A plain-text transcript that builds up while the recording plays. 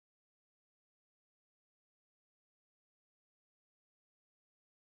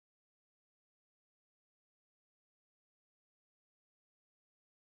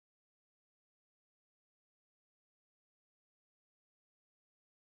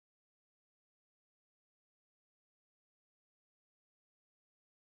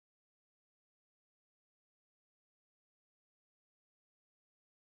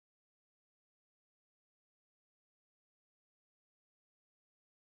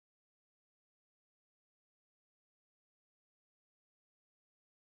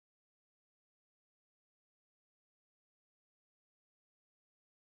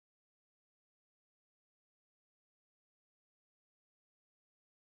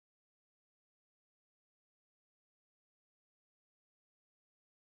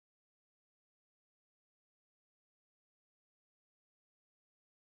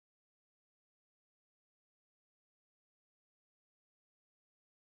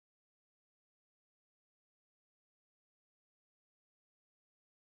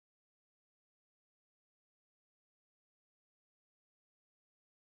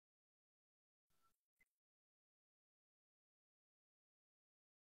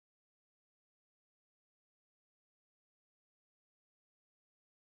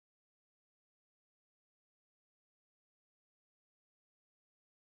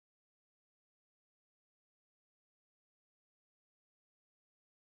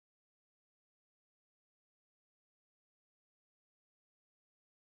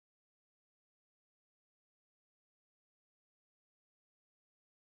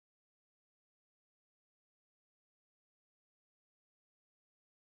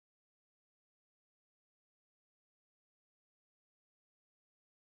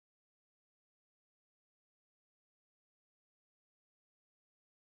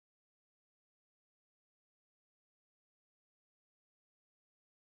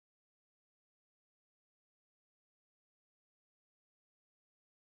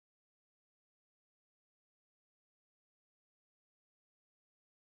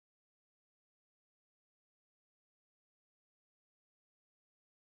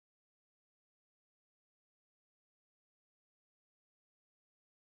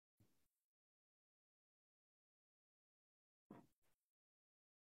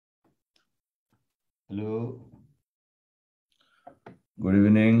Hello. Good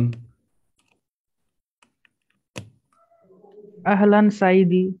evening. أهلا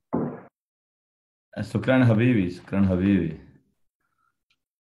سيدي. Shukran Habibi. Shukran Habibi.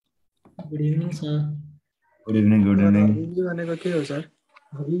 Good evening, sir. Good evening. Good evening. Habibi भनेको के हो sir?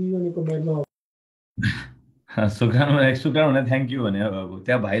 Habibi भनेको मैले शुक्रान भने थ्याङ्क यू भने अब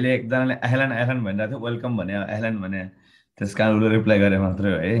त्यहाँ भाइले एकजनाले ahlan ahlan भनिरहेको थियो वेलकम भने ahlan भने त्यस कारण उसले रिप्लाई गरे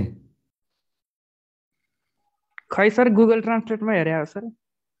मात्रै हो है खै सर गुगल ट्रान्सलेटमा हेरे हो सर।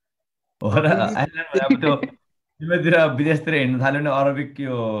 हो र ahlan भने अब त्यो तिमीतिर विदेशतिर हिँड्नु थाल्यो भने अरबिक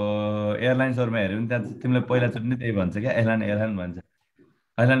यो एयरलाइन्सहरूमा हेऱ्यो भने त्यहाँ तिमीलाई पहिलाचोटि नै त्यही भन्छ क्या ahlan ahlan भन्छ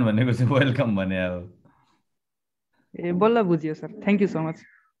ahlan भनेको चाहिँ वेलकम भने अब ए बल्ल बुझियो sir, thank you so much.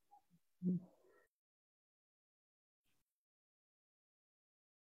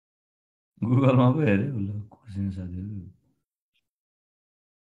 गुगलमा पो हेऱ्यो उसले खुर्सिने साथीहरू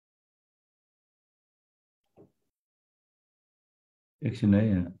एकछिन है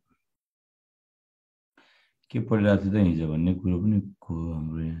के पढिरहेको थियो त हिजो भन्ने कुरो पनि हो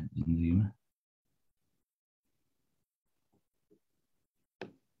हाम्रो यहाँ जिन्दगीमा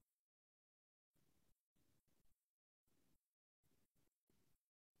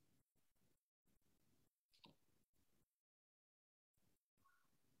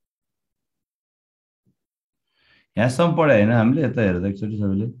यहाँसम्म पढायो होइन हामीले यता हेर्दा एकचोटि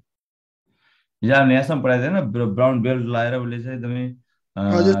सबैले हिजो हामीले यहाँसम्म पढाएको थिएन ब्राउन बेल्ट लगाएर उसले चाहिँ एकदमै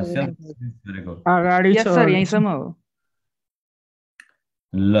हजुर सर सेल्फ गरेको अगाडि यस सर, यहीँसम्म हो।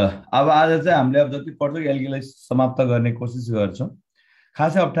 ल अब आज चाहिँ हामीले अब जति पढ्छौँ एल्गीलाई समाप्त गर्ने कोसिस गर्छौँ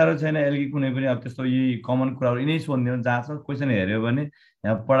खासै अप्ठ्यारो छैन एल्गी कुनै पनि अब त्यस्तो यी कमन कुराहरू यिनै सोध्ने हो जहाँ छ क्वेसन हेऱ्यो भने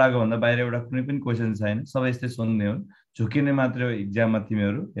यहाँ पढाएको भन्दा बाहिर एउटा कुनै पनि क्वेसन छैन सबै यस्तै सोध्ने हो झुकिने मात्रै हो इक्जाममा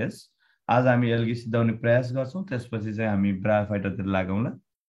तिमीहरू यस आज हामी एल्गी सिद्धाउने प्रयास गर्छौँ त्यसपछि चाहिँ हामी ब्रायोफाइटरतिर लागौँला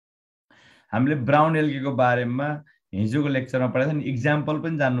हामीले ब्राउन एल्गीको बारेमा हिजोको लेक्चरमा पढाएको नि इक्जाम्पल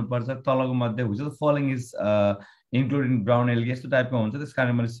पनि जान्नुपर्छ तलको मध्ये हुन्छ following is including brown algae यस्तो टाइपको हुन्छ त्यस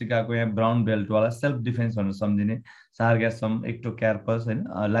कारण मैले सिकाएको यहाँ ब्राउन बेल्टवाला सेल्फ डिफेन्स भनेर सम्झिने सार्गासम एक्टोक्यार्पस होइन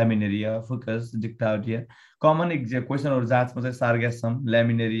ल्यामिनेरिया फुकस डिक्टाउटिया कमन क्वेसनहरू जाँचमा चाहिँ सार्गासम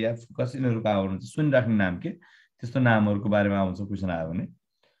ल्यामिनेरिया फुकस यिनीहरूको आउनुहुन्छ सुनिराख्ने नाम के त्यस्तो नामहरूको बारेमा आउँछ क्वेसन आयो भने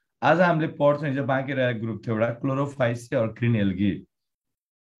आज हामीले पढ्छौँ हिजो बाँकी रहेको ग्रुप थियो एउटा क्लोरोफाइसी अर ग्रिन एल्गी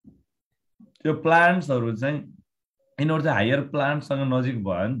त्यो प्लान्ट्सहरू चाहिँ यिनीहरू चाहिँ हायर प्लान्टसँग नजिक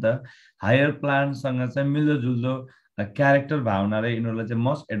भयो नि त हायर प्लान्टसँग चाहिँ मिल्दोजुल्दो क्यारेक्टर भावनाले यिनीहरूलाई चाहिँ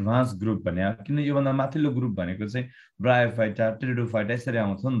मोस्ट एडभान्स ग्रुप भने किन योभन्दा माथिल्लो ग्रुप भनेको चाहिँ ब्रायोफाइटा टेरिडोफाइटा यसरी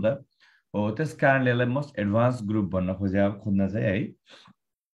आउँछ नि त हो त्यस कारणले यसलाई मोस्ट एडभान्स ग्रुप भन्न खोज्दा चाहिँ है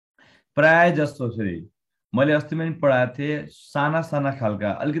प्राय जस्तो फेरि मैले अस्ति पनि पढाएको थिएँ साना साना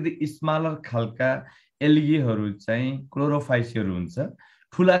खालका अलिकति स्मालर खालका एल्गीहरू चाहिँ क्लोरोफाइसीहरू हुन्छ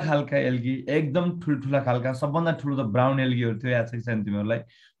ठुला खालका एल्गी एकदम ठुल्ठुला खालका सबभन्दा ठुलो त ब्राउन एल्गीहरू थियो याद छ छैन तिमीहरूलाई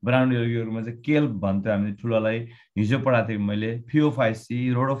ब्राउन एल्गीहरूमा चाहिँ केल्प भन्थ्यो हामीले ठुलालाई हिजो पढाएको थिएँ मैले फियोफाइसी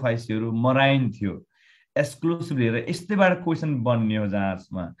रोडोफाइसीहरू मराइन थियो एक्सक्लुसिभली हेरेर यस्तैबाट क्वेसन बन्ने हो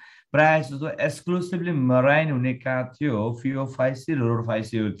जहाँसमा प्रायः जस्तो एक्सक्लुसिभली मराइन हुने कहाँ थियो फियोफाइसी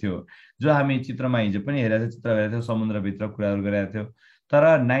रोडोफाइसीहरू थियो जो हामी चित्रमा हिजो पनि हेरेको थियौँ चित्र हेरेको थियौँ समुद्रभित्र कुराहरू गरेका थियौँ तर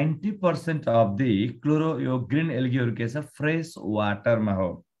 90% अफ दि क्लोरो यो ग्रिन एल्गीहरू के छ फ्रेस वाटरमा हो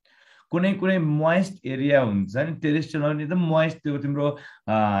कुनै कुनै मोइस्ट एरिया हुन्छ नि टेरेस्ट्रियल एकदम मोइस्ट त्यो तिम्रो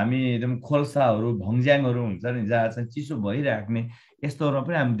हामी एकदम खोल्साहरू भङ्ज्याङहरू हुन्छ नि जहाँ चाहिँ चिसो भइराख्ने यस्तोहरूमा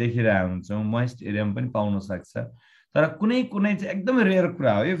पनि हामी देखिरहेको हुन्छौँ मोइस्ट एरियामा पनि पाउन सक्छ तर कुनै कुनै चाहिँ एकदमै रेयर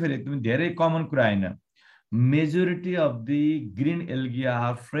कुरा हो यो फेरि एकदमै धेरै कमन कुरा होइन majority of the green algae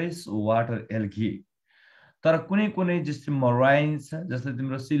are fresh water algae तर कुनै कुनै जस्तै मराइन छ जस्तै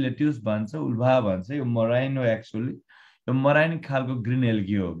तिम्रो सी लेट्युस भन्छ उल्भा भन्छ यो मराइन हो एक्चुअली यो मराइन खालको ग्रिन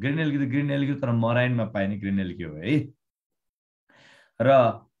एल्गी हो ग्रिन एल्गी तर मराइनमा पाइने ग्रिन एल्गी हो है र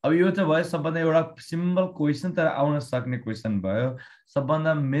अब यो चाहिँ भयो सबभन्दा एउटा सिम्पल क्वेसन तर आउन सक्ने क्वेसन भयो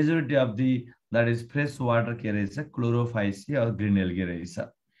सबभन्दा majority of the that is fresh water के रहेछ क्लोरोफाइसी अर ग्रिन एल्गी रहेछ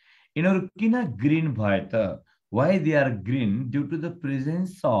यिनीहरू किन ग्रिन भए त why they are green due to the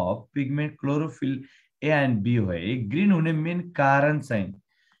presence of pigment chlorophyll A and be हो है ग्रिन हुने मेन कारण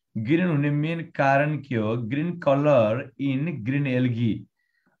चाहिँ ग्रिन हुने मेन कारण के हो green colour in green algae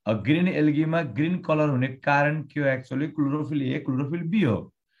green एल्गीमा green colour हुने कारण के हो actually chlorophyll A chlorophyll be हो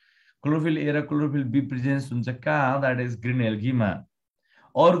क्लोरोफिल ए र क्लोरोफिल बी प्रेजेन्स हुन्छ कहाँ द्याट इज ग्रिन एल्गीमा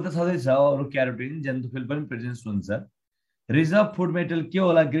अरू त छँदैछ अरू क्यारोटिन जेन्थोफिल पनि प्रेजेन्स हुन्छ रिजर्भ फुड मेटेरियल के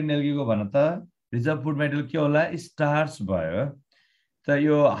होला ग्रिन एल्गीको भन त रिजर्भ फुड मेटेरियल के होला स्टार्च भयो त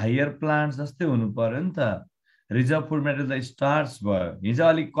यो हायर प्लान्ट जस्तै हुनु पर्यो नि त रिजर्भ फुड मेटेरियल त स्टार्च भयो हिजो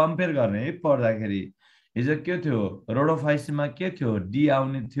अलिक कम्पेयर गर्ने है पढ्दाखेरि हिजो के थियो रोडोफाइसीमा के थियो डी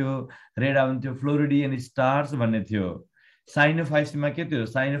आउने थियो रेड आउने थियो फ्लोरिडियन स्टार्स भन्ने थियो साइनोफाइसीमा के थियो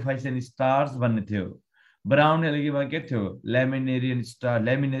साइनोफाइसियन स्टार्स भन्ने थियो ब्राउन एल्गीमा के थियो ल्यामिनेरियन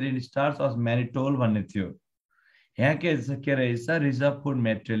स्टार्स अफ म्यानिटोल भन्ने थियो यहाँ के रहेछ reserve food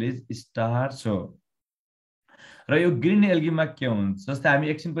material is starch हो र यो ग्रीन एल्गीमा के हुन्छ जस्तै हामी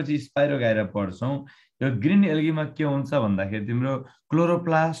एकछिनपछि स्पाइरो गएर पढ्छौँ यो ग्रीन एल्गीमा के हुन्छ भन्दाखेरि तिम्रो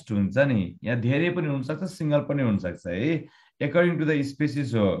क्लोरोप्लास्ट हुन्छ नि यहाँ धेरै पनि हुनसक्छ सिंगल पनि हुनसक्छ है एकर्डिङ टु द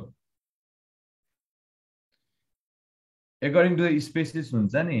स्पेसिस हो एकर्डिङ टु द स्पेसिस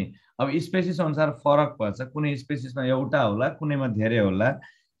हुन्छ नि अब स्पेसिस अनुसार फरक पर्छ कुनै स्पेसिसमा एउटा होला कुनैमा धेरै होला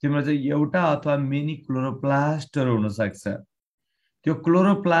तिम्रो चाहिँ एउटा अथवा मिनी क्लोरोप्लास्टहरू हुनसक्छ त्यो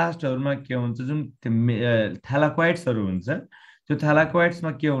क्लोरोप्लास्टहरूमा के हुन्छ जुन थ्यालाकोइड्सहरू हुन्छ त्यो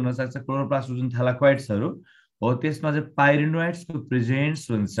थ्यालाकोइड्समा के हुनसक्छ क्लोरोप्लास्ट जुन थ्यालाकोइड्सहरू हो त्यसमा चाहिँ पाइरिनोइड्सको प्रेजेन्स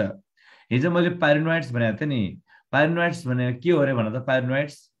हुन्छ हिजो मैले पाइरिनोइड्स भनेको थिएँ नि पाइरिनोइड्स भनेको के हो अरे भन त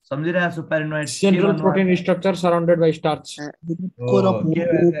पाइरिनोइड्स सम्झिरहेको छु पाइरिनोइड्स central protein structure surrounded by starch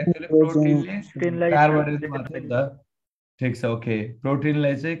प्रोटिनले carbohydrate मात्र नि त ठिक छ ओके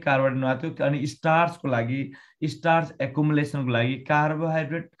प्रोटिनलाई चाहिँ कार्बोहाइड्रेट मात्र अनि स्टार्चको लागि स्टार्च एकुमुलेसनको लागि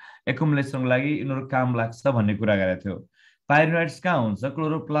कार्बोहाइड्रेट एकुमुलेसनको लागि यिनीहरू काम लाग्छ भन्ने कुरा गरेको थियो पाइरिनोइड्स कहाँ हुन्छ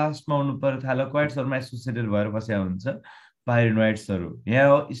क्लोरोप्लास्टमा हुनु पर्यो थ्यालाकोइड्सहरूमा एसोसिएटेड भएर बसेको हुन्छ पाइरिनोइड्सहरू यहाँ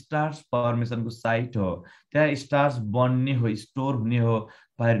हो स्टार्च फर्मेसनको साइट हो त्यहाँ स्टार्च बन्ने हो स्टोर हुने हो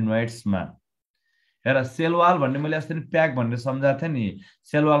पाइरिनोइड्समा हेर सेलवाल भन्ने मैले अस्ति नि प्याक भनेर सम्झाएको थिएँ नि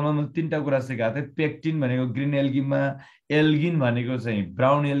सेलवालमा मैले 3टा कुरा सिकाएको थिएँ पेक्टिन भनेको ग्रिन एल्गीमा एल्गिन भनेको चाहिँ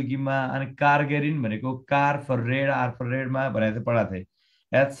ब्राउन एल्गीमा अनि कार्गेरिन भनेको car for red are for रेडमा भनेर चाहिँ पढाएको थिएँ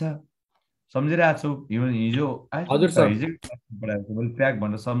याद छ सम्झिरहेको छु हिजो पढाएको थिएँ मैले प्याक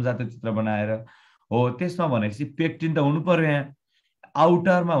भनेर सम्झाएको थिएँ चित्र बनाएर हो त्यसमा भनेपछि पेक्टिन त हुनु पर्यो यहाँ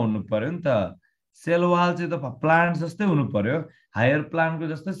आउटरमा हुनु पर्यो नि त सेलवाल चाहिँ त प्लान्ट जस्तै हुनु पर्यो हायर प्लान्टको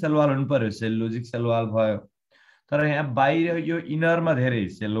जस्तै सेलवाल हुनु पर्यो सेलुलोजिक सेलवाल भयो तर यहाँ बाहिर यो इनरमा धेरै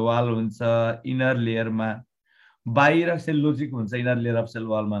सेलवाल हुन्छ इनर लेयरमा बाहिर सेलुलोजिक हुन्छ इनर लेयर अफ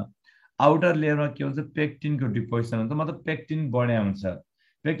सेलवालमा आउटर लेयरमा के हुन्छ पेक्टिनको डिपोजिसन हुन्छ मतलब पेक्टिन बढ्या हुन्छ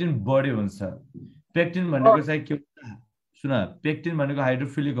पेक्टिन बढी हुन्छ पेक्टिन भनेको चाहिँ के सुन पेक्टिन भनेको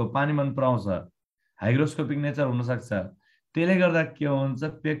हाइड्रोफिलिक हो पानी मन पराउँछ हाइग्रोस्कोपिक नेचर हुनसक्छ त्यसले गर्दा के हुन्छ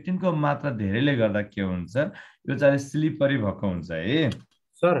पेक्टिनको मात्रा धेरैले गर्दा के हुन्छ यो चाहिँ स्लिपरी भएको हुन्छ है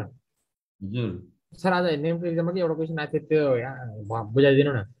सर हजुर सर आज नेम एक्जाममा के एउटा क्वेशन आएको थियो त्यो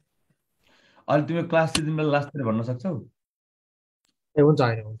बुझाइदिनु न अहिले तिम्रो क्लास तिमीले लास्टतिर भन्न सक्छौ ए हुन्छ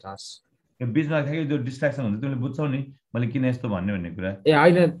हैन हुन्छ हस् यो बिचमा थियो कि त्यो डिस्ट्र्याक्सन हुन्छ तिमीले बुझ्छौ नि मैले किन यस्तो भन्ने कुरा ए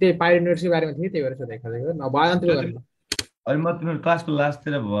हैन त्यही पाइरिनोइड्सको बारेमा थियो त्यही भएर सोधेको थिएँ नभए अन्तिम अहिले म तिम्रो क्लासको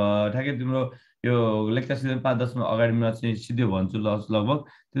लास्टतिर ठ्याक्कै तिम्रो यो लेक्चर सिजन 5-10 अगाडिमा चाहिँ सिधै भन्छु लगभग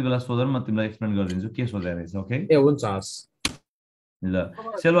त्यति बेला सोधेर म तिमीलाई एक्सप्लेन गरिदिन्छु के सोधेर रहेछ ओके ए हुन्छ हस् ल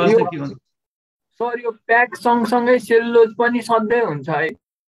सेलुलोज चाहिँ के हुन्छ सर यो प्याक सँगसँगै सेलुलोज पनि सधैँ हुन्छ है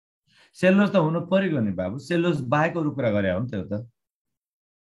सेलुलोज त हुनु पर्यो नि बाबु सेलुलोज बाहेक अरू कुरा गरे हो नि त्यो त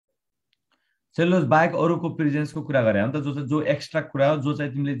सेलुलोज बाहेक अरूको प्रेजेन्सको कुरा गरे हो नि त जो एक्स्ट्रा कुरा हो जो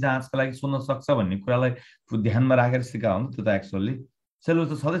चाहिँ तिमीले जाँचको लागि सोध्न सक्छ भन्ने कुरालाई ध्यानमा राखेर सिकाऊ नि त्यो त एक्चुअली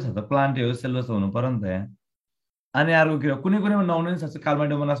सेलुलोज त सधैँ छ त प्लान्टै हो सेलुलोज त हुनु पर्यो नि त यहाँ अनि अर्को कुरा कुनै कुनैमा नहुनु नि सक्छ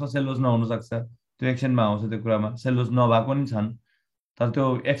कार्बोहाइड्रोमोनासमा सेलुलोज नहुन सक्छ त्यो एक्सनमा आउँछ त्यो कुरामा सेलुलोज नभएको नि छन् तर त्यो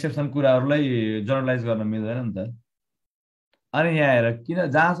एक्सेप्सन कुराहरूलाई जनरलाइज गर्न मिल्दैन नि त अनि यहाँ हेर किन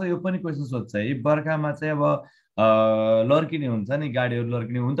जहाँसम्म यो पनि क्वेसन सोध्छ है बर्खामा चाहिँ अब लर्किने हुन्छ नि गाडीहरू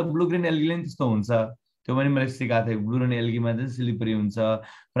लर्किने हुन्छ ब्लू ग्रिन एल्गीले नि त्यस्तो हुन्छ त्यो पनि मैले सिकाएको थिएँ ब्लू ग्रिन एल्गीमा चाहिँ स्लिपरी हुन्छ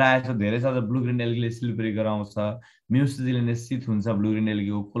प्रायः जस्तो धेरै छ ब्लू ग्रिन एल्गीले स्लिपरी गराउँछ म्युसिलिने शीत हुन्छ ब्लू ग्रिन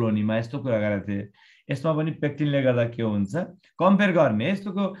एल्गीको कोलोनीमा यस्तो कुरा गरेको थिएँ यसमा पनि पेक्टिनले गर्दा के हुन्छ कम्पेयर गर्ने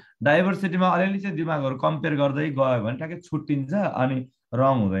यस्तोको डाइभर्सिटीमा अलिअलि चाहिँ दिमागहरू कम्पेयर गर्दै गयो भने ठ्याक्कै छुट्टिन्छ अनि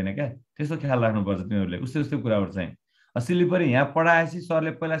रङ हुँदैन क्या त्यस्तो ख्याल राख्नुपर्छ तिमीहरूले उस्तै उस्तै कुराहरू चाहिँ स्लिपरी यहाँ पढाएपछि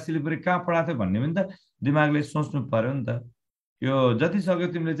सरले पहिला स्लिपरी कहाँ पढाएको थियो भन्ने पनि त दिमागले सोच्नु पर्यो नि त यो जति सक्यो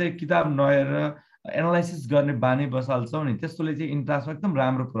तिमीले चाहिँ किताब नहेरेर एनालाइसिस गर्ने बानी बसाल्छौ नि त्यस्तोले चाहिँ इन्ट्रान्समा एकदम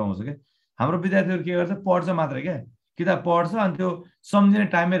राम्रो पुऱ्याउँछ क्या हाम्रो विद्यार्थीहरू के गर्छ पढ्छ मात्रै क्या किताब पढ्छ अनि त्यो सम्झिने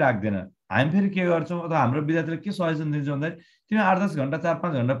टाइमै राख्दैन हामी फेरि के गर्छौँ अथवा हाम्रो विद्यार्थीले के सजेसन दिन्छौँ भन्दाखेरि तिमी 8-10 घन्टा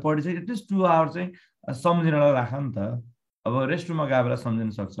 4-5 घन्टा पढि चाहिँ एटलिस्ट 2 आवर चाहिँ सम्झिनलाई राख नि त अब रेस्ट रुममा गएर बेला सम्झिन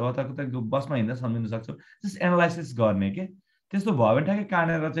सक्छौ अथवा कतै बसमा हिँड्दा सम्झिन सक्छौ जस्ट एनालाइसिस गर्ने के त्यस्तो भयो भने ठ्याक्कै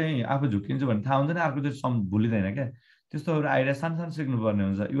कानेर चाहिँ आफू झुक्किन्छु भन्ने थाहा हुन्छ नि अर्को चाहिँ भुलिँदैन क्या त्यस्तोहरू आइडिया सानो सानो सिक्नुपर्ने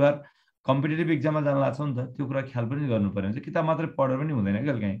हुन्छ युआर कम्पिटेटिभ इक्जाममा जान लाग्छ नि त त्यो कुरा ख्याल पनि गर्नुपर्ने हुन्छ किताब मात्रै पढेर पनि हुँदैन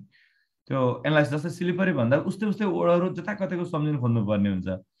क्या काहीँ त्यो एनालाइसिस जस्तै स्लिपरी भन्दा उस्तै उस्तै वर्डहरू जता कतैको सम्झिनु खोज्नुपर्ने हुन्छ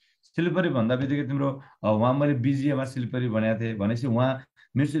स्लिपरी भन्दा बित्तिकै तिम्रो उहाँ मैले बिजिएमा स्लिपरी भनेको थिएँ भनेपछि उहाँ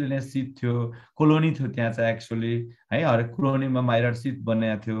मिसुलेनियस शीत थियो, कोलोनी थियो त्यहाँ चाहिँ एक्चुअली है, हरेक कोलोनीमा माइग्रेट शीत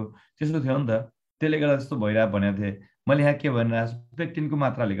बनिएको थियो, त्यस्तो थियो नि त। त्यसले गर्दा त्यस्तो भइरहेको भनेको थिएँ। मैले यहाँ के भनिरहेको छु, पेक्टिनको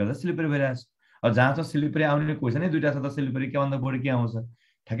मात्राले गर्दा स्लिपरी भइरहेको छु। अब जहाँ चाहिँ स्लिपरी आउने कोही छ नि, दुइटा छ त स्लिपरी, के भन्दा बढी के आउँछ,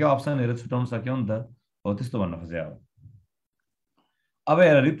 ठ्याक्कै अप्सनहरू छुटाउन सक्यो नि त। हो त्यस्तो भन्न खोजेँ। अब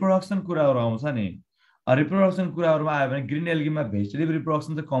हेर रिप्रोडक्सन कुराहरू आउँछ नि। रिप्रोडक्सन कुराहरूमा आयो भने ग्रिन एल्गीमा भेजिटेटिभ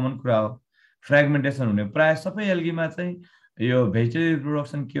रिप्रोडक्सन चाहिँ कमन कुरा हो, फ्रेगमेन्टेसन हुने। प्रायः सबै एल्गीमा चाहिँ यो भेजिटेटिभ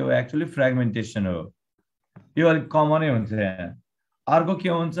रिप्रोडक्सन के हो, एक्चुअली फ्रेगमेन्टेसन हो। यो अलिक कमनै हुन्छ यहाँ। अर्को के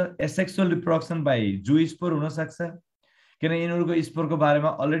हुन्छ, asexual reproduction by zoo spore हुनसक्छ, किन यिनीहरूको स्पोरको बारेमा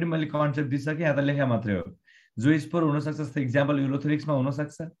अलरेडी मैले कन्सेप्ट दिइसकेँ, यहाँ त लेखा मात्रै हो। जू स्पोर हुनसक्छ, जस्तै इक्जाम्पल युलोथेरिक्समा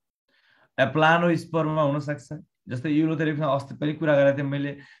हुनसक्छ, प्लानो स्पोरमा हुनसक्छ। जस्तै युलोथेरिक्समा अस्ति पनि कुरा गरेको थिएँ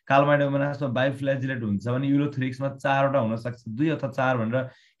मैले, कालमाइडोमोनासमा बाइफ्ल्याजिलेट हुन्छ भने युलोथेरिक्समा 4वटा हुनसक्छ, 2 अथवा 4 भनेर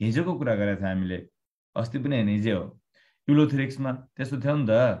हिजोको कुरा गरेको थिएँ हामीले, अस्ति पनि होइन हिजो हो। युलोथेरिक्समा त्यस्तो थियो नि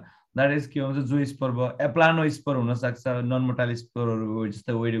त। द्याट इज के हुन्छ, जो स्पोर भयो। एप्लानो स्पोर हुनसक्छ, नन मोटाइल स्पोरहरू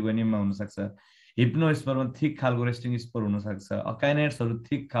जस्तै ओइडोगोनियममा हुनसक्छ। हिप्नो स्पोरमा थिक खालको रेस्टिङ स्पोर हुनसक्छ। अकाइनेट्सहरू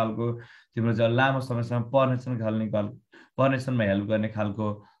थिक खालको, तिम्रो चाहिँ लामो समयसम्म पर्नेसनमा हेल्प गर्ने खालको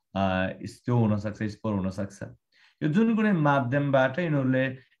त्यो हुनसक्छ, स्पोर हुनसक्छ। यो जुन कुनै माध्यमबाट यिनीहरूले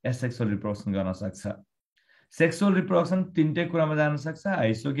एसेक्सुअल रिप्रोडक्सन गर्न सक्छ। सेक्सुअल रिप्रोडक्सन 3टै कुरामा जान सक्छ,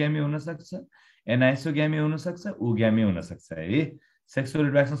 आइसोग्यामी हुनसक्छ, एनाइसोग्यामी हुनसक्छ, उग्यामी हुनसक्छ है। सेक्सुअल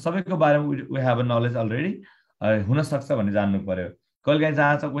रिप्रोडक्सन सबैको बारेमा we have a knowledge already, हुनसक्छ भन्ने जान्नु पर्यो। कहिलेकाहीँ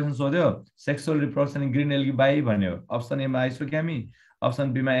जहाँ चाहिँ क्वेसन सोध्यो sexual reproduction in green algae by भन्यो, अप्सन एमा आइसोग्यामी,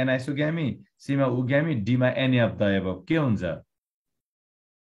 अप्सन बीमा एनाइसोग्यामी, सीमा उग्यामी, डीमा एनी अफ द एबभ। के हुन्छ?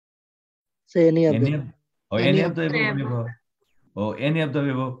 एनी अफ द एबभ हो, एनी अफ द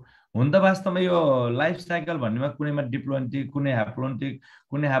एबभ। हुन त वास्तवमा यो लाइफ साइकल भन्नेमा कुनैमा डिप्लोन्टिक, कुनै ह्याप्लोन्टिक,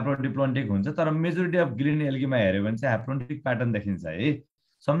 कुनै ह्याप्लोडिप्लोन्टिक हुन्छ, तर मेजोरिटी अफ ग्रिन एल्गीमा हेऱ्यो भने चाहिँ ह्याप्लोन्टिक प्याटर्न देखिन्छ है।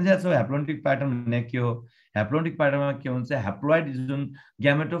 सम्झिया छौ ह्याप्लोन्टिक प्याटर्न भन्ने के हो? ह्याप्लोन्टिक प्याटर्नमा के हुन्छ, ह्याप्लोइड जुन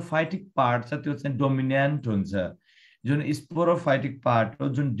ग्यामेटोफाइटिक पार्ट छ त्यो चाहिँ डोमिनेन्ट हुन्छ, जुन स्पोरोफाइटिक पार्ट हो,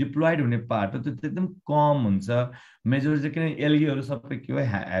 जुन डिप्लोइड हुने पार्ट हो, त्यो एकदम कम हुन्छ। मेजोरिटी चाहिँ किन एल्गीहरू सबै के हो,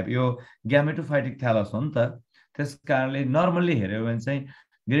 यो ग्यामेटोफाइटिक थ्यालस हो नि त। त्यस कारणले नर्मल्ली हेऱ्यो भने चाहिँ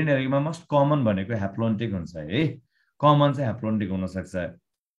ग्रिन एल्गीमा मोस्ट कमन भनेको ह्याप्लोन्टिक हुन्छ है। कमन चाहिँ ह्याप्लोन्टिक हुनसक्छ।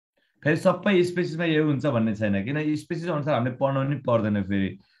 फेरि सबै स्पेसिसमा यही हुन्छ भन्ने छैन, किन स्पेसिस अनुसार हामीले पढ्नु पनि पर्दैन। फेरि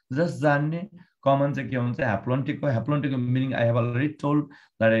जस्ट जान्ने कमन चाहिँ के हुन्छ, ह्याप्लोन्टिकको। ह्याप्लोन्टिकको meaning I have already told,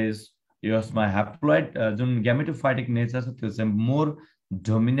 that is यसमा ह्याप्लोइड जुन ग्यामेटोफाइटिक नेचर छ त्यो चाहिँ मोर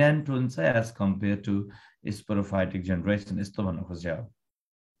डोमिनेन्ट हुन्छ as compare to sporophytic generation, यस्तो भन्न खोज्यो।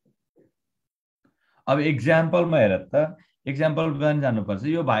 अब इक्जाम्पलमा हेर त, इक्जाम्पल पनि जानुपर्छ।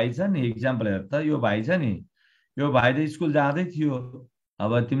 यो भाइ छ नि, इक्जाम्पल हेर त, यो भाइ छ नि, यो भाइ त स्कुल जाँदै थियो।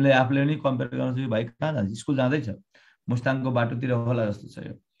 अब तिमीले आफूले पनि कम्पेयर गर्न सक्छौ, यो भाइ कहाँ जान्छ, स्कुल जाँदैछ, मुस्ताङको बाटोतिर होला जस्तो छ।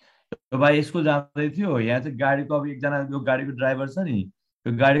 यो भाइ स्कुल जाँदै थियो। यहाँ चाहिँ गाडीको, अब एकजना यो गाडीको ड्राइभर छ नि,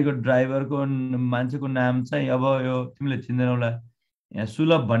 यो गाडीको ड्राइभरको मान्छेको नाम चाहिँ अब यो तिमीले चिन्दैनौ होला, यहाँ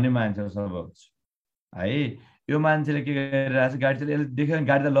सुलभ भन्ने मान्छे हो सब है। यो मान्छेले के गरिरहेको छ, गाडी चाहिँ यसले देख्यो,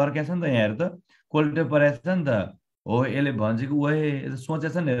 गाडी त लड्केको छ नि त, यहाँ हेर त, कोल्टे परेको छ नि त। हो यसले भन्छ कि ओए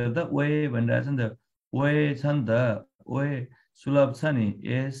सोचेछ नि, हेर त ओए भनिरहेको छ नि त, ओए छ नि त, ओए सुलभ छ नि,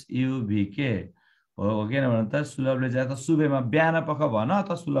 SUVK हो। किनभने त सुलभले चाहिँ त सुबेमा बिहान पख भन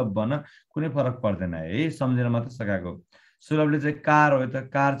अथवा सुलभ भन, कुनै फरक पर्दैन है, सम्झेर मात्र सकाएको। सुलभले चाहिँ कार हो, त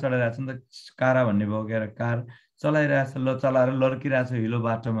कार चलाइरहेको छ नि त, कारा भन्ने भयो क्या, कार चलाइरहेछ, चलाएर लड्किरहेछ हिलो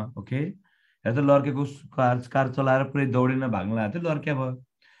बाटोमा। ओके, हेर त लड्केको कार चलाएर पुरै दौडिन भाग्न लागेको थियो, लड्किया भयो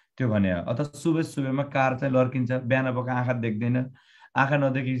त्यो भने। अथवा सुबेमा कार चाहिँ लड्किन्छ, बिहान पख आँखा देख्दैन, आँखा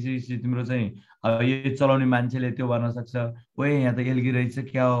नदेखेपछि तिम्रो चाहिँ अब यो चलाउने मान्छेले त्यो भन्न सक्छ, ओए यहाँ त एल्गी रहेछ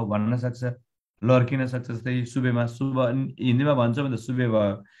क्या हो भन्न सक्छ, लड्किन सक्छ। जस्तै सुबेमा, शुभ हिन्दीमा भन्छ भने त सुबे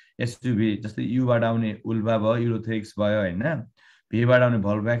भयो, SUV। जस्तै युबाट आउने उल्भा भयो, युरोथेरिक्स भयो होइन, भीबाट आउने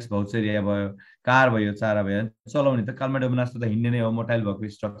भल्भ्याक्स भौचेरिया भयो, कार भयो, चारा भयो। चलाउने त कालमाडौँ त हिँड्ने नै हो, मोटाइल भएको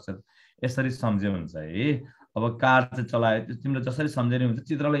स्ट्रक्चर, यसरी सम्झ्यो हुन्छ है। अब कार चाहिँ चलायो, तिमीले जसरी सम्झेर हुन्छ,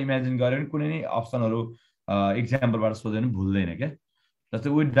 चित्रलाई इमेजिन गऱ्यो भने कुनै नै अप्सनहरू इक्जाम्पलबाट सोध्यो भने भुल्दैन क्या। जस्तै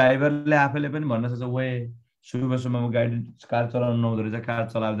उयो ड्राइभरले आफैले पनि भन्न सक्छ, ओए सुबह म गाडी कार चलाउनु नहुँदो रहेछ, कार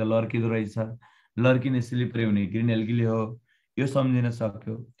चलाउँदा लड्किँदो रहेछ, लड्किने स्लिपरी हुने ग्रिन एल्गीले हो, यो सम्झिन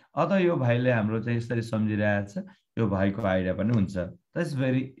सक्यो। अथवा यो भाइले हाम्रो चाहिँ यसरी सम्झिरहेको छ, यो भाइको आइडिया पनि हुन्छ। That's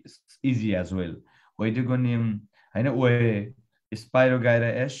very easy as well. ओइडोगोनियम होइन, ओए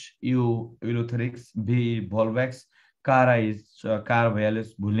स्पाइरोगाइरा, युलोथेरिक्स, भी भल्भ्याक्स, कारा इज कार भइहाल्यो,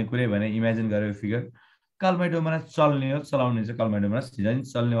 भुल्ने कुरै भने इमेजिन गरेको फिगर। कालमाइडोमोनास चल्ने हो, चलाउने चाहिँ कालमाइडोमोनास, हिजो नि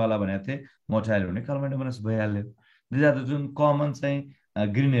चल्नेवाला भनेको थिएँ, मोटाइल हुने कालमाइडोमोनास भइहाल्यो। दिज आर द जुन कमन चाहिँ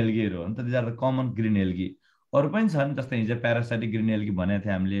ग्रिन एल्गीहरू हो नि त, these are the common green algae. अरू पनि छन् जस्तै हिजो प्यारासाइटिक ग्रिन एल्गी भनेको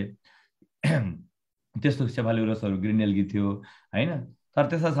थियो हामीले त्यस्तो सेफालिउरसहरू ग्रिन एल्गी थियो हैन तर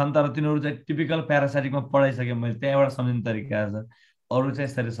त्यस्ता छन् तर तिनीहरू चाहिँ टिपिकल प्यारासाइटिकमा पढाइसके मैले त्यहाँबाट सम्झिने तरिका छ अरू चाहिँ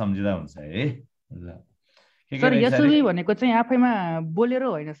यसरी सम्झिँदा हुन्छ है ल के सर रहेछ यसुभी भनेको चाहिँ आफैमा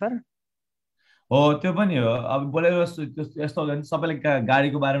बोलेरो होइन सर हो त्यो पनि हो अब बोलेरो यस्तो हो भने सबैले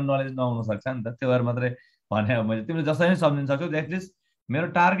गाडीको बारेमा नलेज नहुन सक्छ नि त त्यो भएर मात्रै भने मैले तिमीले जसरी नै सम्झिन सक्छौ एटलिस्ट मेरो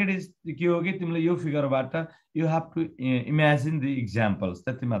टार्गेट इज के हो कि तिमीले यो फिगरबाट you have to imagine the examples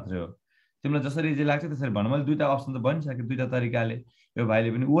त्यति मात्रै हो तिमीलाई जसरी इजी लाग्छ त्यसरी भन मैले दुईटा अप्सन त भनिसकेँ दुईटा तरिकाले यो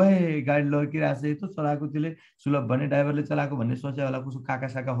भाइले पनि ओए गाडी लड्किरहेको छ यस्तो चलाएको त्यसले सुलभ भने ड्राइभरले चलाएको भन्ने सोचे होला कसो काका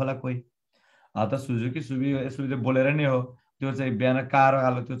साका होला कोही त सुजुकी सुबी बोलेर नै हो त्यो चाहिँ बिहान कारो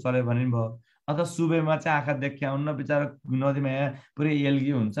आलो त्यो चल्यो भने पनि भयो अथवा सुबेमा चाहिँ आँखा देख्याउन्न बिचरा नदीमा यहाँ पुरै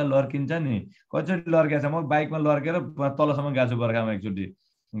एल्गी हुन्छ लड्किन्छ नि कतिचोटि लड्केको छ म बाइकमा लड्केर तलसम्म गएको छु बर्खामा एकचोटि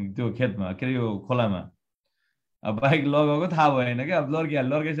त्यो खेतमा के अरे यो खोलामा अब बाइक लगाएको थाहा भएन क्या अब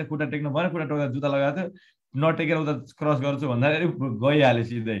लड्केपछि खुट्टा टेक्नु भएन खुट्टा टोकेर जुत्ता लगाएको थियो नटेकेर उता क्रस गर्छु भन्दाखेरि गइहाल्यो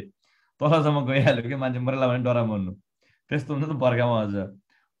सिधै तलसम्म गइहाल्यो कि मान्छे मरेला भने डरा मर्नु त्यस्तो हुन्छ नि बर्खामा अझ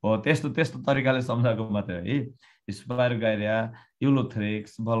हो त्यस्तो त्यस्तो तरिकाले सम्झाएको मात्रै है स्पाइरो गाइरिया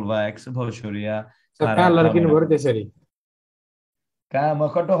युलोथ्रिक्स भल्भाक्स भोल्सोरिया कहाँ लड्किनु पर्यो त्यसरी कहाँ म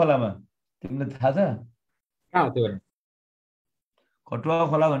कटुवा खोलामा तिमीलाई थाहा छ कहाँ हो त्यो कटुवा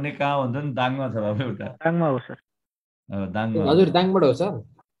खोला भन्ने कहाँ भन्छ नि दाङमा छ बाबु एउटा दाङमा हो सर दाङमा हजुर दाङबाट हो सर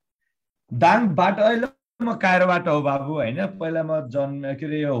दाङबाट अहिले म कायरोबाट हो बाबु होइन पहिला म जन्म के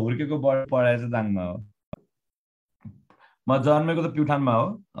अरे यो हुर्केको पढाएछ दाङमा हो म जन्मेको त प्युठानमा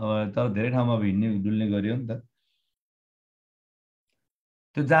हो तर धेरै ठाउँमा हिँड्ने डुल्ने गरियो नि त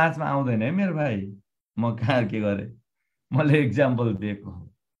त्यो जाँचमा आउँदैन है मेरो भाइ म कहाँ के गरेँ मैले एक्जाम्पल दिएको हो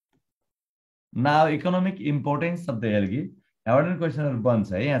now economic importance of the algae एउटा पनि क्वेसनहरू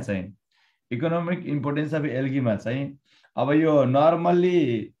बन्छ है यहाँ चाहिँ इकोनोमिक इम्पोर्टेन्स अफ एल्गीमा चाहिँ अब यो नर्मल्ली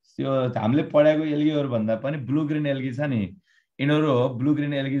यो हामीले पढाएको एल्गीहरू भन्दा पनि ब्लू ग्रिन एल्गी छ नि यिनीहरू हो ब्लू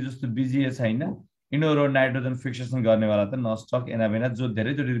ग्रिन एल्गी जस्तो बिजिए छैन यिनीहरू नाइट्रोजन फिक्सेसन गर्नेवाला त नस्टक एनाबेना जो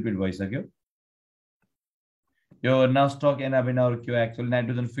धेरैचोटि रिपिट भइसक्यो यो नस्टक एनाबेनाहरू के हो एक्चुअली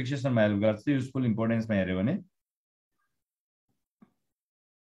नाइट्रोजन फिक्सेसनमा हेल्प गर्छ युजफुल इम्पोर्टेन्समा हेऱ्यो भने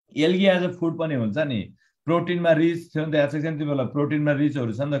एल्गी एज अ फुड पनि हुन्छ नि प्रोटिनमा रिच थियो नि त याद छ तिमीहरूलाई प्रोटिनमा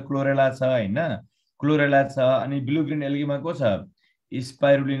रिचहरू छ नि त क्लोरेला छ होइन क्लोरेला छ अनि ब्लू ग्रिन एल्गीमा को छ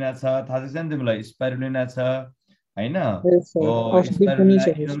स्पाइरुलिना छ थाहा छ नि तिमीलाई स्पाइरुलिना छ होइन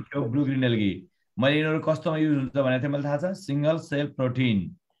ब्लू ग्रिन एल्गी मैले यिनीहरू कस्तोमा युज हुन्छ भनेको थिएँ मैले थाहा छ सिङ्गल सेल प्रोटिन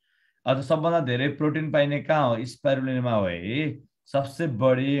अझ सबभन्दा धेरै प्रोटिन पाइने कहाँ हो स्पाइरुलिनामा हो है सबसे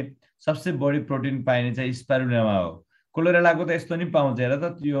बढी प्रोटिन पाइने चाहिँ स्पाइरुलिनामा हो क्लोरेलाको त यस्तो नि पाउँछ हेर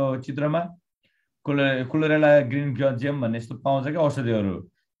त यो चित्रमा क्लोरेला ग्रिन जेम भन्ने यस्तो पाउँछ क्या औषधिहरू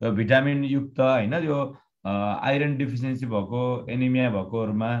भिटामिन युक्त होइन यो आइरन डिफिसियन्सी भएको एनिमिया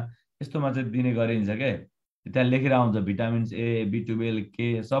भएकोहरूमा यस्तोमा चाहिँ दिने गरिन्छ क्या त्यहाँ लेखेर आउँछ भिटामिन्स ए बी12 के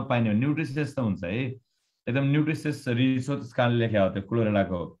सब पाइने न्युट्रिसियस त हुन्छ है एकदम न्युट्रिसियस रिच हो त्यस कारणले लेखेको हो त्यो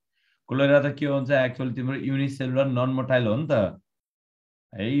क्लोरेलाको क्लोरेला त के हुन्छ एक्चुअली तिम्रो युनिसेलुलर नन मोटाइल हो नि त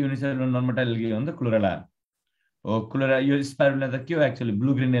है युनिसेलुलर नन मोटाइल एल्गी हो नि त क्लोरेला हो क्लोरेला यो स्पाइरुलिना त के हो एक्चुअली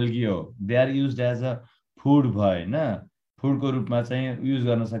ब्लू ग्रिन एल्गी हो they are used as a food भयो होइन फुडको रूपमा चाहिँ युज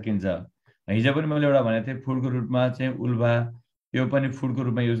गर्न सकिन्छ हिजो पनि मैले एउटा भनेको थिएँ फुडको रूपमा चाहिँ उल्भा यो पनि फुडको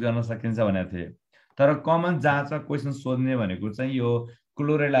रूपमा युज गर्न सकिन्छ भनेको थिएँ तर कमन जाँचमा क्वेसन सोध्ने भनेको चाहिँ यो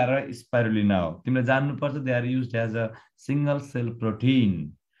क्लोरेला र स्पाइरुलिना हो तिमीले जान्नुपर्छ they are used as a single sale protein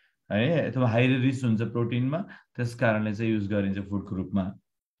है अथवा हाइली रिच हुन्छ प्रोटिनमा त्यस कारणले चाहिँ युज गरिन्छ फुडको रूपमा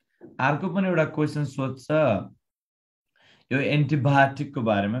अर्को पनि एउटा क्वेसन सोध्छ यो एन्टिबायोटिकको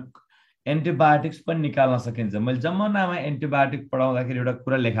बारेमा एन्टिबायोटिक्स पनि निकाल्न सकिन्छ मैले जमानामा एन्टिबायोटिक पढाउँदाखेरि एउटा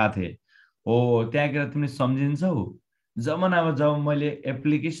कुरा लेखाएको थिएँ हो त्यहाँ गएर तिमीले सम्झिन्छौ जमानामा जब मैले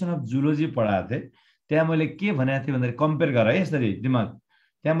एप्लिकेसन अफ जुलोजी पढाएको थिएँ त्यहाँ मैले के भनेको थिएँ भन्दाखेरि कम्पेयर गर है यसरी दिमाग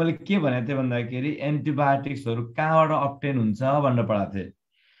त्यहाँ मैले के भनेको थिएँ भन्दाखेरि एन्टिबायोटिक्सहरू कहाँबाट अप्टेन हुन्छ भनेर पढाएको थिएँ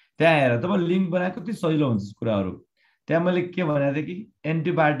त्यहाँ हेर त लिङ्क बनाएको कति सजिलो हुन्छ कुराहरू त्यहाँ मैले के भनेको थिएँ कि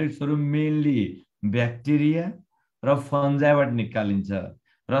एन्टिबायोटिक्सहरू मेनली ब्याक्टेरिया र फन्जाइबाट निकालिन्छ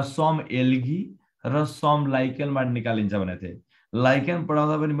र सम एल्गी र सम लाइकेनबाट निकालिन्छ भनेको थिएँ लाइकेन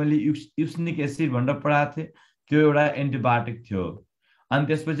पढाउँदा पनि मैले युस्निक एसिड भनेर पढाएको थिएँ त्यो एउटा एन्टिबायोटिक थियो अनि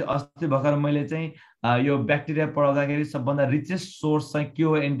त्यसपछि अस्ति भर्खर मैले चाहिँ यो ब्याक्टेरिया पढाउँदाखेरि सबभन्दा रिचेस्ट सोर्स चाहिँ के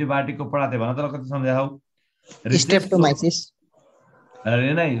हो एन्टिबायोटिकको पढाएको थिएँ भन त कति सम्झाऊ स्ट्रेप्टोमाइसिस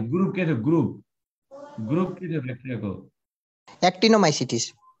अरे नै ग्रुप के थियो ग्रुप के थियो ब्याक्टेरियाको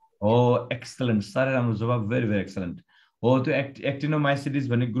एक्टिनोमाइसिटिस हो एक्सलेन्ट साह्रै राम्रो जवाब भेरी भेरी एक्सलेन्ट हो त्यो एक्टिनोमाइसिटिस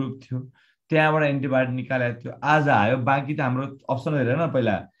भन्ने ग्रुप थियो त्यहाँबाट एन्टिबायोटिक निकालेको थियो आज आयो बाँकी त हाम्रो अप्सन हेरेन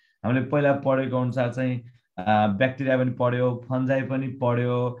पहिला हामीले पहिला पढेको अनुसार चाहिँ ब्याक्टेरिया पनि पढ्यो, फन्जाई पनि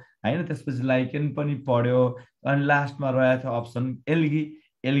पढ्यो हैन, त्यसपछि लाइकेन पनि पढ्यो, अनि लास्टमा रहेको थियो अप्सन एल्गी।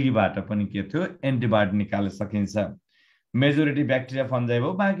 एल्गीबाट पनि के थियो एन्टिबायोटिक निकाल्न सकिन्छ। मेजोरिटी ब्याक्टेरिया फन्जाई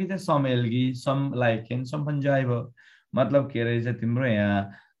भयो, बाँकी चाहिँ some algae, some lichen, some फन्जाई भयो। मतलब के रहेछ तिम्रो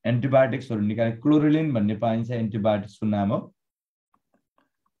यहाँ एन्टिबायोटिक्सहरू निकाले क्लोरेलिन भन्ने पाइन्छ, एन्टिबायोटिक्सको नाम हो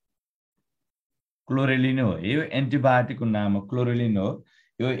क्लोरेलिन हो। यो एन्टिबायोटिकको नाम हो क्लोरेलिन हो।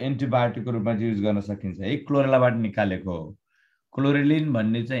 यो एन्टिबायोटिकको रूपमा युज गर्न सकिन्छ है, क्लोरेलाबाट निकालेको हो। क्लोरेलिन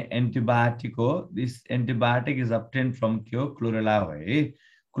भन्ने चाहिँ एन्टिबायोटिक हो। This antibiotic is obtain from के हो क्लोरेला हो है।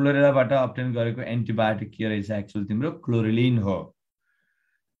 क्लोरेलाबाट अब्टेन गरेको एन्टिबायोटिक के रहेछ एक्चुअली तिम्रो क्लोरेलिन हो।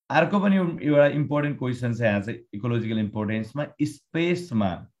 अर्को पनि एउटा इम्पोर्टेन्ट क्वेसन छ यहाँ चाहिँ इकोलोजिकल इम्पोर्टेन्समा,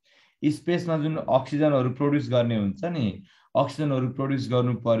 स्पेसमा जुन अक्सिजनहरू प्रोड्युस गर्ने हुन्छ नि, अक्सिजनहरू प्रोड्युस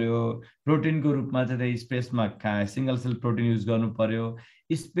गर्नु पर्यो, प्रोटिनको रूपमा चाहिँ स्पेसमा सिंगल सेल प्रोटिन युज गर्नु पर्यो,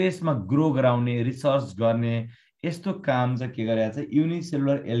 स्पेसमा ग्रो गराउने रिसर्च गर्ने यस्तो काम चाहिँ के गरेको छ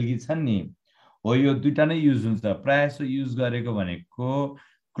युनिसेलुलर एल्गी छन् नि हो, यो दुईटा नै युज हुन्छ। प्रायः जसो युज गरेको भनेको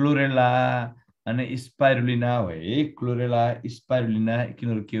क्लोरेला अनि स्पाइरुलिना हो है। क्लोरेला स्पाइरुलिना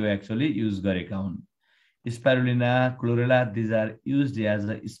यिनीहरू के हो एक्चुअली युज गरेका हुन्। Spirulina chlorella these are used as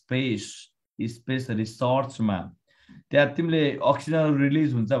a space रिसर्चमा। त्यहाँ तिमीले अक्सिजन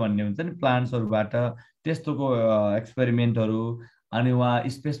रिलिज हुन्छ भन्ने हुन्छ नि प्लान्ट्सहरूबाट, त्यस्तोको एक्सपेरिमेन्टहरू, अनि वहाँ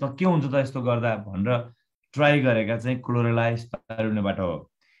स्पेसमा के हुन्छ त यस्तो गर्दा भनेर ट्राई गरेका चाहिँ क्लोरेला स्पाइरुलिनाबाट हो।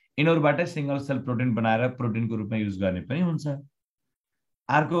 यिनीहरूबाट सिंगल सेल प्रोटिन बनाएर प्रोटिनको रूपमा युज गर्ने पनि हुन्छ।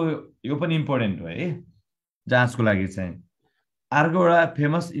 अर्को यो पनि इम्पोर्टेन्ट हो है जाँचको लागि चाहिँ। अर्को एउटा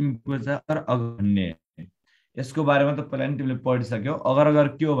फेमस इम्पोर्ट छ अगर भन्ने, यसको बारेमा त पहिला नि तिमीले पढिसक्यौ। अगर अगर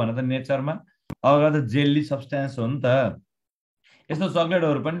के हो भने त नेचरमा अगर त जेली सब्स्टेन्स हो नि त। यस्तो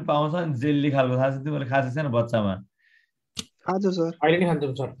चक्लेटहरू पनि पाउँछ नि जेली खालको, थाहा छ तिमीले खाएको छैन बच्चामा? आज सर अहिले नै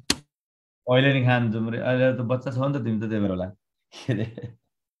खान्छौँ सर। अहिले नि खान्छौँ रे, अहिले त बच्चा छ नि त तिमी त त्यही भएर होला। के अरे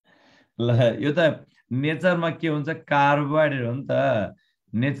ल यो त नेचरमा के हुन्छ कार्बोहाइड्रेट हो नि त।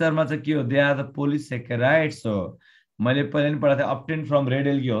 नेचरमा चाहिँ के हो दे आर द पोलिसेकेराइड्स हो। मैले पहिला नि पढाएको थिएँ अब्टेन फ्रम रेड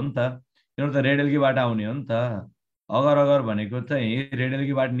एल्गी हो नि त, यिनीहरू त रेड एल्गीबाट आउने हो नि त। अगर अगर भनेको चाहिँ रेड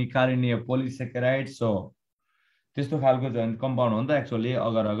एल्गीबाट निकालिने पोलिसेकेराइड्स हो, त्यस्तो खालको कम्पाउन्ड हो नि त एक्चुअली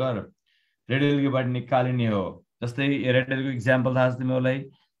अगर अगर रेड एल्गीबाट निकालिने हो। जस्तै रेड एल्गीको इक्जाम्पल थाहा छ तिमीहरूलाई?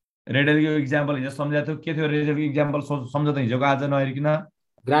 रेड एल्गीको इक्जाम्पल हिजो सम्झाएको थियो, के थियो रेड एल्गीको इक्जाम्पल सम्झ त हिजोको आज नहेरिकन।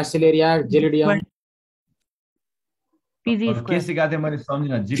 ग्रासिलेरिया जेलिडियम पिजी के स्क्वायर सिकाएको थिएँ मैले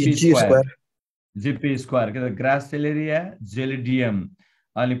सम्झिनँ? जी GP square, square GP square के त ग्रासिलेरिया जेलिडियम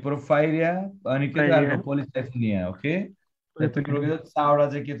अनि प्रोफाइरिया अनि के थियो अर्को पोलिसेक्सनिया। ओके तिम्रो के चारवटा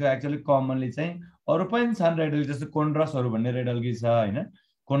चाहिँ के थियो एक्चुअली कमनली चाहिँ, अरू पनि छन् रेड एल्गी जस्तो कोन्ड्रसहरू भन्ने रेड एल्गी छ होइन,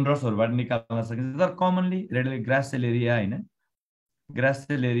 कोन्ड्रसहरूबाट निकाल्न सकिन्छ। तर कमनली रेड एल्गी ग्रासिलेरिया होइन,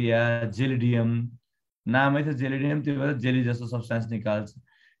 ग्रासिलेरिया जेलिडियम नामै थियो जेलिडियम, त्यो भएर जेली जस्तो सब्सटेन्स निकाल्छ।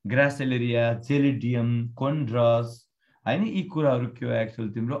 ग्रासिलेरिया जेलिडियम कोन्ड्रस होइन, यी कुराहरू के हो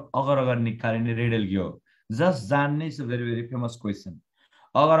एक्चुअली तिम्रो अगर अगर निकालिने रेड एल्गी हो। जस्ट जान्ने is very very famous question.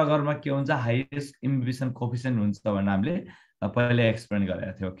 अगर अगरमा के हुन्छ हाइएस्ट इन्हिबिसन कोफिसिएन्ट हुन्छ भनेर हामीले पहिले एक्सप्लेन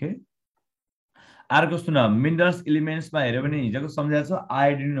गरेका थियौँ। ओके अर्को सुन, मिनरल्स इलिमेन्ट्समा हेऱ्यो भने हिजोको सम्झाएको छ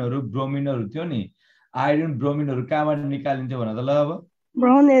आयोडिनहरू ब्रोमिनहरू थियो नि, आयोडिन ब्रोमिनहरू कहाँबाट निकालिन्थ्यो भन त ल? अब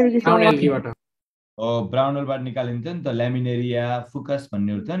ब्राउन ब्राउन एल्गीबाट हो, ब्राउन एल्गीबाट निकालिन्थ्यो नि त। ल्यामिनेरिया फुकस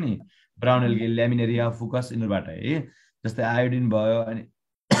भन्नेहरू थियो नि, ब्राउन एल्गी ल्यामिनेरिया फुकस यिनीहरूबाट है। जस्तै आयोडिन भयो अनि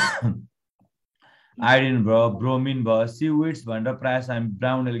आयोडिन भयो, ब्रोमिन भयो, सीविड्स भनेर प्रायः हामी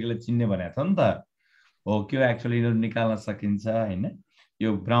ब्राउन एल्गीलाई चिन्ने भनेको थियो नि त हो। के एक्चुअली यिनीहरू निकाल्न सकिन्छ होइन, यो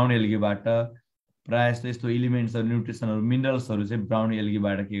ब्राउन एल्गीबाट प्रायः जस्तो यस्तो इलिमेन्ट्सहरू न्युट्रिसनहरू मिनरल्सहरू चाहिँ ब्राउन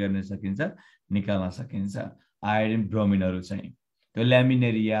एल्गीबाट के गर्न सकिन्छ निकाल्न सकिन्छ। आयोडिन ब्रोमिनहरू चाहिँ त्यो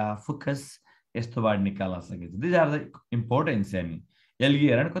ल्यामिनेरिया फुकस यस्तोबाट निकाल्न सकिन्छ। These are the importance. नि एल्गी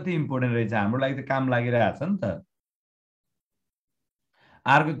हेर न कति इम्पोर्टेन्ट रहेछ, हाम्रो लागि त काम लागिरहेको छ नि त।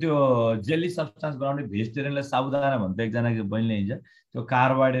 अर्को त्यो जेली सब्सटेन्स बनाउने भेजिटेरियनलाई साबुदाना भन्छ एकजना बहिनीले हिजो, त्यो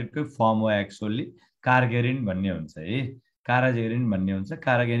कार्बोहाइड्रेटकै फर्म हो एक्चुअली, कार्गेरिन भन्ने हुन्छ है, काराजेनिन भन्ने हुन्छ।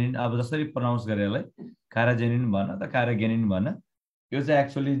 कारागेनिन अब जसरी प्रोनाउन्स गरेलाई काराजेनिन भन त कारागेनिन भन, यो चाहिँ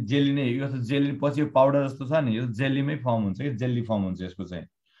एक्चुअली जेली नै, यो त जेली पछि यो पाउडर जस्तो छ नि, यो जेलीमै फर्म हुन्छ कि जेली फर्म हुन्छ यसको चाहिँ।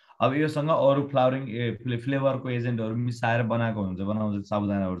 अब योसँग अरू फ्लावरिङ फ्लेभरको एजेन्टहरू मिसाएर बनाएको हुन्छ, बनाउँछ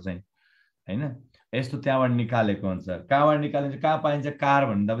साबुदानाहरू चाहिँ होइन। यस्तो त्यहाँबाट निकालेको हुन्छ। कहाँबाट निकालिन्छ कहाँ पाइन्छ कार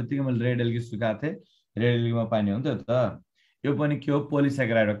भन्दा बित्तिकै मैले रेड एल्गी सुकाएको थिएँ, रेड एल्गीमा पाइने हो नि त। यो पनि के हो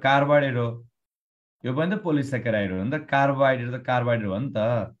पोलिसेकेराइड हो, कार्बोहाइड्रेट हो, यो पनि त पोलिसेकेराइड हो नि त। कार्बोहाइड्रेट त कार्बोहाइड्रेट हो नि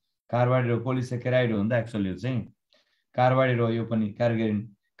त, कार्बोहाइड्रेट हो पोलिसेकेराइड हो नि त एक्चुअली यो चाहिँ कार्बोहाइड्रेट हो। यो पनि कार्गेरिन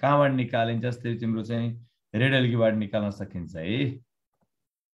कहाँबाट निकालिन्छ जस्तै तिम्रो चाहिँ रेड एल्गीबाट निकाल्न सकिन्छ है।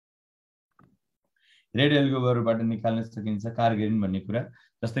 रेड एल्गीबाट निकाल्न सकिन्छ कार्गेनिन भन्ने कुरा।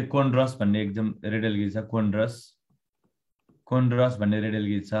 जस्तै कोन्ड्रस भन्ने एकदम रेड एल्गी छ, कोन्ड्रस भन्ने रेड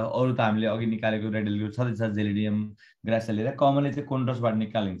एल्गी छ। अरू त हामीले अघि निकालेको रेड एल्गी छँदैछ, जेलिडियम, ग्रासिलिया। कमनली चाहिँ कोन्ड्रसबाट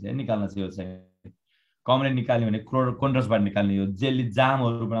निकालिन्छ है, निकाल्न चाहिँ यो चाहिँ कमनली निकाल्ने भने कोन्ड्रसबाट निकाल्ने। यो जेली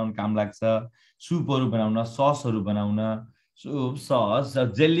जामहरू बनाउन काम लाग्छ, सुपहरू बनाउन, ससहरू बनाउन, सुप सस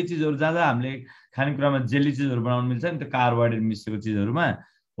जेली चिजहरू जहाँ जहाँ हामीले खानेकुरामा जेली चिजहरू बनाउन मिल्छ नि, त्यो कार्बोहाइड्रेट मिसिएको चिजहरूमा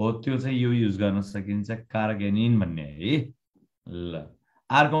हो, त्यो चाहिँ यो युज गर्न सकिन्छ कार्गेनिन भन्ने है। ल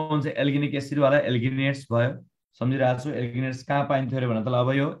अर्को हुन्छ एल्गिनिक एसिडवाला एल्गिनेट्स भयो, सम्झिरहेको छु। एल्गिनेट्स कहाँ पाइन्थ्यो अरे भन्दा त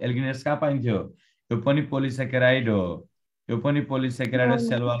अब यो एल्गिनेट्स कहाँ पाइन्थ्यो, यो पनि पोलिसेकेराइड हो, यो पनि पोलिसेकेराइड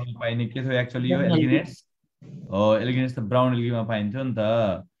सेल वालमा पाइने के थियो एक्चुअली यो एल्गिनेट्स हो। एल्गिनेट्स त ब्राउन एल्गीमा पाइन्थ्यो नि त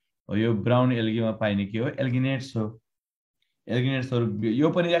हो, यो ब्राउन एल्गीमा पाइने के हो एल्गिनेट्स हो। एल्गिनेट्सहरू यो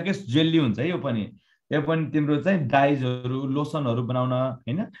पनि एकै जेली हुन्छ है, यो पनि तिम्रो चाहिँ डाइजहरू लोसनहरू बनाउन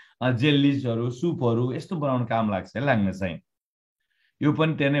हैन, जेलिजहरू सुपहरू यस्तो बनाउन काम लाग्छ है, लाग्न चाहिँ यो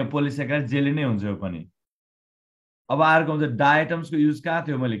पनि त्यही नै पोलिसेकेराइड जेली नै हुन्छ यो पनि। अब अर्को हुन्छ डायटम्सको युज कहाँ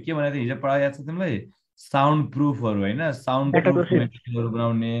थियो, मैले के भनेको थिएँ हिजो पढाएको याद छ तिमीलाई, साउन्ड प्रुफहरू हैन, साउन्ड प्रुफ मेटेरियलहरू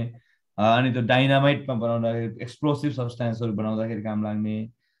बनाउने, अनि त्यो डाइनामाइटमा बनाउँदाखेरि एक्सप्लोसिभ सब्स्टेन्सहरू बनाउँदाखेरि काम लाग्ने,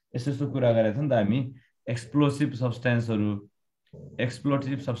 यस्तो यस्तो कुरा गरेको थियौँ नि त हामी। एक्सप्लोसिभ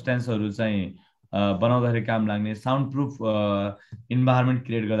सब्स्टेन्सहरू चाहिँ बनाउँदाखेरि काम लाग्ने, साउन्ड प्रुफ इन्भाइरोमेन्ट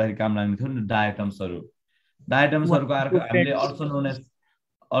क्रिएट गर्दाखेरि काम लाग्ने थियो नि डायटम्सहरू। डायटम्सहरूको अर्को हामीले अल्सो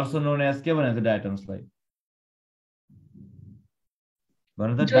नोन एज के भनेको थियो डायटम्सलाई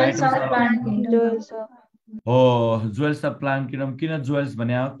भन त? डायटम्स हो ज्वेल्स अफ प्लान्ट किनम। किन ज्वेल्स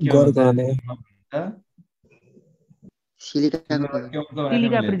भने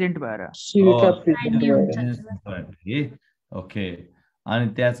सिलिका प्रेजेन्ट भएर। ओके, अनि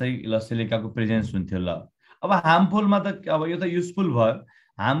त्यहाँ चाहिँ ल सिलिकाको प्रेजेन्स हुन्थ्यो। ल अब हार्मफुलमा त अब यो त युजफुल भयो।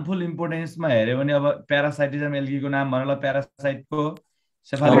 हार्मफुल इम्पोर्टेन्समा हेऱ्यो भने अब प्यारासाइटिजम एल्गीको नाम भन ल, प्यारासाइटको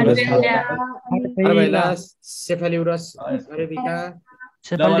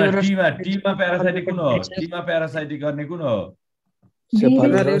टीमा प्यारासाइटिक कुन हो, टीमा प्यारासाइटिक गर्ने कुन हो?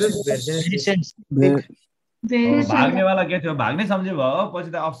 भाग्नेवाला के थियो, भाग्ने सम्झे भयो,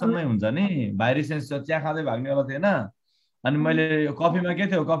 पछि त अप्सनमै हुन्छ नि। भाइरिसेन्स चिया खाँदै भाग्नेवाला थिएन। अनि मैले कफीमा के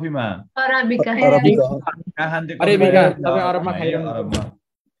थियो, कफीमा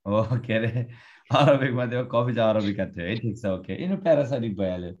हो के अरे अरबिकमा थियो, कफी चाहिँ अरबिका थियो है, ठिक छ ओके, यिनीहरू प्यारासाइटिक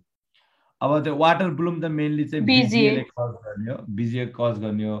भइहाल्यो। अब त्यो वाटर ब्लुम त मेनली चाहिँ बिजिएले कज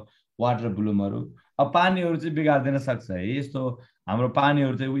गर्ने हो वाटर ब्लुमहरू। अब पानीहरू चाहिँ बिगार्दिन सक्छ है, यस्तो हाम्रो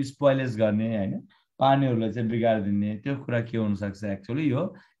पानीहरू चाहिँ स्पोइलेज गर्ने हैन, पानीहरूलाई चाहिँ बिगारिदिने त्यो कुरा के हुनसक्छ एक्चुअली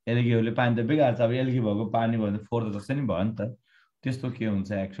यो एल्गीहरूले पानी त बिगार्छ। अब एल्गी भएको पानी भयो भने फोहोर त जस्तै नि भयो नि त, त्यस्तो के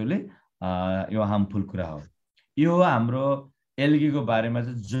हुन्छ एक्चुअली यो हार्मफुल कुरा हो। यो हाम्रो एल्गीको बारेमा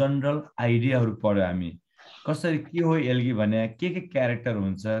चाहिँ जनरल आइडियाहरू पढ्यो हामी, कसरी के हो एल्गी भने, के क्यारेक्टर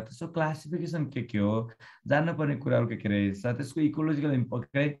हुन्छ, त्यसको क्लासिफिकेसन के हो, जान्नुपर्ने कुराहरू के रहेछ, त्यसको इकोलोजिकल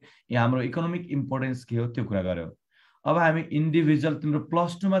हाम्रो इकोनोमिक इम्पोर्टेन्स के हो त्यो कुरा गर्यो। अब हामी इन्डिभिजुअल तिम्रो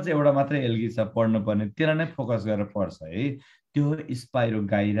 +2मा चाहिँ एउटा मात्रै एल्गी छ पढ्नुपर्ने, त्यसलाई नै फोकस गरेर पढ्छ है, त्यो हो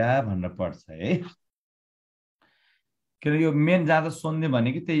स्पाइरोगाइरा भनेर पढ्छ है। किन यो मेन जहाँ त सोध्ने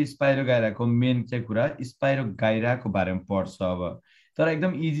भने कि त्यही स्पाइरोगाइराको मेन चाहिँ कुरा स्पाइरोगाइराको बारेमा पढ्छ। अब तर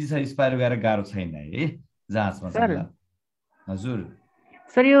एकदम इजी छ, स्पाइरोगाइरा गाह्रो छैन है, जाँचमा चाहिँ। हजुर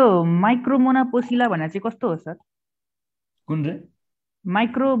सर यो माइक्रोमोनापोसिला भने चाहिँ कस्तो हो सर? कुन रे?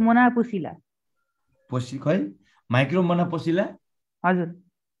 माइक्रोमोनापोसिला खै माइक्रोमोनापोसिला? हजुर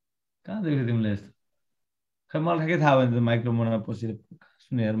कहाँ देख्यो तिमीले यस्तो? खै मलाई के थाहा भयो माइक्रोमोनापोसिला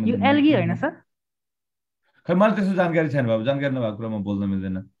सुने हेर। यो एल्गी हैन सर? खै मलाई त्यस्तो जानकारी छैन बाबु, जानकारी नभएको कुरामा बोल्न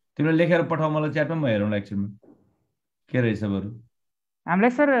मिल्दैन। तिमीले लेखेर पठाऊ मलाई च्याटमा, म हेरौँला एकछिनमा के रहेछ बरु। हामीलाई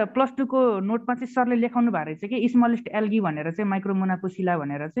सर +2 को नोटमा चाहिँ सरले लेखाउनु भएको रहेछ कि स्मलेस्ट एल्गी भनेर चाहिँ माइक्रोमोनापोसिला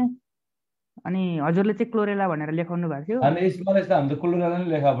भनेर चाहिँ, अनि हजुरले चाहिँ क्लोरेला भनेर लेखाउनु भएको थियो। अनि स्मलेस्ट त हामी त क्लोरेला नै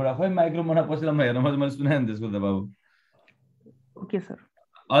लेखा पढा, खै माइक्रोमोनापोसिला म हेर्न मैले सुनाएँ त्यसको त बाबु। Okay sir.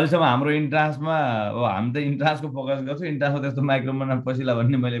 अहिलेसम्म हाम्रो इन्ट्रान्समा अब हामी त इन्ट्रान्सको फोकस गर्छौँ, इन्ट्रान्समा त्यस्तो माइक्रोमोनापोसिला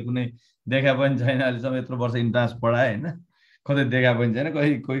भन्ने मैले कुनै देखा पनि छैन अहिलेसम्म। यत्रो वर्ष इन्ट्रान्स पढाएँ होइन, कतै देखा पनि छैन,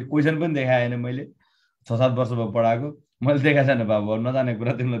 कोही क्वेसन पनि देखाएन मैले। 6-7 वर्ष भयो पढाएको, मैले देखा छैन बाबु। नजाने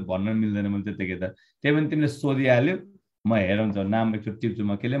कुरा तिमीलाई भन्न मिल्दैन मैले त्यतिकै त। त्यही पनि तिमीले सोधिहाल्यो, म हेरौँ नाम एकचोटि टिप्छु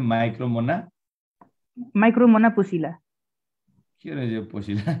म। केले माइक्रोमोनापोसिला के रहेछ यो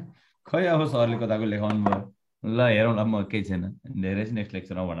पोसिला? खै अब सरले कताको लेखाउनु भयो। ल हेरौँला, म केही छैन, धेरै चाहिँ नेक्स्ट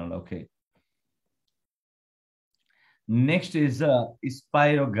लेक्चरमा भनौँला। Okay, next is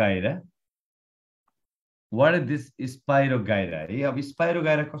spirogyra. What is this spirogyra है? अब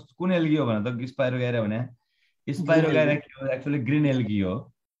स्पाइरोगाइरा कस्तो कुन एल्गी हो भने त स्पाइरोगाइरा भने, स्पाइरोगाइरा के हो एक्चुअली ग्रीन एल्गी हो।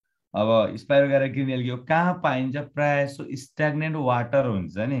 अब स्पाइरोगाइरा ग्रीन एल्गी हो कहाँ पाइन्छ प्रायः जसो स्ट्याग्नेन्ट वाटर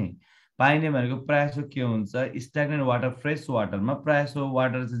हुन्छ नि पाइने भनेको प्रायः जसो के हुन्छ स्ट्याग्नेन्ट वाटर फ्रेस वाटरमा प्रायः जसो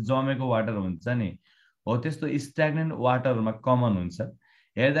वाटर चाहिँ जमेको वाटर हुन्छ नि हो त्यस्तो स्ट्याग्नेन्ट वाटरमा कमन हुन्छ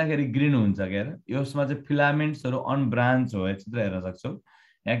हेर्दाखेरि ग्रीन हुन्छ के अरे यसमा चाहिँ फिलामेन्ट्सहरू अनब्रान्च हो चित्र हेर्न सक्छौ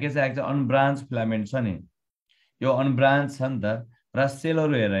यहाँ के चाहिँ आएको छ अनब्रान्च फिलामेन्ट छ नि यो अनब्रान्च छ नि त र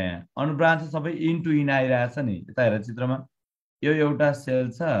सेलहरू हेर यहाँ अनब्रान्च सबै इन टु इन आइरहेछ नि यता हेर चित्रमा यो एउटा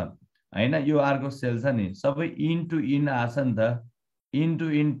सेल छ हैन यो अर्को सेल छ नि सबै इन टु इन आछ नि त इन टु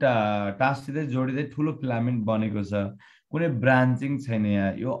इन टाँसिँदै जोडिँदै ठुलो फिलामेन्ट बनेको छ कुनै ब्रान्चिङ छैन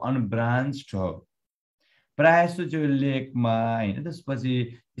यहाँ यो अनब्रान्च्ड हो प्रायः जस्तो चाहिँ लेकमा हैन त्यसपछि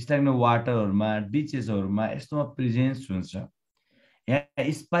स्ट्याग्नेन्ट वाटरहरूमा डिचेसहरूमा यस्तोमा प्रेजेन्स हुन्छ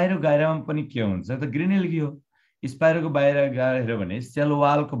यहाँ स्पाइरोगाइरामा पनि के हुन्छ त ग्रीन एल्गी हो स्पाइरोको बाहिर हेर्यो भने सेल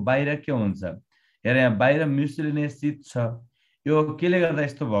वालको बाहिर के हुन्छ हेर यहाँ बाहिर म्युसिलिनेस शीत छ यो केले गर्दा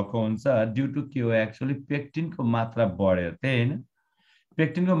यस्तो भएको हुन्छ ड्यु टु के हो एक्चुअली पेक्टिनको मात्रा बढ्यो त्यही हैन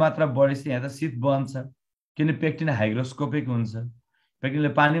पेक्टिनको मात्रा बढेपछि यहाँ त शीत बन्छ किन पेक्टिन हाइग्रोस्कोपिक हुन्छ पेक्टिनले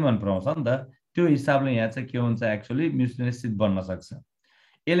पानी मन पराउँछ नि त त्यो हिसाबले यहाँ चाहिँ के हुन्छ एक्चुअली म्युसिलिनेस शीत बन्न सक्छ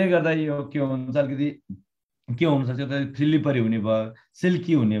यसले गर्दा यो के हुन्छ अलिकति के हुन सक्छ त फ्रिलिपरी हुने भयो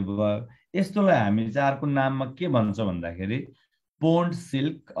सिल्की हुने भयो यस्तोलाई हामी चाहिँ अर्को नाममा के भन्छ भन्दाखेरि पोन्ड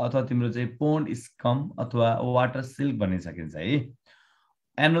सिल्क अथवा तिम्रो चाहिँ पोन्ड स्कम अथवा वाटर सिल्क भन्न सकिन्छ है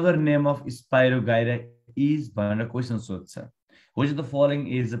another name of spirogyra is भनेर क्वेसन सोध्छ which of the following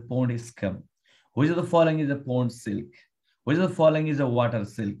is a pond scum which of the following is a pond silk which of the following is a water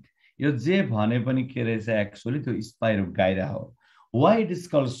silk यो जे भने पनि के रहेछ एक्चुअली त्यो spirogyra हो why it is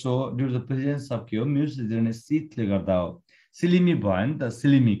called so due to the presence of के हो म्युसिलिनेस शीतले गर्दा हो सिलिमी भयो नि त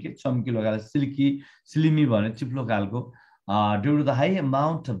सिलिमी के चम्किलो खालको सिल्की सिलिमी भने चिप्लो खालको due to the high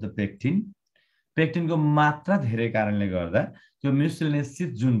amount of the पेक्टिनको मात्रा धेरै कारणले गर्दा त्यो म्युसिलिनेस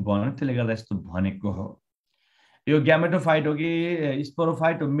शीत जुन बन्यो त्यसले गर्दा यस्तो भनेको हो यो ग्यामेटोफाइट हो कि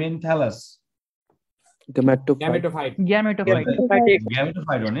स्पोरोफाइट हो मेन थ्यालस ग्यामेटोफाइट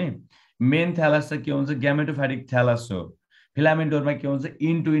ग्यामेटोफाइट हो नि मेन थ्यालस चाहिँ के हुन्छ ग्यामेटोफाइटिक थ्यालस हो फिलामेन्टहरुमा के हुन्छ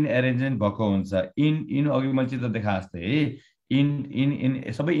इन टु इन एरेन्जमेन्ट भएको हुन्छ इन इन अघि मैले चित्र देखाएको थिएँ है इन इन इन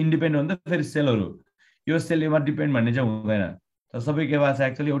सबै इन्डिपेन्डेन्ट हो नि त फेरि सेलहरू यो सेलमा डिपेन्ड भन्ने चाहिँ हुँदैन तर सबै के भएको छ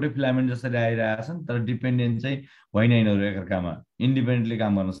एक्चुअली एउटै फिलामेन्ट जसरी आइरहेको छ नि तर डिपेन्डेन्ट चाहिँ होइन यिनीहरू एकअर्कामा इन्डिपेन्डेन्टली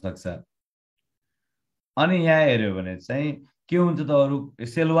काम गर्न सक्छ अनि यहाँ हेर्यो भने चाहिँ के हुन्छ त अरू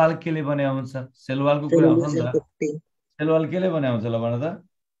सेलवाल केले बनाउँछ सेलवालको कुरा आउँछ नि त सेलवाल केले बनाउँछ ल भन त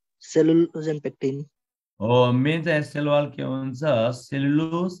सेलुलोज एन्ड पेक्टिन हो मेन चाहिँ सेलवाल के हुन्छ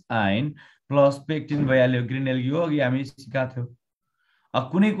सेलुलोज आइन प्लस पेक्टिन भइहाल्यो ग्रीन एल्गी हो अघि हामी सिकाएको थियौँ अब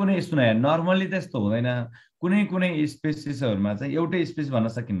कुनै कुनै सुन नर्मली त यस्तो हुँदैन कुनै कुनै स्पेसिसहरूमा चाहिँ एउटै स्पेसिस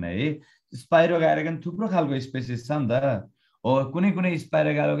भन्न सकिन्न है स्पाइरोगाइरा थुप्रो खालको स्पेसिस छ नि त हो कुनै कुनै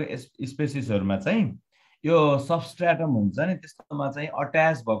स्पाइरोगाइराको स्पेसिसहरूमा चाहिँ यो सबस्ट्राटम हुन्छ नि त्यस्तोमा चाहिँ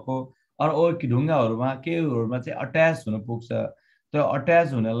अट्याच भएको अरू ढुङ्गाहरूमा केहीहरूमा चाहिँ अट्याच हुन पुग्छ त्यो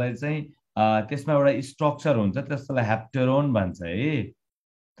अट्याच हुनलाई चाहिँ त्यसमा एउटा स्ट्रक्चर हुन्छ त्यसलाई ह्याप्टेरोन भन्छ है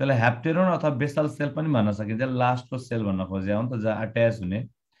त्यसलाई ह्याप्टेरोन अथवा बेसल सेल पनि भन्न सकिन्छ लास्टको सेल भन्न खोजे हो नि त जहाँ अट्याच हुने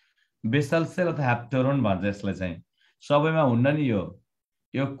बेसल सेल अथवा ह्याप्टेरोन भन्छ यसलाई चाहिँ सबैमा हुन्न नि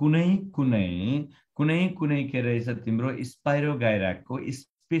यो कुनै कुनै कुनै कुनै के रहेछ तिम्रो स्पाइरोगाइराको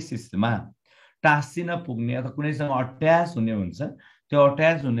स्पेसिसमा टाँसिन पुग्ने अथवा कुनैसँग अट्याच हुने हुन्छ त्यो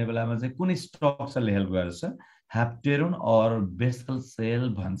अट्याच हुने बेलामा चाहिँ कुनै स्ट्रक्चरले हेल्प गर्छ ह्याप्टेरोन अर बेसल सेल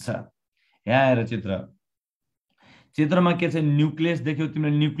भन्छ यहाँ हेर चित्रमा के छ न्युक्लियस देख्यौ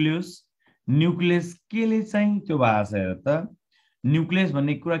तिमीले न्युक्लियस केले चाहिँ त्यो भएको छ हेर त न्युक्लियस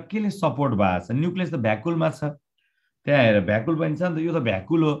भन्ने कुरा केले सपोर्ट भएको छ न्युक्लियस त भ्याकुलमा छ त्यहाँ हेर भ्याकुल पनि छ नि त यो त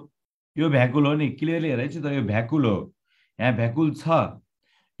भ्याकुल हो यो भ्याकुल हो नि क्लियरली हेर है त यो भ्याकुल हो यहाँ भ्याकुल छ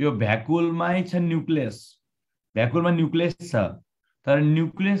यो भ्याकुलमै छ न्युक्लियस भ्याकुलमा न्युक्लियस छ तर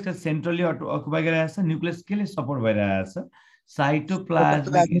न्युक्लियसका सेन्ट्रली अकुपाई गरिरहेको छ न्युक्लियस केले सपोर्ट भइरहेको छ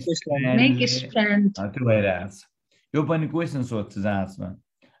साइटोप्लाज्मिक स्ट्रान्ड त्यो भइरहेको छ यो पनि क्वेसन सोध्छ जाँचमा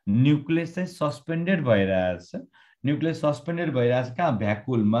न्युक्लियस चाहिँ सस्पेन्डेड भइरहेको छ न्युक्लियस सस्पेन्डेड भइरहेको छ कहाँ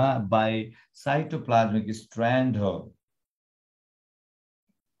भ्याकुलमा बाई साइटोप्लाज्मिक स्ट्रान्ड हो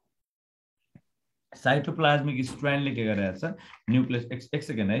साइटोप्लाज्मिक स्ट्रान्डले के गरिरहेको छ न्युक्लियस एक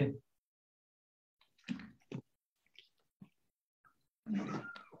सेकेन्ड है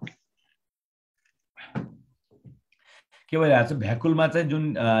के भइरहेको छ भ्याकुलमा चाहिँ जुन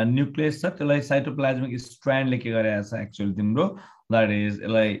न्युक्लियस छ त्यसलाई साइटोप्लाज्मिक स्ट्रान्डले के गरिरहेको छ एक्चुअली तिम्रो द्याट इज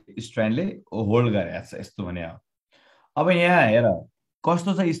यसलाई स्ट्रान्डले होल्ड गरिरहेको छ यस्तो भने हो अब यहाँ हेर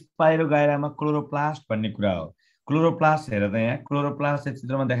कस्तो छ स्पाइरोगाइरामा क्लोरोप्लास्ट भन्ने कुरा हो क्लोरोप्लास्ट हेर त यहाँ क्लोरोप्लास्ट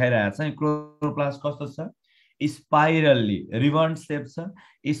चित्रमा देखाइरहेको छ क्लोरोप्लास्ट कस्तो छ स्पाइरल्ली रिबन सेप छ,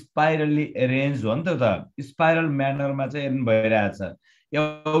 स्पाइरल्ली एरेन्ज हो नि त स्पाइरल म्यानरमा चाहिँ एरेन्ज भइरहेछ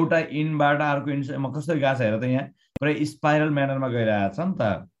एउटा इनबाट अर्को इनमा कसरी गएको छ हेर त यहाँ पुरै स्पाइरल म्यानरमा गइरहेछ नि त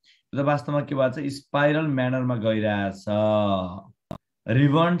यो त वास्तवमा के भन्छ स्पाइरल म्यानरमा गइरहेछ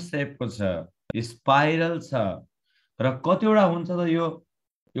रिबन सेपको छ स्पाइरल छ र कतिवटा हुन्छ त यो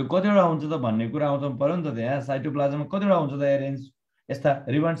कतिवटा हुन्छ त भन्ने कुरा आउँछ पर्यो नि त त्यहाँ साइटोप्लाज्ममा कतिवटा हुन्छ त एरेन्ज यस्ता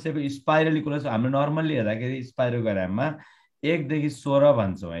रिबन सेप स्पाइरली कुरा हाम्रो नर्मल्ली हेर्दाखेरि स्पाइरोग्राममा 1 देखि 16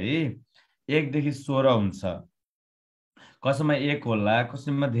 भन्छौँ है 1 देखि 16 हुन्छ कसैमा 1 होला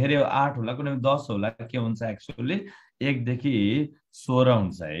कसैमा धेरै 8 होला कुनै 10 होला के हुन्छ एक्चुअली 1 देखि 16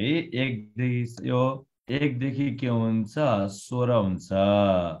 हुन्छ है 1 देखि के हुन्छ 16 हुन्छ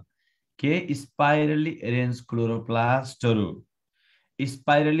के spirally arrange क्लोरोप्लास्टहरू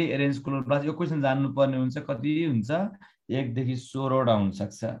spirally arrange chloroplast यो क्वेसन जान्नु पर्ने हुन्छ कति हुन्छ 1 देखि 16 वटा हुन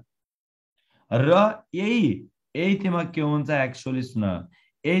सक्छ र यही तिम्रो के हुन्छ एक्चुअली सुन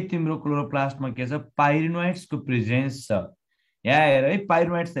यही तिम्रो क्लोरोप्लास्टमा के छ पाइरिनोइड्स को प्रेजेन्स छ यहाँ हेर है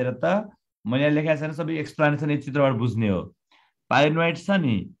पाइरिनोइड्स हेर त मैले लेखेको छैन सबै एक्सप्लेनेसन यो चित्रबाट बुझ्ने हो पाइरिनोइड्स छ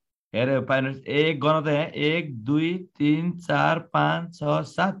नि हेर पाइरिनोइड्स एक गर्न त यहाँ 1 2 3 4 5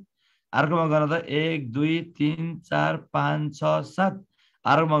 6 7 अर्कोमा गर्न त 1 2 3 4 5 6 7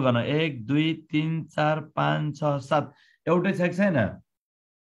 अर्कोमा गर्न 1 2 3 4 5 6 7 एउटै छ कि छैन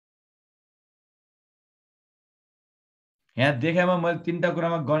यहाँ देखामा मैले 3टा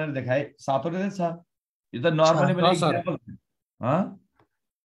कुरामा गनेर देखाएँ 7वटै छ यो त नर्मली मैले एक्जाम्पल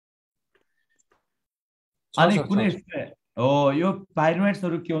अनि कुनै हो यो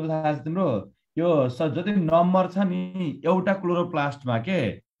पाइरिनोइड्सहरु के हुन्छ थाहा छ तिम्रो यो जति नम्बर छ नि एउटा क्लोरोप्लास्टमा के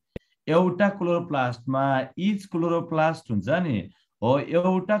एउटा क्लोरोप्लास्टमा इच क्लोरोप्लास्ट हुन्छ नि हो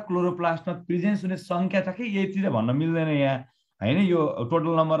एउटा क्लोरोप्लास्टमा प्रेजेन्स हुने संख्या छ कि यति भन्न मिल्दैन यहाँ हैन यो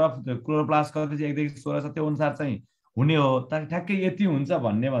टोटल नम्बर अफ क्लोरोप्लास्ट कति चाहिँ 1 देखि 16 छ त्यो अनुसार चाहिँ हुने हो ठ्याक्कै यति हुन्छ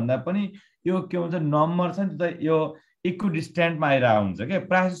भन्ने भन्दा पनि यो के हुन्छ नम्बर छ नि त यो इक्विडिस्टेन्टमा आइरहेको हुन्छ के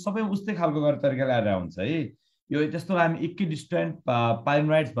प्रायः सबै उस्तै खालको गरेर तरिकाले आइरहेको हुन्छ है यो त्यस्तो हामी इक्विडिस्टेन्ट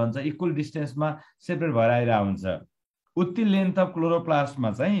पाइरिनोइड्स भन्छ इक्वल डिस्टेन्समा सेपरेट भएर आइरहेको हुन्छ उति लेन्थ अफ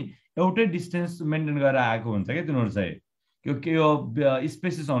क्लोरोप्लास्टमा चाहिँ एउटै डिस्टेन्स मेन्टेन गरेर आएको हुन्छ के तिनीहरु चाहिँ यो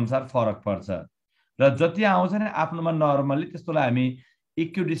स्पेसिस अनुसार फरक पर्छ र जति आउँछ नि आफ्नोमा नर्मली त्यस्तोलाई हामी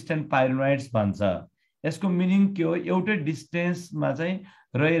इक्विडिस्टेन्ट पाइरिनोइड्स भन्छ यसको मिनिङ के हो एउटै डिस्टेन्समा चाहिँ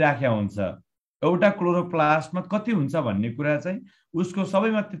रहिराख्या हुन्छ एउटा क्लोरोप्लास्टमा कति हुन्छ भन्ने कुरा चाहिँ उसको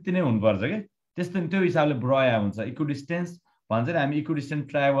सबैमा त्यति नै हुनुपर्छ के त्यस्तो त्यो हिसाबले ब्रया हुन्छ इक्विडिस्टेन्स भन्छ नि हामी इक्विडिस्टेन्ट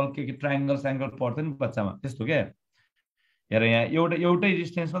ट्रायंगल के ट्रायंगल साइंगल पढ्थ्यौं नि बच्चामा त्यस्तो के हेर यहाँ एउटै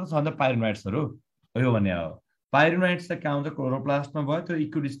डिस्टेन्समा त छ नि पाइरिनोइड्सहरु यो भन्ने हो पाइरिनोइड्स चाहिँ के आउँछ क्लोरोप्लास्टमा भयो त्यो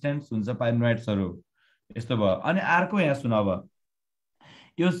इक्विडिस्टेन्स हुन्छ पाइरिनोइड्सहरु यस्तो भयो अनि अर्को यहाँ सुन अब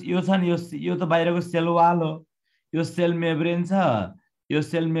यो छ नि यो त बाहिरको सेल वाल हो यो सेल मेम्ब्रेन छ यो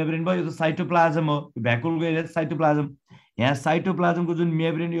सेल मेम्ब्रेन भयो यो त साइटोप्लाज्म हो भ्याकुलको एरिया साइटोप्लाज्म यहाँ साइटोप्लाज्मको जुन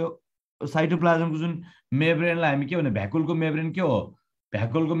मेम्ब्रेन यो साइटोप्लाज्मको जुन मेम्ब्रेनलाई हामी के भन्ने भ्याकुलको मेम्ब्रेन के हो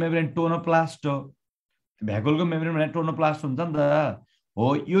भ्याकुलको मेम्ब्रेन टोनोप्लास्ट हो भ्याकुलको मेम्ब्रेन भने टोनोप्लास्ट हुन्छ नि त हो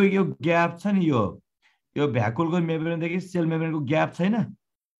यो ग्याप छ नि यो भ्याकुलको मेम्ब्रेनदेखि सेल मेम्ब्रेनको ग्याप छैन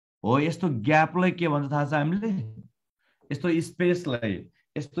हो यस्तो ग्यापलाई के भन्छ थाहा छ हामीले यस्तो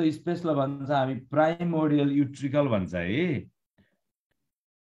स्पेसलाई भन्छ हामी प्राइमोर्डियल युट्रिकल भन्छ है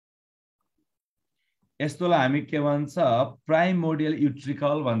यस्तोलाई हामी के भन्छ प्राइमोर्डियल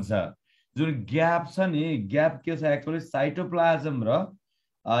युट्रिकल भन्छ जुन ग्याप छ नि ग्याप के छ एक्चुअली साइटोप्लाज्म र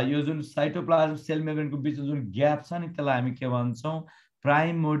यो जुन साइटोप्लाज्म सेल मेम्ब्रेनको बीचमा जुन ग्याप छ नि त्यसलाई हामी के भन्छौं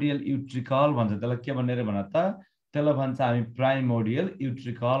प्राइमोर्डियल युट्रिकल भन्छ त्यसलाई के भन्ने रे भन त त्यसलाई भन्छ हामी प्राइमोर्डियल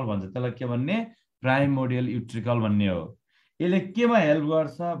युट्रिकल भन्छ त्यसलाई के भन्ने प्राइमोर्डियल युट्रिकल भन्ने हो यसले केमा हेल्प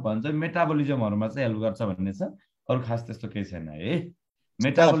गर्छ भन्छ मेटाबोलिजमहरुमा चाहिँ हेल्प गर्छ भन्ने छ अरु खास त्यस्तो केही छैन है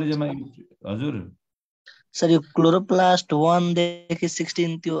मेटाबोलिजममा हजुर सर यो क्लोरोप्लास्ट 1 देखि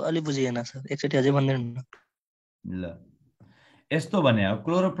 16 त्यो अलि बुझिएन सर एकचोटी अझै भन्दिनु न ल यस्तो भने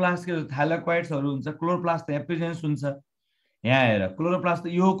क्लोरोप्लास्ट के थाइलाकोइड्सहरु हुन्छ क्लोरोप्लास्ट यहाँ प्रेजेन्स हुन्छ यहाँ हेर क्लोरोप्लास्ट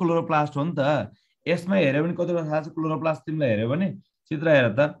यो क्लोरोप्लास्ट हो नि त यसमा हेर्यो भने कतिवटा थाहा छ क्लोरोप्लास्ट तिमीलाई हेर्यो भने चित्र हेर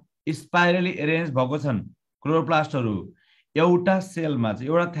त स्पाइरली अरेन्ज भएको छन् क्लोरोप्लास्टहरु एउटा सेलमा चाहिँ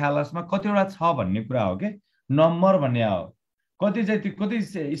एउटा थ्यालसमा कतिवटा छ भन्ने कुरा हो के नम्बर भन्ने हो कति चाहिँ कति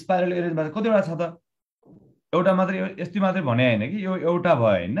स्पाइरली अरेन्ज भएको कतिवटा छ त एउटा मात्र यस्तै मात्रै भने हैन कि यो एउटा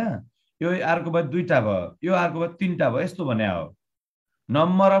भयो हैन यो अर्को भयो दुईटा भयो यो अर्को भयो तीनटा भयो यस्तो भने हो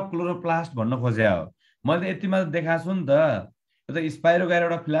नम्बर अफ क्लोरोप्लास्ट भन्न खोजे हो मैले यति मात्र देखाएको छु नि त यो त स्पाइरोगाइरा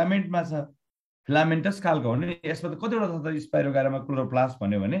एउटा फिलामेन्टमा छ फिलामेन्टस खालको हो नि यसमा त कतिवटा छ त स्पाइरोगाइरामा क्लोरोप्लास्ट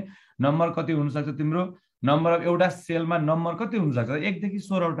भन्यो भने नम्बर कति हुन सक्छ तिम्रो नम्बर अफ एउटा सेलमा नम्बर कति हुन सक्छ 1 देखि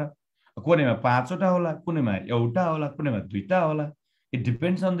 16 वटा कुनैमा 5वटा होला, कुनैमा एउटा होला, कुनैमा 2टा होला। It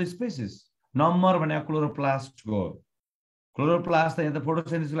depends on the species. Number भने क्लोरोप्लास्टको क्लोरोप्लास्ट त यहाँ त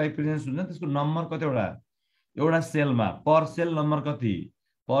फोटोसिन्थेसिसको लागि प्रेजेन्स हुन्छ, त्यसको नम्बर कतिवटा एउटा सेलमा पर सेल नम्बर कति,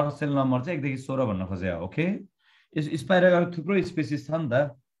 पर सेल नम्बर चाहिँ 1 देखि 16 भन्न खोजे। ओके, स्पाइरोगाइरा थुप्रो स्पेसिस छ नि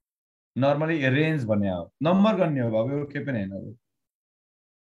त, नर्मली रेन्ज भन्ने हो, नम्बर गर्ने हो, अब के पनि हैन।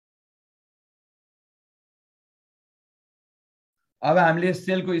 अब हामीले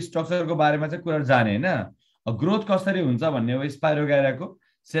सेलको स्ट्रक्चरको बारेमा चाहिँ कुरा जाने हैन, ग्रोथ कसरी हुन्छ भन्ने हो स्पाइरोगाइराको।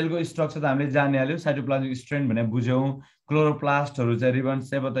 सेलको स्ट्रक्चर त हामीले जानिहाल्यौ, साइटोप्लाज्मिक स्ट्रेन भने बुझ्यौं, क्लोरोप्लास्टहरु चाहिँ रिबन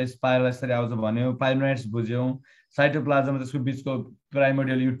सेप अथवा स्पाइरल यसरी आउँछ भन्यो, पाइलोनाइट्स बुझ्यौं, साइटोप्लाज्म त्यसको बीचको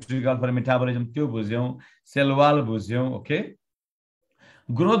प्राइमोर्डियल युट्रिकल फर मेटाबोलिजम त्यो बुझ्यौं, सेल वाल बुझ्यौं। ओके,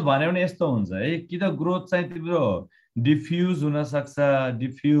 ग्रोथ भन्यो भने यस्तो हुन्छ है, कि त ग्रोथ चाहिँ तिम्रो डिफ्युज हुन सक्छ,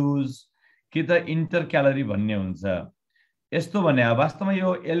 डिफ्युज, कि त इन्टर क्यालोरी भन्ने हुन्छ। यस्तो भने वास्तवमा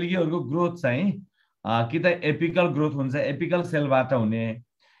यो एल्गीहरुको ग्रोथ चाहिँ कि त एपिकल ग्रोथ हुन्छ, एपिकल सेलबाट हुने,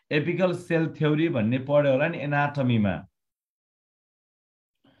 एपिकल सेल थ्योरी भन्ने पढ्यो होला नि एनाटमीमा।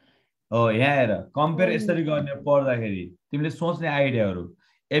 हो, यहाँ हेर कम्पेयर यसरी गर्ने पढ्दाखेरि तिमीले सोच्ने आइडियाहरु।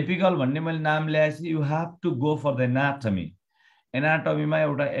 एपिकल भन्ने मैले नाम ल्याएपछि you have to go for the anatomy. एनाटमीमा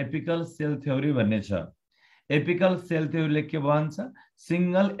एउटा एपिकल सेल थ्योरी भन्ने छ। एपिकल सेल थ्योरीले के भन्छ,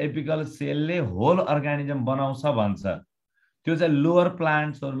 सिंगल एपिकल सेलले होल अर्गानिजम बनाउँछ भन्छ। त्यो चाहिँ लोअर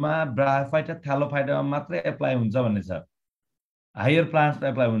प्लान्ट्सहरुमा ब्रायोफाइटा थ्यालोफाइटामा मात्रै एप्लाई हुन्छ भन्ने छ, हायर प्लान्ट्समा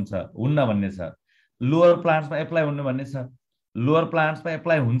एप्लाई हुन्छ हुन्न भन्ने छ, लोअर प्लान्ट्समा एप्लाई हुन्न भन्ने छ। लोअर प्लान्ट्समा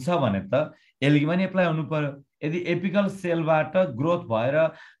एप्लाई हुन्छ भने त एल्गीमा नि एप्लाई हुनु पर्यो। यदि एपिकल सेलबाट ग्रोथ भएर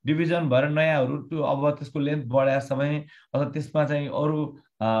डिभिजन भएर नयाँहरु त्यो अब त्यसको लेन्थ बढाएछ भने अथवा त्यसमा चाहिँ अरु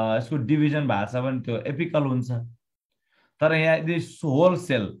यसको डिभिजन भएको छ भने त्यो एपिकल हुन्छ। तर यहाँ यदि होल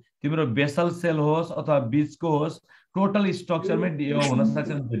सेल तिम्रो बेसल सेल होस् अथवा बीचको होस्, टोटल स्ट्रक्चरमै यो हुन सक्छ,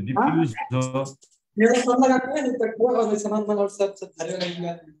 डिफ्युज हो।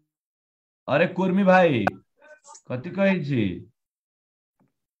 अरे कुर्मी भाइ कति कहै छी,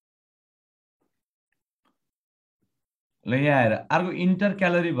 ल यहाँ हेर, अर्को इन्टर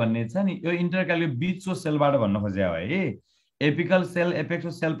क्यालोरी भन्ने छ नि, यो इन्टर क्यालोरी बीचको सेलबाट भन्न खोजे हो है। एपिकल सेल,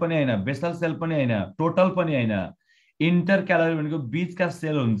 एपेक्सो सेल पनि हैन, बेसल सेल पनि हैन, टोटल पनि हैन। इन्टर क्यालोरी भनेको बीचका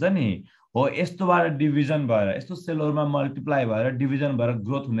सेल हुन्छ नि, हो यस्तोबाट डिभिजन भएर यस्तो सेलहरुमा मल्टिप्लाई भएर डिभिजन भएर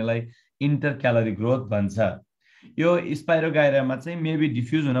ग्रोथ हुनेलाई इन्टर क्यालोरी ग्रोथ भन्छ। यो स्पाइरोगाइरामा चाहिँ मेबी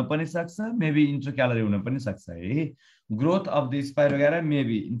डिफ्युज हुन पनि सक्छ, मेबी इन्टर क्यालोरी हुन पनि सक्छ है। Growth of the spirogyra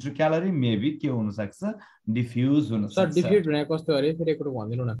maybe enter calorie, maybe के हुन सक्छ, डिफ्युज हुन सक्छ। सर डिफ्युज भने कस्तो अरे फेरि एकपटक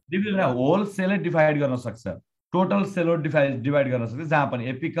भनिदिनु न। डिफ्युज भने होल सेलले डिभाइड गर्न सक्छ, टोटल सेलहरु डिभाइड गर्न सक्छ, जहाँ पनि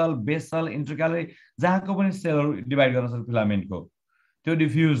एपिकल, बेसल, इन्टर क्यालोरी जहाँको पनि सेलहरु डिभाइड गर्न सक्छ फिलामेन्टको, त्यो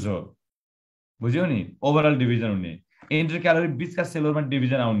डिफ्युज हो। बुझ्यौ नि, ओभरअल डिभिजन हुने। इन्टर क्यालोरी बीचका सेलहरुमा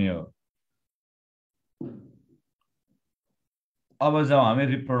डिभिजन आउने हो। अब जाउँ हामी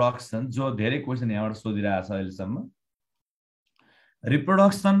रिप्रोडक्सन, जो धेरै क्वेशन यहाँबाट सोधिरहेको छ अहिलेसम्म।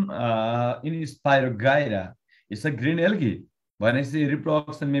 Reproduction in spirogyra it's a green algae भनेपछि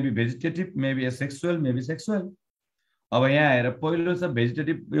reproduction maybe vegetative, maybe asexual, maybe sexual. अब यहाँ हेर, पहिलो छ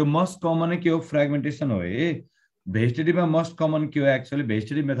भेजिटेटिभ, यो मोस्ट कमन के हो, फ्र्यागमेन्टेसन हो है। भेजिटेटिभमा मोस्ट कमन के हो एक्चुअली,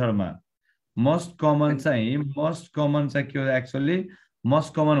 भेजिटेटिभ मेथडमा मोस्ट कमन चाहिँ के हो एक्चुअली,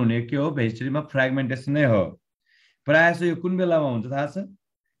 मोस्ट कमन हुने के हो भेजिटेटिभमा, फ्र्यागमेन्टेसन नै हो। प्रायः चाहिँ यो कुन बेलामा हुन्छ थाहा छ,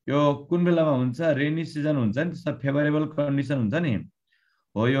 यो कुन बेलामा हुन्छ, रेनी सिजन हुन्छ नि, त्यसमा फेभरेबल कन्डिसन हुन्छ नि,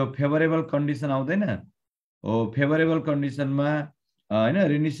 हो यो फेभरेबल कन्डिसन आउँदैन हो, फेभरेबल कन्डिसनमा हैन,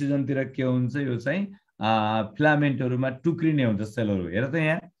 रेनी सिजनतिर के हुन्छ, यो चाहिँ फिलामेन्टहरुमा टुक्रिने हुन्छ सेलहरु। हेर त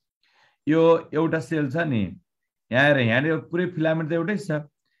यहाँ यो एउटा सेल छ नि, यहाँ हेर, यहाँ पुरै फिलामेन्ट त एउटै छ,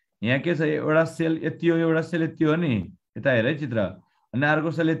 यहाँ के छ, एउटा सेल यति हो, एउटा सेल यति हो नि, यता हेर है चित्र, अनि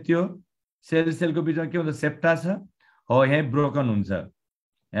अर्को सेल यति हो, सेल सेलको बिचमा के हुन्छ, सेप्टा छ, हो यहाँ ब्रोकन हुन्छ,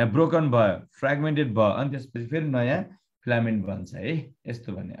 यहाँ ब्रोकन भयो, फ्र्यागमेन्टेड भयो, अनि त्यसपछि फेरि नयाँ फिलामेन्ट बन्छ है।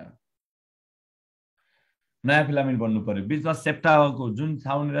 यस्तो भने नयाँ फिलामेन्ट बन्नु पर्यो, बीचमा सेप्टाको जुन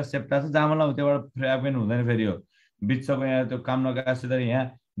ठाउँनिर सेप्टा छ जहाँ मलाई त्योबाट फ्र्यागमेन्ट हुँदैन, फेरि हो बिचको यहाँ त्यो काम नगर्दा यहाँ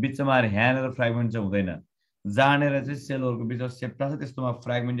बिचमा आएर यहाँनिर फ्र्यागमेन्ट चाहिँ हुँदैन, जहाँनिर चाहिँ सेलहरुको बिचमा सेप्टा छ त्यस्तोमा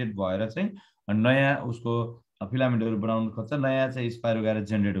फ्र्यागमेन्टेड भएर चाहिँ नयाँ उसको फिलामेन्टहरु बनाउन खोज्छ, नयाँ चाहिँ स्पाइरोगाइरा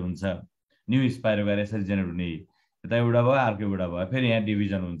जेनेरेट हुन्छ, न्यू स्पाइरोगाइरा यसरी जेनेरेट हुने। यता एउटा भयो, अर्को एउटा भयो, फेरि यहाँ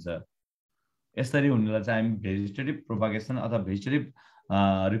डिभिजन हुन्छ। यसरी हुनेलाई चाहिँ हामी भेजिटेटिभ प्रोपागेसन अथवा भेजिटेटिभ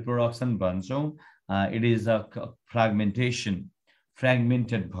रिप्रोडक्सन भन्छौँ। इट इज अ फ्र्यागमेन्टेसन,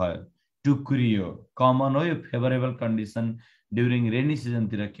 फ्र्यागमेन्टेड भयो, टुक्रियो, कमन हो यो फेभरेबल कन्डिसन ड्युरिङ रेनी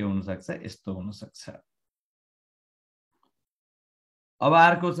सिजनतिर के हुन सक्छ, यस्तो हुन सक्छ। अब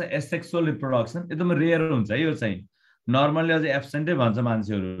अर्को छ एसेक्सुअल रिप्रोडक्सन, एकदम रेयर हुन्छ है, यो चाहिँ नर्मली अझै एब्सेन्टै भन्छ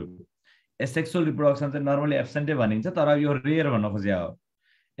मान्छेहरु। एसेक्सुअल रिप्रोडक्सन चाहिँ नर्मली एब्सेन्टै भनिन्छ तर यो रेयर भन्न खोजे हो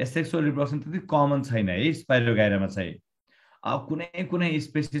एसेक्सुअल रिप्रोडक्सन त्यति कमन छैन है स्पाइरोगाइरामा चाहिँ अब कुनै कुनै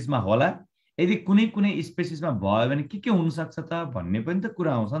स्पेसिसमा होला यदि कुनै कुनै स्पेसिसमा भयो भने के हुन सक्छ त भन्ने पनि त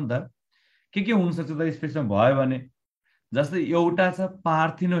कुरा आउँछ नि त के हुन सक्छ त स्पेसिसमा भयो भने जस्तै एउटा छ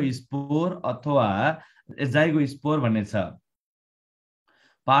पार्थिनोस्पोर अथवा एजाइगोस्पोर भन्ने छ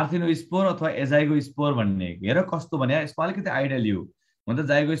पार्थिनोस्पोर अथवा एजाइगोस्पोर भन्ने हेर कस्तो भने यसमा अलिकति आइडिया लियो हुन त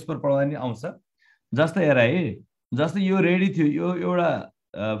जाइगोस्पोर पढाउँदा नि आउँछ जस्तै हेर है जस्तै यो रेडी थियो यो एउटा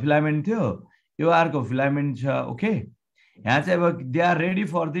फिलामेन्ट थियो यो अर्को फिलामेन्ट छ ओके यहाँ चाहिँ अब they are ready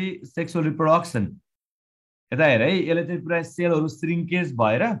for the sexual reproduction यता हेर है यसले चाहिँ पुरा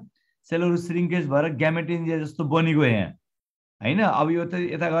सेलहरू श्रिङ्केज भएर ग्यामेटेन्जिया जस्तो बनिगयो यहाँ हैन अब यो त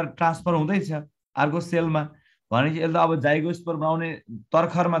यता गएर ट्रान्सफर हुँदैछ अर्को सेलमा भनेपछि यसले अब जाइगोस्पोर बनाउने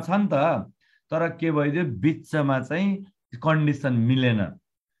तर्खरमा छ नि त तर के भइदियो बिचमा चाहिँ कन्डिसन मिलेन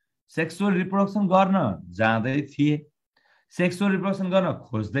सेक्सुअल रिप्रोडक्सन गर्न जाँदै थिए सेक्सुअल रिप्रोडक्सन गर्न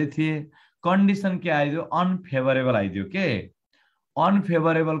खोज्दै थिए कन्डिसन के आइदियो अनफेभरेबल आइदियो के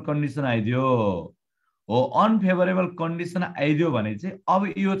अनफेभरेबल कन्डिसन आइदियो हो अनफेभरेबल कन्डिसन आइदियो भने चाहिँ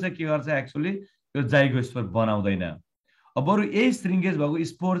अब यो चाहिँ के गर्छ एक्चुअली यो जाइगोस्पोर बनाउँदैन अब बरु यही श्रिङ्केज भएको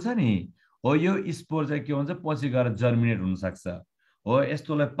स्पोर छ नि हो यो स्पोर चाहिँ के हुन्छ पछि गएर जर्मिनेट हुन सक्छ हो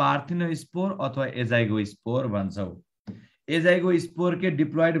यस्तोलाई पार्थिनोस्पोर अथवा एजाइगोस्पोर भन्छौ एजाइगोस्पोर के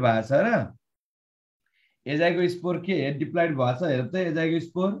डिप्लोइड भएको छ र एजाइगोस्पोर के डिप्लोइड भएको छ हेर त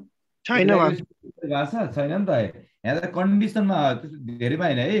एजाइगोस्पोर छैन भएको छ छैन नि त यहाँ त कन्डिसनमा धेरै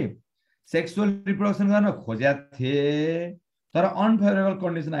भएन है सेक्सुअल रिप्रोडक्सन गर्न खोजेका थिए तर अनफेभरेबल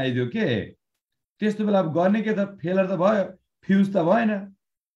कन्डिसन आइदियो के त्यस्तो बेला अब गर्ने के त फेलर त भयो फ्युज त भएन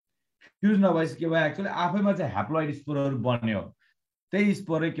फ्युज नभएपछि के भयो एक्चुअली आफैमा चाहिँ ह्याप्लोइड स्पोरहरू बन्यो त्यही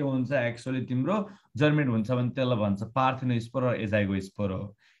स्पोरै के हुन्छ एक्चुअली तिम्रो जर्मिनेट हुन्छ भने त्यसलाई भन्छ पार्थिनोस्पोर र एजाइगोस्पोर हो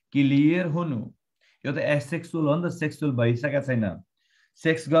क्लियर हुनु यो त एसेक्सुअल हो नि त सेक्सुअल भइसकेको छैन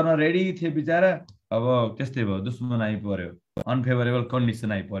सेक्स गर्न रेडी थिए बिचारा अब त्यस्तै भयो दुश्मन आइपर्यो अनफेभरेबल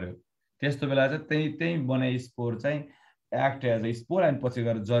कन्डिसन आइपर्यो त्यस्तो बेला चाहिँ त्यही बनाए स्पोर चाहिँ act as a spore and पछि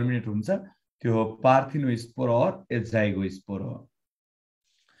गएर जर्मिनेट हुन्छ त्यो हो पार्थिनोस्पोर अर एजाइगोस्पोर हो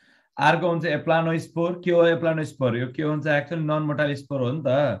अर्को हुन्छ एप्लानोस्पोर के हो एप्लानोस्पोर यो के हुन्छ एक्चुअली नन मोटाइल स्पोर हो नि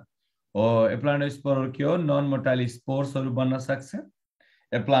त हो एप्लानोस्पोर के हो नन मोटाइल स्पोर्सहरू बन्न सक्छ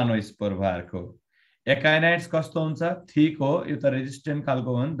एप्लानोस्पोर भएको एकाइनाइट्स कस्तो हुन्छ थिक हो यो त रेजिस्टेन्ट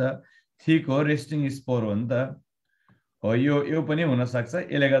खालको हो नि त थिक हो रेस्टिङ स्पोर हो नि त हो यो पनि हुन सक्छ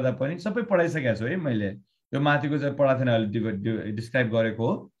यसले गर्दा पनि सबै पढाइसकेको छु है मैले यो माथिको चाहिँ पढाएको थिएन अहिले डिस्क्राइब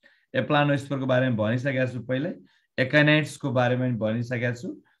गरेको हो एप्लानोस्पोरको बारेमा भनिसकेको छु पहिले एकाइनाइट्सको बारेमा पनि भनिसकेको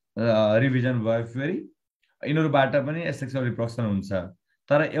छु रिभिजन भयो फेरि यिनीहरूबाट पनि एसेक्सुअल रिप्रोडक्सन हुन्छ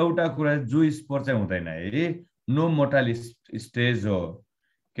तर एउटा कुरा जो स्पोर चाहिँ हुँदैन है नो मोटाइल स्टेज हो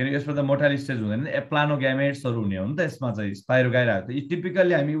किनकि यसमा त मोटाइल स्टेज हुँदैन एप्लानोग्यामेट्सहरू हुने हो नि त यसमा चाहिँ स्पाइरोगाइरा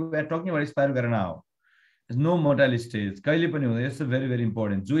टिपिकल्ली हामी टकिङ अबाउट स्पाइरोगाइरा हो नो मोटाइल स्टेज कहिले पनि हुँदैन यस्तो भेरी भेरी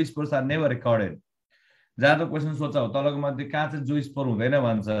इम्पोर्टेन्ट जो स्पोर्स आर नेभर रेकर्डेड जहाँ त क्वेसन सोच हो तलको मध्ये कहाँ चाहिँ जो स्पोर हुँदैन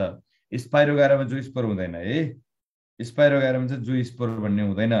भन्छ स्पाइरोगाइरामा जो स्पोर हुँदैन है स्पाइरोगाइरामा चाहिँ जो स्पोर भन्ने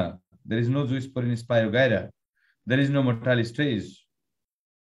हुँदैन देयर इज नो जो spore in spirogyra there is no motile stage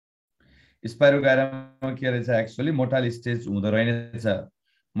स्पाइरोगाइरामा के रहेछ एक्चुअली मोटाइल स्टेज हुँदो रहेछ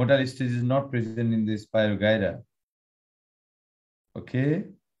motile stage is not present in the spirogyra okay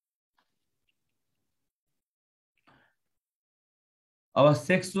अब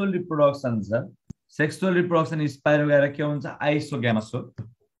सेक्सुअल रिप्रोडक्सन छ सेक्सुअल रिप्रोडक्सन स्पाइरोगाइरा के हुन्छ आइसोग्यामस हो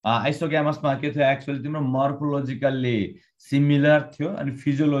आइसोग्यामसमा के थियो एक्चुअली तिम्रो मर्फोलोजिकल्ली सिमिलर थियो अनि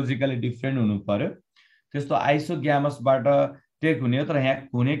फिजियोलोजिकल्ली डिफ्रेन्ट हुनु पर्यो त्यस्तो आइसोग्यामसबाट टेक हुने हो तर यहाँ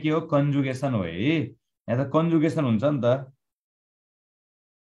हुने के हो कन्जुगेसन हो है यहाँ त कन्जुगेसन हुन्छ नि त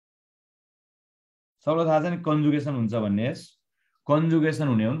सबैलाई थाहा छ नि कन्जुगेसन हुन्छ भन्ने कन्जुगेसन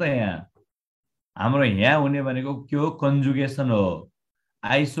हुने हो नि त यहाँ हाम्रो यहाँ हुने भनेको के हो कन्जुगेसन हो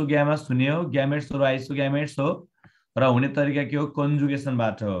आइसोग्यामस हुने हो ग्यामेट्सहरू आइसोग्यामेट्स हो र हुने तरिका के हो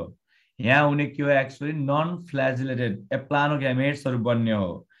कन्जुगेसनबाट हो यहाँ हुने के हो एक्चुअली नन फ्ल्याजिलेटेड एप्लानोग्यामेट्सहरू बन्ने हो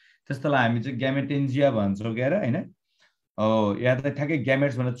त्यस्तोलाई हामी चाहिँ ग्यामेटेन्जिया भन्छौँ क्या हैन हो यहाँ त ठ्याक्कै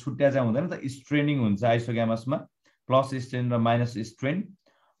ग्यामेट्स भनेर छुट्या चाहिँ हुँदैन त स्ट्रेनिङ हुन्छ आइसोग्यामसमा प्लस स्ट्रेन र माइनस स्ट्रेन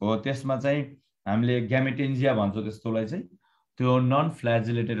हो त्यसमा चाहिँ हामीले ग्यामेटेन्जिया भन्छौँ त्यस्तोलाई चाहिँ त्यो नन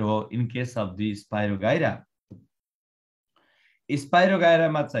फ्ल्याजिलेटेड हो in case of the spirogyra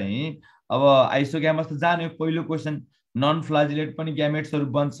स्पाइरोगाइरामा चाहिँ अब आइसोग्यामस त जान्यो पहिलो क्वेसन नन फ्ल्याजिलेट पनि ग्यामेट्सहरू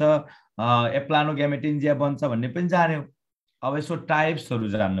बन्छ एप्लानोग्यामेटेन्जिया बन्छ भन्ने पनि जान्यो अब यसो टाइप्सहरू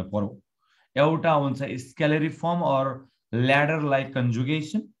जान्नु पर्यो एउटा हुन्छ स्केलेरिफर्म अर ल्याडर लाइक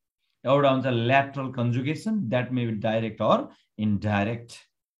कन्जुगेसन एउटा हुन्छ lateral conjugation that may be direct or indirect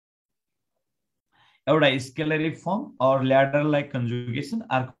एउटा स्केलरी form or ladder like conjugation,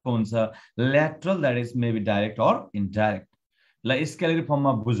 अर्को हुन्छ lateral that is maybe direct or indirect. ल स्केलरी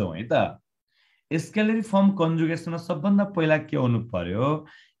फर्ममा बुझौँ है त। स्केलरी फर्म कन्जुगेसनमा सबभन्दा पहिला के हुनु पर्यो,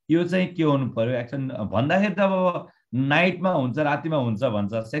 यो चाहिँ के हुनु पर्यो एक्सन भन्दाखेरि त अब नाइटमा हुन्छ रातिमा हुन्छ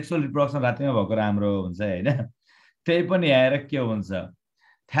भन्छ, सेक्सुअल रिप्रोडक्सन रातिमा भएको राम्रो हुन्छ होइन, त्यही पनि आएर के हुन्छ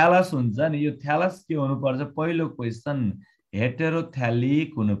थ्यालस हुन्छ नि। यो थ्यालस के हुनुपर्छ, पहिलो क्वेसन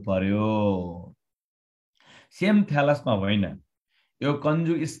हेटेरोथ्यालिक हुनु पर्यो, सेम थ्यालसमा होइन। यो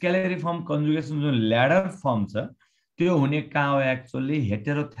स्केलरी फर्म कन्जुगेसन जुन ल्याडर फर्म छ त्यो हुने कहाँ हो एक्चुअली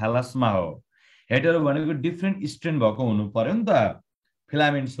हेटेरोथ्यालसमा हो। हेटेरो भनेको डिफ्रेन्ट स्ट्रेन भएको हुनु पर्यो नि त,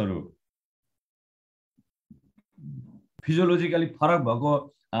 फिलामेन्ट्सहरू फिजियोलोजिकली फरक भएको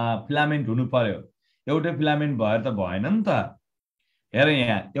फिलामेन्ट हुनु पर्यो। एउटै फिलामेन्ट भएर त भएन नि त। हेर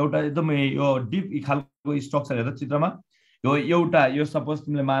यहाँ एउटा एकदम यो डिप खालको स्ट्रक्चर हेर्दा चित्रमा, यो एउटा यो सपोज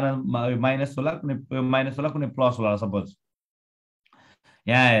तिमीले माइनस होला, कुनै माइनस होला कुनै प्लस होला सपोज।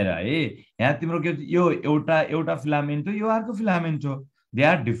 यहाँ हेर है, यहाँ तिम्रो के यो एउटा फिलामेन्ट हो, यो अर्को फिलामेन्ट हो, they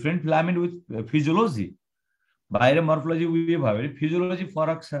are different filament with physiology. बाहिर मर्फोलोजी उयो भयो भने फिजियोलोजी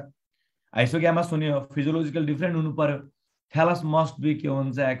फरक छ। आइसोग्यामा सुन्यो फिजियोलोजिकल डिफ्रेन्ट हुनु पर्यो। थ्यालस मस्ट बी के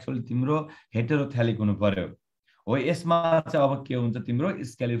हुन्छ एक्चुअली तिम्रो हेटेरोथ्यालिक हुनु पर्यो हो। यसमा चाहिँ अब के हुन्छ तिम्रो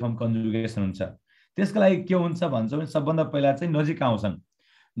स्केलरी फर्म कन्जुगेसन हुन्छ। त्यसको लागि के हुन्छ भन्छौँ भने सबभन्दा पहिला चाहिँ नजिक आउँछन्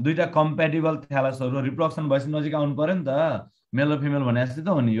दुईटा कम्प्याटिबल थ्यालसहरू, रिप्रोडक्सन भएपछि नजिक आउनु पर्यो नि त, मेल र फिमेल भने जस्तै त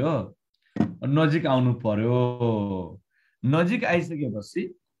हो नि, यो नजिक आउनु पर्यो। नजिक आइसकेपछि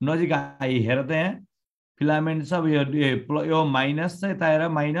नजिक आइ हेर त यहाँ फिलामेन्ट छ, यो माइनस चाहिँ यता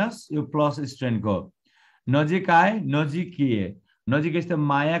माइनस, यो प्लस स्ट्रेनको नजिक आए नजिकिए, नजिक यस्तो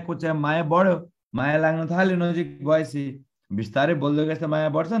मायाको चाहिँ माया बढ्यो, माया लाग्न थाल्यो नजिक भएपछि, बिस्तारै बोल्दै गएपछि माया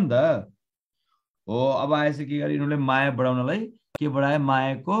बढ्छ नि त हो। अब आएछ के गरे यिनीहरूले माया बढाउनलाई के बढायो,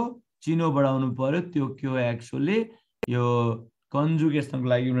 मायाको चिनो बढाउनु पर्यो। त्यो के हो एक्चुअली यो कन्जुगेसनको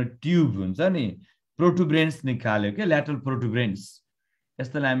लागि एउटा ट्युब हुन्छ नि, प्रोटुब्रेन्स निकाल्यो के, ल्याटरल प्रोटुब्रेन्स।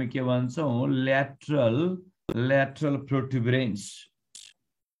 यसलाई हामी के भन्छौँ ल्याटरल प्रोटुब्रेन्स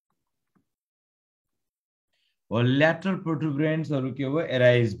हो। ल्याटरल प्रोटुब्रेन्सहरू के भयो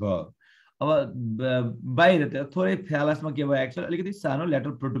एराइज भयो। अब बाहिर त्यो थोरै थ्यालसमा के भयो एक्चुअली अलिकति सानो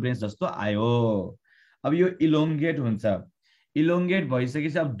ल्याटरल प्रोटुब्रेन्स जस्तो आयो। अब यो इलोङ्गेट हुन्छ, इलोङ्गेट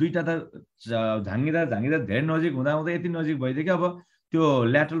भइसकेपछि अब दुईटा त झाँगिँदा धेरै नजिक हुँदा यति नजिक भइदियो कि अब त्यो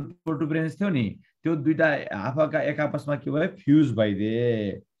ल्याटरल प्रोटुब्रेन्स थियो नि, त्यो दुईटा एक आपसमा के भयो फ्युज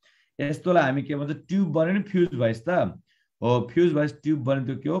भइदिए। यस्तोलाई हामी के भन्छ ट्युब बन्यो नि, फ्युज भएछ त हो, फ्युज भएपछि ट्युब बन्यो,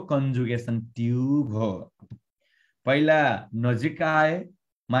 त्यो के हो कन्जुगेसन ट्युब हो। पहिला नजिक आए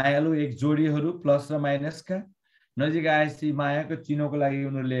मायालु एक जोडीहरू प्लस र माइनसका, नजिक आएपछि मायाको चिनोको लागि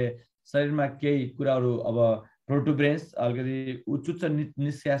उनीहरूले शरीरमा केही कुराहरू अब प्रोटुब्रेन्स अलिकति उच्च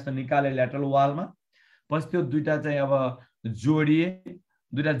निस्क्यास निकाले ल्याटरल वालमा, पछि त्यो दुईटा चाहिँ अब जोडिए,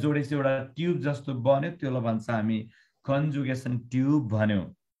 दुईटा जोडेपछि एउटा ट्युब जस्तो बन्यो, त्यसलाई भन्छ हामी कन्जुगेसन ट्युब भन्यो।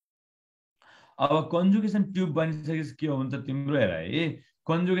 अब कन्जुगेसन ट्युब बनिसकेपछि के हुन्छ तिम्रो हेर है,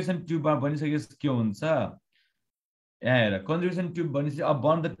 कन्जुगेसन ट्युबमा बनिसकेपछि के हुन्छ यहाँ हेर, कन्जुगेसन ट्युब बनिसकेपछि अब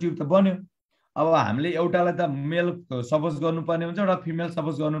बन्द ट्युब त बन्यो। अब हामीले एउटालाई त मेल सपोज गर्नुपर्ने हुन्छ, एउटा फिमेल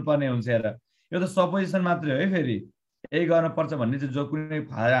सपोज गर्नुपर्ने हुन्छ। हेर यो त सपोजिसन मात्रै हो है, फेरि यही गर्नुपर्छ भन्ने चाहिँ जो कुनै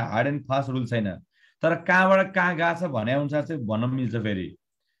हार्ड एन्ड फास्ट रुल छैन। तर कहाँबाट कहाँ गएको छ भने अनुसार चाहिँ भन्न मिल्छ, फेरि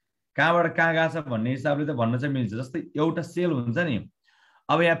कहाँबाट कहाँ गएको छ भन्ने हिसाबले त भन्न चाहिँ मिल्छ। जस्तै एउटा सेल हुन्छ नि,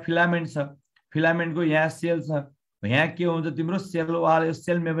 अब यहाँ फिलामेन्ट छ, फिलामेन्टको यहाँ सेल छ, यहाँ के हुन्छ तिम्रो सेल वाल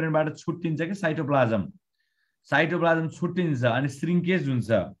सेल मेम्ब्रेनबाट छुट्टिन्छ कि साइटोप्लाज्म, साइटोप्लाज्म छुट्टिन्छ अनि श्रिङ्केज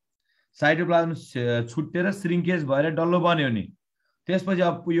हुन्छ, साइटोप्लाज्म छुट्टेर श्रिङ्केज भएर डल्लो बन्यो नि, त्यसपछि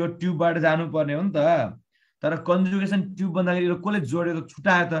अब यो ट्युबबाट जानुपर्ने हो नि त। तर कन्जुगेसन ट्युब भन्दाखेरि कसले जोड्यो त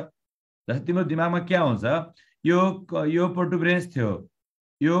छुट्यायो त। जस्तै तिम्रो दिमागमा के आउँछ, यो प्रोटुब्रेन्स थियो,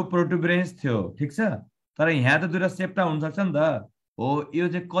 यो प्रोटुब्रेन्स थियो, ठिक छ, तर यहाँ त दुईवटा सेप्टा हुनसक्छ नि त हो। यो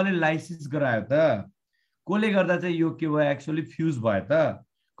चाहिँ कसले लाइसिस गरायो त, कसले गर्दा चाहिँ यो के भयो एक्चुअली फ्युज भयो त,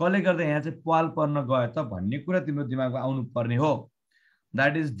 कसले गर्दा यहाँ चाहिँ पाल पर्न गयो त भन्ने कुरा तिम्रो दिमागमा आउनु पर्ने हो।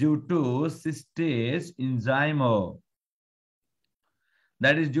 That is due to सिस्टेज enzyme हो,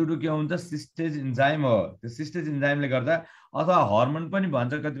 द्याट इज ड्यू टु के हुन्छ सिस्टेज इन्जाइम हो। त्यो सिस्टेज इन्जाइमले गर्दा, अथवा हर्मोन पनि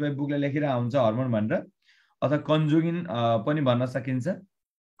भन्छ, कतिपय बुकले लेखिरहेको हुन्छ हर्मोन भनेर, अथवा कन्जुगिन पनि भन्न सकिन्छ,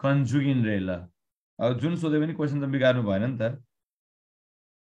 कन्जुगिन रे। ल अब जुन सोधे पनि क्वेसन त बिगार्नु भएन नि त।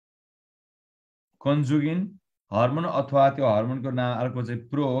 कन्जुगिन हर्मोन अथवा त्यो हर्मोनको नाम अर्को चाहिँ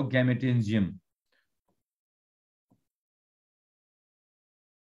प्रोग्यामेटेन्जियम,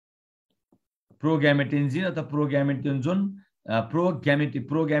 प्रोग्यामेटेन्जिन अथवा प्रोग्यामेटेन्जोन,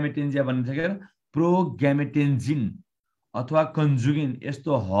 प्रोग्यामेटेन्जिया भनिन्छ, प्रोग्यामेटेन्जिन अथवा कन्जुगिन,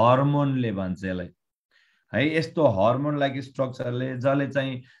 यस्तो हर्मोनले भन्छ यसलाई। है यस्तो हर्मोन लागि स्ट्रक्चरले जसले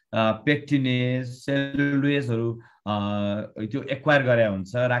चाहिँ पेक्टिनेज सेलुलोजहरू त्यो एक्वायर गरे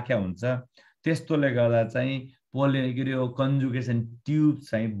हुन्छ राख्या हुन्छ त्यस्तोले गर्दा चाहिँ पोलियो कन्जुगेसन ट्युब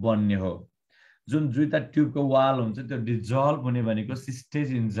चाहिँ बन्ने हो जुन दुईटा ट्युबको वाल हुन्छ त्यो डिजल्भ हुने भनेको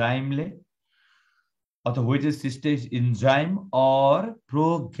सिस्टेज इन्जाइमले अथवा which is सिस्टेज इन्जाइम और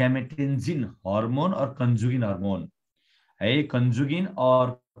प्रोगैमेटिन्जिन हार्मोन और कन्जुगिन हार्मोन है कन्जुगिन और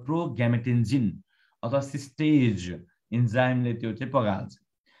प्रोगैमेटिन्जिन अथवा सिस्टेज इन्जाइमले त्यो चाहिँ पगाल्छ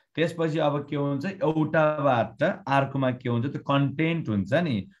त्यसपछि अब के हुन्छ एउटाबाट अर्कोमा के हुन्छ त्यो कन्टेन्ट हुन्छ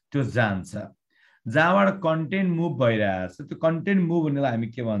नि त्यो जान्छ जहाँबाट कन्टेन्ट मुभ भइरहेछ त्यो कन्टेन्ट मुभ हुनेलाई हामी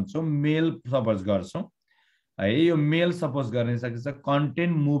के भन्छौँ मेल सपोज गर्छौँ है यो मेल सपोज गर्न सकिन्छ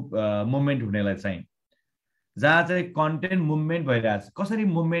कन्टेन्ट मुभमेन्ट हुनेलाई चाहिँ जहाँ चाहिँ कन्टेन्ट मुभमेन्ट भइरहेछ कसरी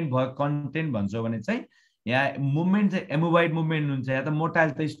मुभमेन्ट भयो कन्टेन्ट भन्छौँ भने चाहिँ यहाँ मुभमेन्ट चाहिँ एमोबाइड मुभमेन्ट हुन्छ या त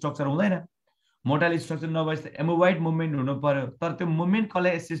मोटाइल त स्ट्रक्चर हुँदैन मोटाइल स्ट्रक्चर नभएपछि त एमोबाइड मुभमेन्ट हुनु पर्यो तर त्यो मुभमेन्ट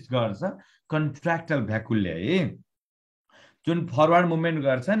कसले एसिस्ट गर्छ कन्ट्राक्टल भ्याकुलले है जुन फरवर्ड मुभमेन्ट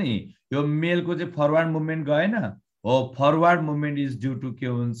गर्छ नि यो मेलको चाहिँ फरवर्ड मुभमेन्ट गएन हो forward movement is due to के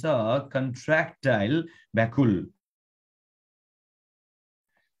हुन्छ कन्ट्राक्टाइल भ्याकुल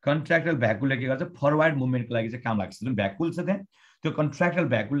कन्ट्राक्टल भ्याकुलले के गर्छ फरवर्ड मुभमेन्टको लागि चाहिँ काम लाग्छ जुन भ्याकुल छ त्यहाँ त्यो कन्ट्राक्टल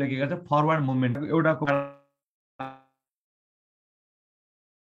भ्याकुलले के गर्छ फरवर्ड मुभमेन्ट एउटाको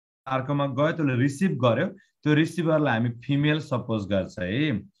अर्कोमा गयो त्यसले रिसिभ गर्यो त्यो रिसिभरलाई हामी फिमेल सपोज गर्छ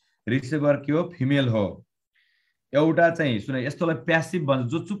है रिसिभर के हो फिमेल हो एउटा चाहिँ सुन यस्तोलाई प्यासिभ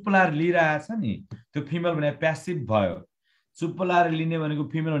भन्छ जो चुप्प लाएर लिइरहेछ नि त्यो फिमेल भने प्यासिभ भयो चुप्प लाएर लिने भनेको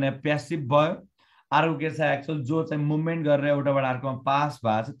फिमेल भने प्यासिभ भयो अर्को के छ एक्चुअल जो चाहिँ मुभमेन्ट गरेर एउटाबाट अर्कोमा पास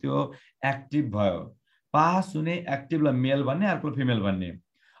भएको छ त्यो एक्टिभ भयो पास हुने एक्टिभलाई मेल भन्ने अर्कोलाई फिमेल भन्ने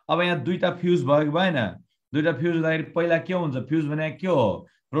अब यहाँ दुईटा फ्युज भयो कि भएन दुईटा फ्युज हुँदाखेरि पहिला के हुन्छ फ्युज भने के हो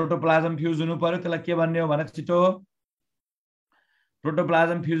प्रोटोप्लाज्म फ्युज हुनु पर्यो त्यसलाई के भन्ने हो भने छिटो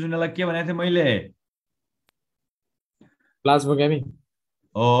प्रोटोप्लाज्म फ्युज हुनेलाई के भनेको थिएँ मैले प्लाज्मोग्यामी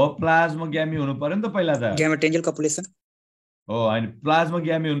हो प्लाज्मोग्यामी हुनु पर्यो नि त पहिला त ग्यामेटेन्जियल कपुलेसन हो हैन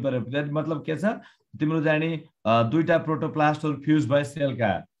प्लाज्मोग्यामी हुनु पर्यो मतलब के छ तिम्रो जाने दुईटा प्रोटोप्लास्टहरू फ्युज भयो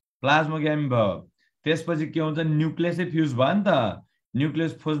सेलका प्लाज्मोग्यामी भयो त्यसपछि के हुन्छ न्युक्लियसै फ्युज भयो नि त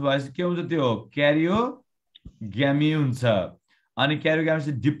न्युक्लियस फ्युज भएपछि के हुन्छ त्यो क्यारियोग्यामी हुन्छ अनि क्यारियोग्यामी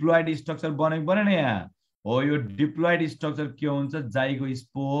चाहिँ डिप्लोइड स्ट्रक्चर बनेको बनेन यहाँ हो यो डिप्लोइड स्ट्रक्चर के हुन्छ जाइगो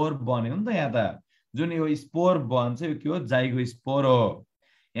स्पोर बन्यो नि त यहाँ त जुन यो स्पोर बन्छ यो के हो जाइगो स्पोर हो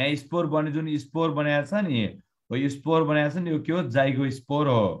यहाँ स्पोर बन्यो जुन स्पोर बनाएको छ नि हो यो स्पोर बनाएको छ नि यो के हो जाइगो स्पोर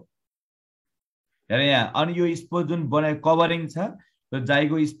हो हेर यहाँ अनि यो स्पोर जुन बनाएको कभरिङ छ त्यो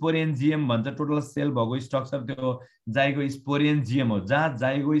जाइगो स्पोरेन्जियम भन्छ टोटल सेल भएको स्ट्रक्चर त्यो जाइगो स्पोरेन्जियम हो जहाँ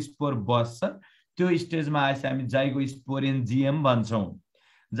जाइगो स्पोर बस्छ त्यो स्टेजमा आएपछि हामी जाइगो स्पोरेन्जियम भन्छौँ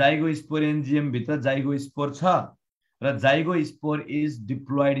जाइगो स्पोरेन्जियम भित्र जाइगो स्पोर छ र zygote spore is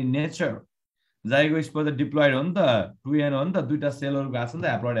diploid in nature zygote spore त डिप्लोइड हो नि त 2n हो नि त दुईटा सेलहरू गएको छ नि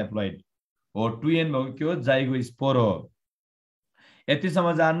त एप्लोइड एप्लोइड हो 2n भएको के हो जाइगो स्पोर हो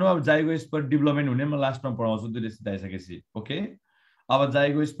यतिसम्म जान्नु अब जाइगो स्पोर डेभलपमेन्ट हुने म लास्टमा पढाउँछु दुईटा सिधाइसकेपछि ओके अब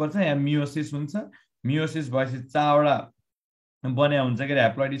जाइगो स्पोर चाहिँ यहाँ मियोसिस हुन्छ मियोसिस भएपछि चारवटा बन्या हुन्छ के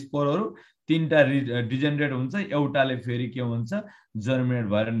एप्लोइड स्पोरहरू तीनटा डिजेनरेट हुन्छ एउटाले फेरि के हुन्छ जर्मिनेट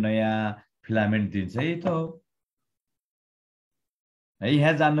भएर नयाँ फिलामेन्ट दिन्छ है त हो है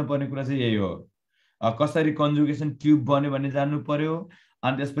यहाँ जान्नुपर्ने कुरा चाहिँ यही हो कसरी कन्जुगेसन ट्युब बन्यो भन्ने जान्नु पर्यो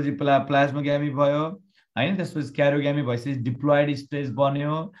अनि त्यसपछि प्लाज्मोग्यामी भयो हैन त्यसपछि क्यारियोग्यामी भएपछि डिप्लोइड स्टेज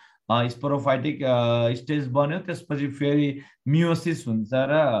बन्यो स्पोरोफाइटिक स्टेज बन्यो त्यसपछि फेरि मियोसिस हुन्छ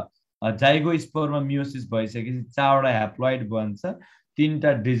र जाइगो स्पोरमा मियोसिस भइसकेपछि चारवटा ह्याप्लोइड बन्छ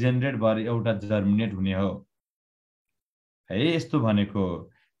तीनटा डिजेनरेट भएर एउटा जर्मिनेट हुने हो है यस्तो भनेको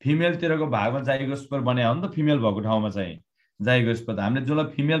फिमेलतिरको भागमा जाइगो स्पोर बने हो नि त फिमेल भएको ठाउँमा चाहिँ जाइगो स्पोर हामीले जसलाई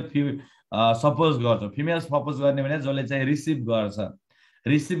फिमेल सपोज गर्छौँ फिमेल सपोज गर्ने भने जसले चाहिँ रिसिभ गर्छ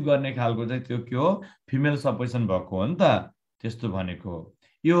रिसिभ गर्ने खालको चाहिँ त्यो के हो फिमेल सपोजिसन भएको हो नि त त्यस्तो भनेको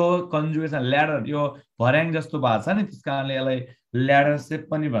यो कन्जुगेसन ल्याडर यो भर्याङ जस्तो भएको छ नि त्यस कारणले यसलाई ल्याडर सेप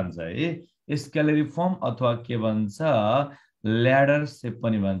पनि भन्छ है स्केलेरिफर्म अथवा के भन्छ ल्याडर सेप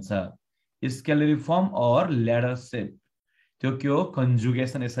पनि भन्छ स्केलेरिफर्म और ल्याडर सेप त्यो के हो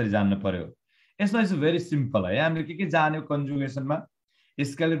कन्जुगेसन यसरी जान्नु पर्यो यसमा इज भेरी सिम्पल है हामीले के जान्यो कन्जुगेसनमा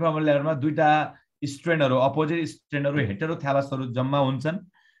स्केलेरिफर्म र ल्याडरमा दुईटा स्ट्रेन्डहरू अपोजिट स्ट्रेन्डहरू हेटेरोथ्यालसहरू जम्मा हुन्छन्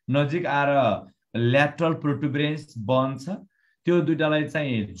नजिक आएर ल्याटरल प्रोटुबरेन्स बन्छ त्यो दुईटालाई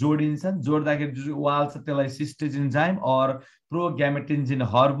चाहिँ जोडिन्छन् जोड्दाखेरि जुन वाल छ त्यसलाई सिस्टेज इन्जाइम और प्रोग्यामेटिन्जिन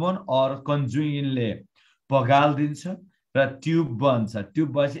हार्मोन और कन्जुगिनले पगाल्दिन्छ र ट्युब बन्छ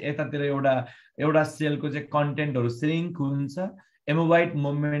ट्युब भएपछि यतातिर एउटा सेलको चाहिँ कन्टेन्टहरू श्रिङ्क हुन्छ एमोबाइट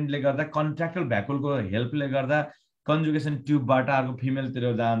मुभमेन्टले गर्दा कन्ट्राक्टल भ्याकुलको हेल्पले गर्दा कन्जुगेसन ट्युबबाट अर्को फिमेलतिर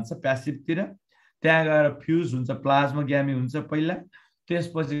जान्छ प्यासिभतिर, त्यहाँ गएर फ्युज हुन्छ, प्लाज्मा ग्यामी हुन्छ पहिला,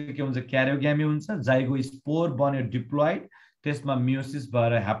 त्यसपछि के हुन्छ क्यारियोग्यामी हुन्छ, जाइगो स्पोर बन्यो डिप्लोइड, त्यसमा मियोसिस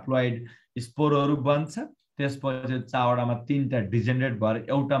भएर ह्याप्लोइड स्पोरहरू बन्छ, त्यसपछि चावडामा 3टा डिजेनरेट भएर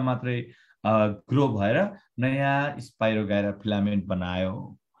एउटा मात्रै ग्रो भएर नयाँ स्पाइरोगाइरा फिलामेन्ट बनायो।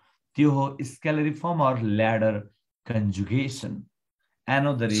 त्यो हो स्केलरिफर्म or ladder conjugation.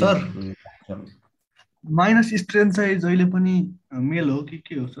 Another sir minus strain चाहिँ जहिले पनि मेल हो कि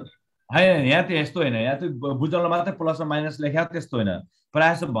के हो सर? होइन, यहाँ त यस्तो होइन, यहाँ त बुझ्नलाई मात्रै प्लस र माइनस लेख्या त्यस्तो होइन।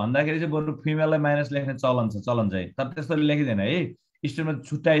 प्रायः जस्तो भन्दाखेरि चाहिँ बरु फिमेललाई माइनस लेख्ने चलन चाहिँ, तर त्यस्तो लेखिँदैन है, स्टेटमा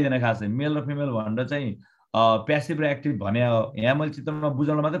छुट्याइदिन खासै मेल र फिमेल भनेर चाहिँ प्यासिभ र एक्टिभ भने हो। यहाँ मैले चित्रमा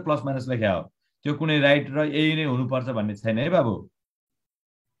बुझ्नलाई मात्रै प्लस माइनस लेख्या हो, त्यो कुनै राइट र यही नै हुनुपर्छ भन्ने छैन है बाबु।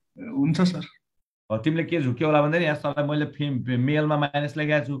 हुन्छ सर। तिमीले के झुक्यो होला भन्दाखेरि यहाँ मैले मेलमा माइनस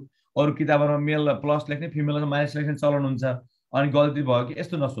लेखेको छु, अरू किताबहरूमा मेल प्लस लेख्ने फिमेलमा माइनस लेख्ने चलन हुन्छ, अनि गल्ती भयो कि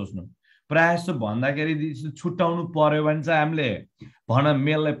यस्तो नसोच्नु। प्रायः जस्तो भन्दाखेरि छुट्याउनु पर्यो भने चाहिँ हामीले भन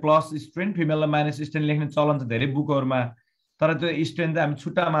मेललाई प्लस स्ट्रेन फिमेललाई माइनस स्ट्रेन लेख्ने चलन छ धेरै बुकहरूमा, तर त्यो स्ट्रेन चाहिँ हामी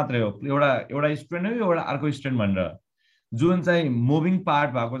छुट्टा मात्रै हो, एउटा स्ट्रेन हो एउटा अर्को स्ट्रेन भनेर। जुन चाहिँ मुभिङ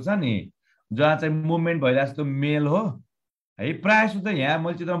पार्ट भएको छ नि, जहाँ चाहिँ मुभमेन्ट भइरहेको छ त्यो मेल हो है। प्रायः जस्तो चाहिँ यहाँ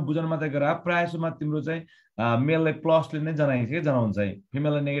मैले चित्रमा बुझाउनु मात्रै गरेर प्रायः जस्तोमा तिम्रो चाहिँ मेललाई प्लसले नै जनाइन्छ कि जनाउँछ है,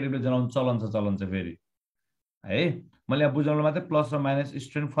 फिमेललाई नेगेटिभले जनाउनु चलन छ फेरि है। मैले यहाँ बुझाउनु मात्रै प्लस र माइनस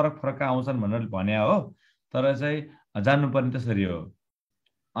स्ट्रेन फरक आउँछन् भनेर भने हो, तर चाहिँ जान्नुपर्ने त्यसरी हो।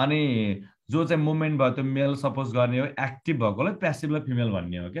 अनि जो चाहिँ मुभमेन्ट भयो त्यो मेल सपोज गर्ने हो, एक्टिभ भएकोलाई प्यासिभलाई फिमेल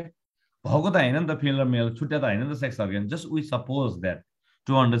भन्ने हो क्या, भएको त होइन नि त फिमेल र मेल छुट्या त होइन नि त sex organ, just we suppose that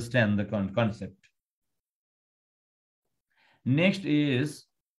to understand the concept. Next is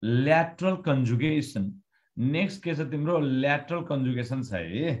lateral conjugation. Next के छ तिम्रो ल्याटरल कन्जुगेसन छ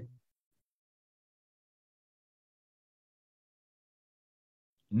है।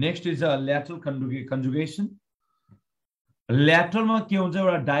 Next is lateral conjugation. ल्याटरलमा के हुन्छ,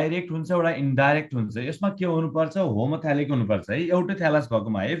 एउटा डाइरेक्ट हुन्छ एउटा इन्डाइरेक्ट हुन्छ। यसमा के हुनुपर्छ, होमोथ्यालिक हुनुपर्छ है, एउटै थ्यालस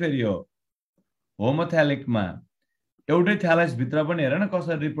भएकोमा है। फेरि हो होमोथ्यालिकमा एउटै थ्यालस भित्र पनि हेर न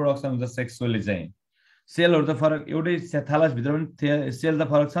कसरी रिप्रोडक्सन हुन्छ सेक्सुअली चाहिँ। सेलहरू त फरक, एउटै थ्यालस भित्र पनि सेल त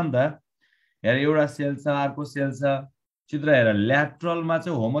फरक छ नि त। हेर एउटा सेल छ अर्को सेल छ, चित्र हेर। ल्याटरलमा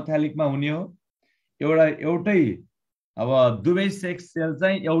चाहिँ होमोथ्यालिकमा हुने हो, एउटै अब दुवै सेक्स सेल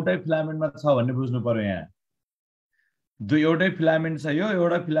चाहिँ एउटै फिलामेन्टमा छ भन्ने बुझ्नु पर्यो। यहाँ एउटै फिलामेन्ट छ, यो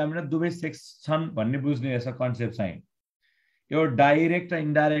एउटा फिलामेन्ट दुवै सेक्स छन् भन्ने बुझ्ने रहेछ कन्सेप्ट चाहिँ। यो डाइरेक्ट र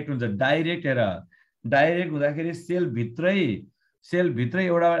इन्डाइरेक्ट हुन्छ। डाइरेक्ट हेर, डाइरेक्ट हुँदाखेरि सेलभित्रै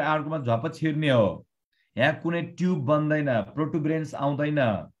एउटा अर्कोमा झ्वाप छिर्ने हो। यहाँ कुनै ट्युब बन्दैन, प्रोटुब्रेन्स आउँदैन,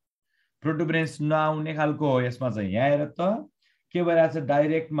 प्रोटुब्रेन्स नआउने खालको हो यसमा चाहिँ। यहाँ हेर त के भइरहेछ,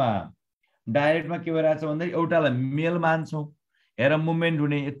 डाइरेक्टमा के भइरहेछ भन्दा एउटालाई मेल मान्छौँ। हेर मुभमेन्ट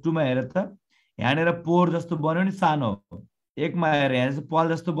हुने टुमा हेर त, यहाँनिर पोर जस्तो बन्यो नि सानो, एकमा हेर यहाँ चाहिँ पल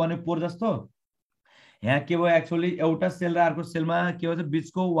जस्तो बन्यो पोर जस्तो। यहाँ के भयो एक्चुअली एउटा सेल र अर्को सेलमा के भन्छ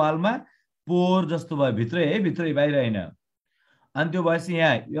बिचको वालमा पोर जस्तो भयो, भित्रै है, भित्रै बाहिर होइन। अनि त्यो भएपछि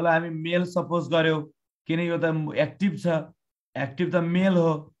यहाँ यसलाई हामी मेल सपोज गर्यो किन यो त एक्टिभ छ, एक्टिभ त मेल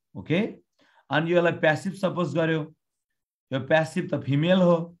हो ओके। अनि यसलाई प्यासिभ सपोज गर्यो, यो प्यासिभ त फिमेल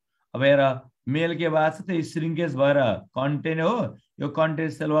हो। अब हेर मेल के भएको छ त्यही श्रिङ्केज भएर कन्टेन हो, यो कन्टेन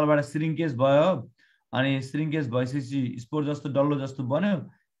सेल वालबाट श्रिङ्केज भयो, अनि श्रिङ्केज भइसकेपछि स्पोर जस्तो डल्लो जस्तो बन्यो,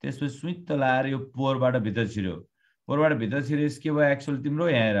 त्यसपछि सुइत्त लाएर यो पोरबाट भित्र छिर्यो। पोरबाट भित्र छिरेपछि के भयो एक्चुअली तिम्रो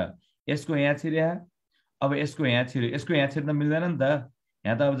यहाँ हेर, यसको यहाँ छिर्या, अब यसको यहाँ छिर्यो, यसको यहाँ छिर्न मिल्दैन नि त,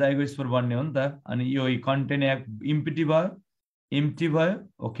 यहाँ त अब जाइगो स्पोर बन्ने हो नि त। अनि यो कन्टेन यहाँ इम्प्टी भयो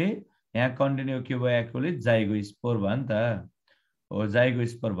ओके। यहाँ कन्टेन यो के भयो एक्चुअली जाइगो स्पोर भयो नि त, हो जाइगो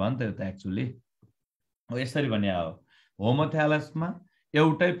स्पोर भयो नि त यो त एक्चुअली हो। यसरी भने हो होमोथ्यालसमा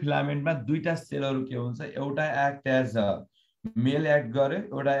एउटै फिलामेन्टमा दुईटा सेलहरू के हुन्छ, एउटा एक्ट एज मेल एक्ट गर्यो,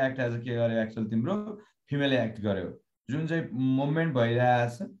 एउटा एक्ट एज के गर्यो एक्चुअली तिम्रो फिमेल एक्ट गर्यो। जुन चाहिँ मुभमेन्ट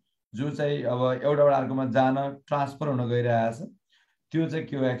भइरहेछ, जो चाहिँ अब एउटाबाट अर्कोमा जान ट्रान्सफर हुन गइरहेछ, त्यो चाहिँ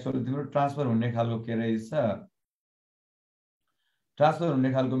के हो एक्चुअली तिम्रो ट्रान्सफर हुने खालको के रहेछ, ट्रान्सफर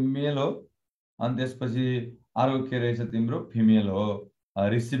हुने खालको मेल हो। अनि त्यसपछि अर्को के रहेछ तिम्रो फिमेल हो,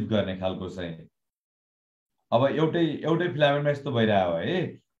 रिसिभ गर्ने खालको चाहिँ। अब एउटै फिलामेन्टमा यस्तो भइरहेको है,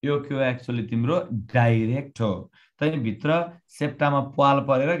 यो के हो एक्चुअली तिम्रो डाइरेक्ट हो। त्यही भित्र सेप्टामा पाल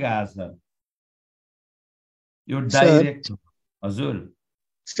परेर गएको छ, यो डाइरेक्ट हो। हजुर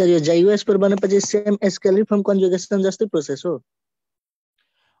सर यो जाइगोस्पोर बनेपछि सेम स्केलरिफर्म कन्जुगेसन जस्तै प्रोसेस हो?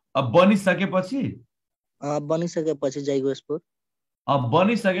 अब बनिसकेपछि बनिसकेपछि जाइगोस्पोर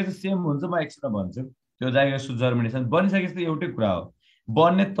बनिसकेपछि सेम हुन्छ, म एकछिन भन्छु। त्यो जाइगोस जर्मिनेसन बनिसकेपछि त एउटै कुरा हो,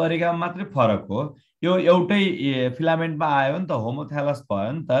 बन्ने तरिकामा मात्रै फरक हो। यो एउटै फिलामेन्टमा आयो नि त, होमोथ्यालस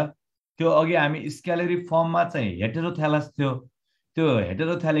भयो नि त। त्यो अघि हामी स्केलरी फर्ममा चाहिँ हेटेरोथ्यालस थियो, त्यो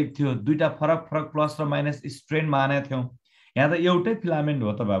हेटेरोथ्यालिक थियो, दुईटा फरक फरक प्लस र माइनस स्ट्रेन मानेका थियौँ। यहाँ त एउटै फिलामेन्ट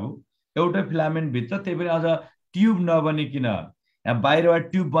हो त बाबु, एउटै फिलामेन्ट भित्र, त्यही पनि अझ ट्युब नबनिकन यहाँ बाहिरबाट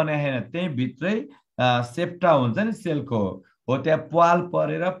ट्युब बनाएको छैन, त्यही भित्रै सेप्टा हुन्छ नि सेलको, हो त्यहाँ पाल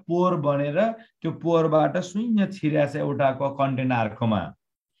परेर पोर बनेर त्यो पोरबाट शून्य छिरेको छ एउटाको कन्टेन्ट आर्कोमा।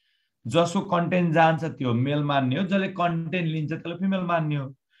 जसको कन्टेन्ट जान्छ त्यो मेल मान्ने हो, जसले कन्टेन्ट लिन्छ त्यसले फिमेल मान्ने हो।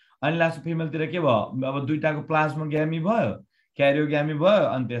 अनि लास्ट फिमेलतिर के भयो, अब दुईटाको प्लाज्मोग्यामी भयो, क्यारियोग्यामी भयो,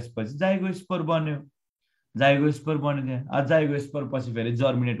 अनि त्यसपछि जाइगोस्पोर बन्यो, जाइगोस्पोर बन्यो त्यहाँ। जाइगोस्पोर पछि फेरि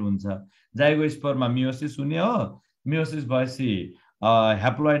जर्मिनेट हुन्छ, जाइगोस्पोरमा मियोसिस हुने हो, मियोसिस भएपछि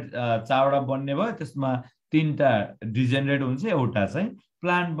ह्याप्लोइड चावडा बन्ने भयो, त्यसमा 3टा डिजेनरेट हुन्छ, एउटा चाहिँ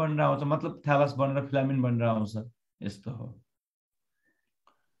प्लान्ट बनेर आउँछ, मतलब थ्यालस बनेर फिलामेन्ट बनेर आउँछ, यस्तो हो।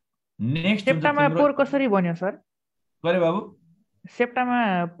 नेक्स्ट हुन्छ सेप्टामा तिम्रो पोर कसरी बन्यो सर? गरे बाबु, सेप्टामा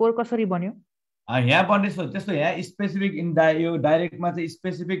पोर कसरी बन्यो? यहाँ बन्ने त्यस्तो यहाँ स्पेसिफिक यो डाइरेक्टमा चाहिँ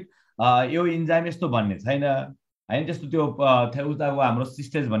स्पेसिफिक यो इन्जाइम यस्तो भन्ने छैन होइन, त्यस्तो त्यो उताको हाम्रो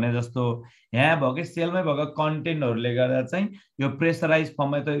सिस्टेज भन्ने जस्तो यहाँ भएकै सेलमै भएको कन्टेन्टहरूले गर्दा चाहिँ यो प्रेसराइज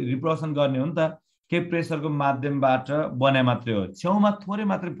फर्ममा त रिप्रोडक्सन गर्ने हो नि त, केही प्रेसरको माध्यमबाट बने मात्रै हो, छेउमा थोरै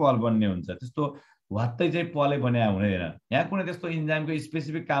मात्रै पल बन्ने हुन्छ, त्यस्तो वात्तै चाहिँ पलै बने हुँदैन। यहाँ कुनै त्यस्तो इन्जाइमको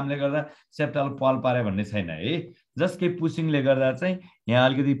स्पेसिफिक कामले गर्दा सेप्टाल पल पारे भन्ने छैन है, जस्ट केही पुसिङले गर्दा चाहिँ यहाँ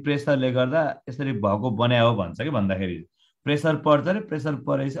अलिकति प्रेसरले गर्दा यसरी भएको बनायो हो भन्छ कि, भन्दाखेरि प्रेसर पर्छ अरे, प्रेसर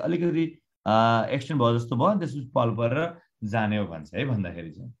परेपछि अलिकति एक्सटेन्ड भयो जस्तो भयो, त्यसपछि पल परेर जाने हो भन्छ है,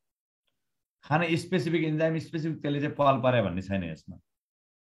 भन्दाखेरि चाहिँ खाना स्पेसिफिक इन्जाइम स्पेसिफिक त्यसले चाहिँ पल पारे भन्ने छैन यसमा।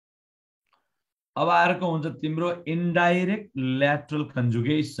 अब अर्को हुन्छ तिम्रो इन्डाइरेक्ट ल्याटरल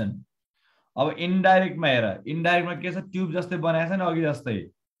कन्जुगेसन। अब इन्डाइरेक्टमा हेर, इन्डाइरेक्टमा के छ, ट्युब जस्तै बनाएको छ नि अघि जस्तै,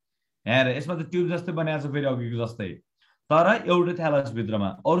 हेर यसमा त ट्युब जस्तै बनाएको छ फेरि अघिको जस्तै, तर एउटै थ्यालसभित्रमा,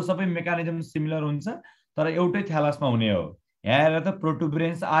 अरू सबै मेकानिजम सिमिलर हुन्छ तर एउटै थ्यालसमा हुने हो। यहाँ हेर त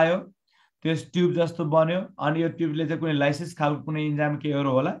प्रोटुबरेन्स आयो, त्यस ट्युब जस्तो बन्यो, अनि यो ट्युबले चाहिँ कुनै लाइसिस खालको कुनै इन्जाइम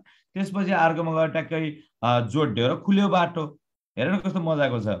केहरू होला, त्यसपछि अर्कोमा गएर ट्याक्कै जोड्यो र खुल्यो बाटो। हेर न कस्तो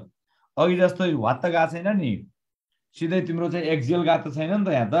मजाको छ, अघि जस्तो वात्त गएको छैन नि, सिधै तिम्रो चाहिँ एक्जियल गएको छैन नि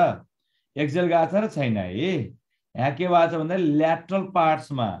त, यहाँ त एक्जियल गएको छ र छैन है। यहाँ के भएको छ भन्दा ल्याटरल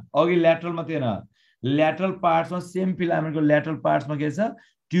पार्ट्समा, अघि ल्याटरलमा थिएन, ल्याटरल पार्ट्समा सेम फिलामेन्टको ल्याटरल पार्ट्समा के छ,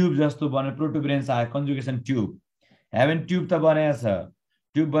 ट्युब जस्तो बन्यो, प्रोटुबरेन्स आयो, कन्जुगेसन ट्युब, हेभेन ट्युब त बनाएको छ,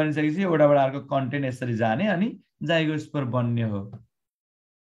 ट्युब बनिसकेपछि एउटाबाट अर्को कन्टेन्ट यसरी जाने अनि जाइगोस्पोर बन्ने हो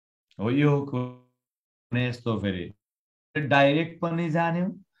यो यस्तो। फेरि डाइरेक्ट पनि जाने हो,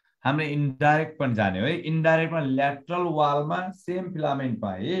 हामीले इन्डाइरेक्ट पनि जाने हो है। इन्डाइरेक्टमा ल्याटरल वालमा सेम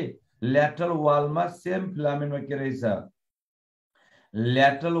फिलामेन्टमा है, ल्याटरल वालमा सेम फिलामेन्टमा के रहेछ,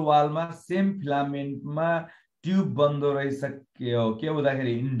 ल्याटरल वालमा सेम फिलामेन्टमा ट्युब बन्दो रहेछ। के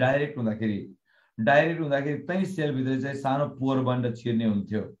हुँदाखेरि इन्डाइरेक्ट हुँदाखेरि, डाइरेक्ट हुँदाखेरि त्यही सेलभित्र चाहिँ सानो पोर बनेर छिर्ने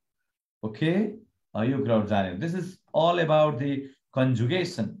हुन्थ्यो। ओके, यो कुराहरू जाने। This is all about the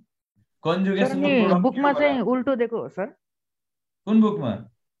conjugation. कन्जुगेसनको बुकमा चाहिँ उल्टो दिएको हो सर? कुन बुकमा?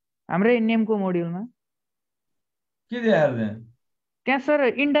 हाम्रै नेमको मोड्युलमा के देखाएर त्यहाँ? त्यहाँ सर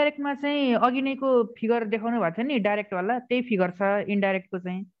इन्डाइरेक्टमा चाहिँ अघि नैको फिगर देखाउनु भएको थियो नि, डाइरेक्ट वाला त्यही फिगर छ इन्डाइरेक्टको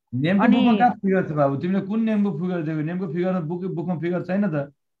चाहिँ। नेमको बुकमा कहाँ फिगर छ बाबु? तिमीले कुन नेमको फिगर दिएको? नेमको फिगर त बुकमा फिगर छैन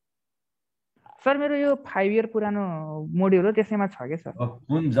त सर। मेरो यो 5 इयर पुरानो मोड्युल हो, त्यसैमा छ के सर।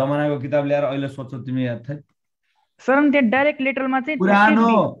 कुन जमानाको किताब ल्याएर अहिले सोध्छौ तिमी याद छ? सर त्यहाँ डाइरेक्ट लेटरमा चाहिँ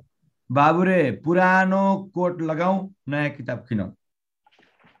पुरानो बाबु रे, पुरानो कोट लगाऊ, नयाँ किताब किनौ,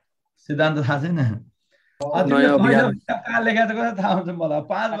 सिद्धान्त थाहा छैन? कहाँ लेखा छ कसो थाहा हुन्छ मलाई?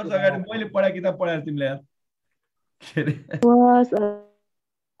 5 वर्ष अगाडि मैले पढाएको किताब पढाएर तिमीले याद के अरे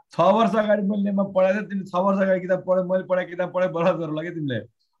 6 वर्ष अगाडि मैले पढाएको, तिमीले 6 वर्ष अगाडि किताब पढ्यो, मैले पढाएको किताब पढाइ बराबर गर्नु लाग्यो तिमीले।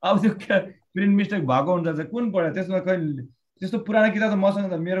 अब त्यो प्रिन्ट मिस्टेक भएको हुन्छ, कुन पढ्यो त्यसमा? खै त्यस्तो पुरानो किताब त मसँग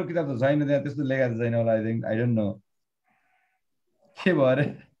त, मेरो किताब त छैन त्यहाँ, त्यस्तो लेखाएको छैन होला। I think, I don't know के भयो अरे।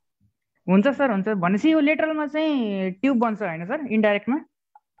 हुन्छ सर, हुन्छ। भनेपछि यो लेटरलमा चाहिँ ट्युब बन्छ होइन सर इन्डाइरेक्टमा?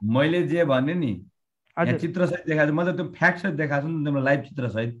 मैले जे भने नि यहाँ चित्र सहित देखाएको, मतलब त्यो फ्याक्ट सहित देखाएको छु नि तिम्रो, लाइभ चित्र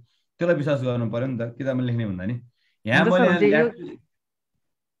सहित, त्यसलाई विश्वास गर्नु पर्यो नि त, किताबमा लेख्ने भन्दा नि। यहाँ मैले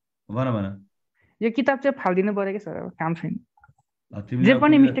भन यो किताब चाहिँ फालिदिनु पर्यो कि सर, काम छैन, जे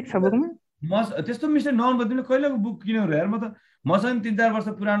पनि मिस्टेक छ बुकमा। त्यस्तो मिस्टेक नहुनु, तिमीले कहिलेको बुक किन्यौ हेर। म त मसँग 3-4 वर्ष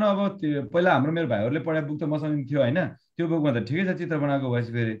पुरानो, अब पहिला हाम्रो मेरो भाइहरूले पढाएको बुक त मसँग थियो होइन, त्यो बुकमा त ठिकै छ चित्र बनाएको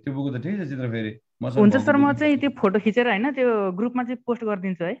भएपछि फेरि त्यो बुक त ठिकै छ चित्र फेरि मसँग। हुन्छ सर, म चाहिँ त्यो फोटो खिचेर होइन त्यो ग्रुपमा चाहिँ पोस्ट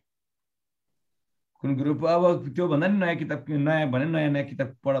गरिदिन्छु है। कुन ग्रुप? अब त्यो भन्दा नि नयाँ किताब, नयाँ भने नयाँ किताब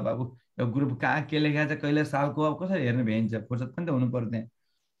पढ बाबु, यो ग्रुप कहाँ के लेखा छ कहिले सालको अब कसरी हेर्ने भ्याइन्छ फुर्सद पनि त हुनु पर्यो त्यहाँ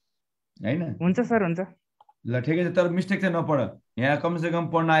हैन हुन्छ सर हुन्छ। ल ठिकै छ तर मिस्टेक चाहिँ नपढ यहाँ कमसेकम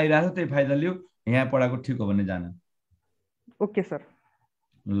पढ्न आइरहेको छ त्यही फाइदा लिऊ यहाँ पढाएको ठिक हो भने जान ओके सर।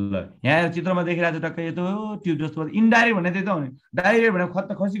 ल यहाँ चित्रमा देखिरहेको छ टक्कै यतो ट्युब जस्तो इन्डाइरेक्ट भने त्यही त हो नि डाइरेक्ट भने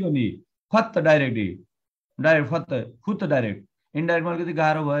खत्त खसीको नि खत्त डाइरेक्ट फत्त खुत्त डाइरेक्ट इन्डाइरेक्टमा अलिकति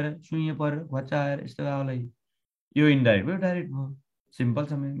गाह्रो भएर सुइँ परेर भच्चाएर यस्तो आउलाई यो इन्डाइरेक्ट भयो डाइरेक्ट भयो सिम्पल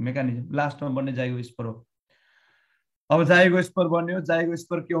छ मेकानिजम लास्टमा बन्ने जाइगो स्पर हो अब जाइगो स्पर बन्यो जाइगो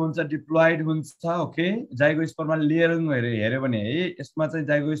स्पर के हुन्छ डिप्लोइड हुन्छ ओके जाइगो स्परमा लेयरिङ हेऱ्यो भने है यसमा चाहिँ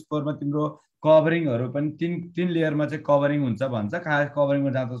जाइगो स्परमा तिम्रो कभरिङहरू पनि तीन लेयरमा चाहिँ कभरिङ हुन्छ भन्छ कहाँ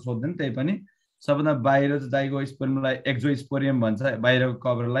कभरिङमा जाँदा सोध्दैन त्यही पनि सबभन्दा बाहिर चाहिँ जाइगो स्पर्मलाई एक्जोस्पोरियम भन्छ बाहिरको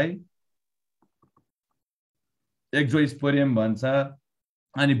कभरलाई एक्जोस्पोरियम भन्छ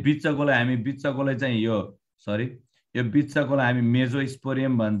अनि बिचकोलाई हामी बिचकोलाई चाहिँ यो बिचकोलाई हामी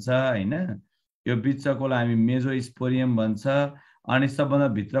मेजोस्पोरियम भन्छ हैन यो बिचकोलाई हामी मेजोस्पोरियम भन्छ अनि सबभन्दा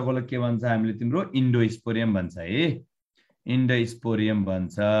भित्रकोलाई के भन्छ हामीले तिम्रो इन्डोस्पोरियम भन्छ है इन्डोस्पोरियम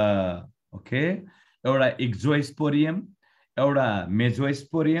भन्छ ओके एउटा एक्जोस्पोरियम एउटा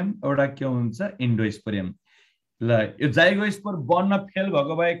मेजोस्पोरियम एउटा के हुन्छ इन्डोस्पोरियम ल यो जाइगोस्पोर बन्न फेल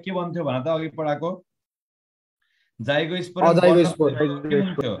भएको भए के भन्थ्यो भन त अघि पढाको जाइगोस्पोर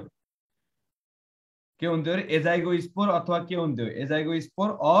के हुन्थ्यो अरे एजाइगोस्पोर अथवा के हुन्थ्यो एजाइगोस्पोर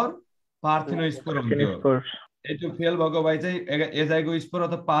और पार्थिनोस्पोर हुन्थ्यो त्यो फेल भएको भए चाहिँ एजाइगोस्पोर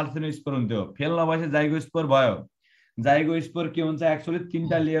अथवा पार्थिनोस्पोर हुन्थ्यो फेल नभएपछि जाइगोस्पोर भयो जाइगोस्पोर के हुन्छ एक्चुअली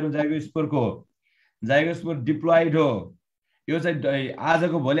तीनटा लेयर हुन्छ जाइगोस्पोरको जाइगोस्पोर डिप्लोइड हो यो चाहिँ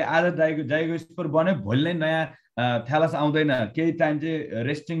आजको भोलि आज जाइगोस्पोर बन्यो भोलि नै नयाँ थ्यालस आउँदैन केही टाइम चाहिँ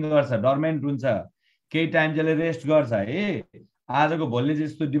रेस्टिङ गर्छ डर्मेन्ट हुन्छ केही टाइम चाहिँ रेस्ट गर्छ है आजको भोलि चाहिँ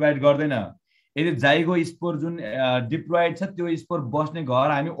यस्तो डिभाइड गर्दैन यदि जाइगो स्पोर जुन डिप्लोइड छ त्यो स्पोर बस्ने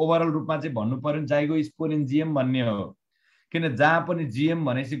घर हामी ओभरअल रूपमा चाहिँ भन्नु पर्यो जाइगो स्पोरेन्जियम भन्ने हो किन जहाँ पनि जिएम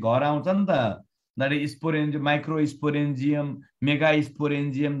भनेपछि घर आउँछ नि त दाइ स्पोरेन्जियम माइक्रो स्पोरेन्जियम मेगा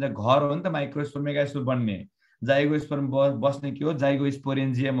स्पोरेन्जियम घर हो नि त माइक्रो स्पोर मेगा स्पोर बन्ने जाइगो स्पोर बस्ने के हो जाइगो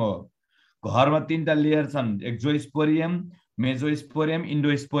स्पोरेन्जियम हो घरमा तीनटा लेयर छन् एक्जोस्पोरियम मेजोस्पोरियम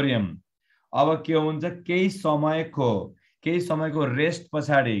इन्डोस्पोरियम अब के हुन्छ केही समयको रेस्ट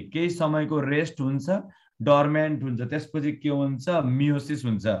पछाडि केही समयको रेस्ट हुन्छ डर्मेन्ट हुन्छ त्यसपछि के हुन्छ मियोसिस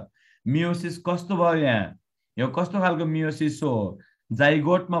हुन्छ मियोसिस कस्तो भयो यहाँ यो कस्तो खालको मियोसिस हो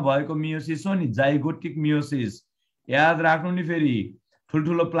जाइगोटमा भएको मियोसिस हो नि जाइगोटिक मियोसिस याद राख्नु नि फेरि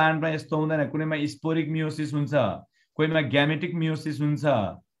ठुल्ठुलो प्लान्टमा यस्तो हुँदैन कुनैमा स्पोरिक मियोसिस हुन्छ कोहीमा ग्यामेटिक मियोसिस हुन्छ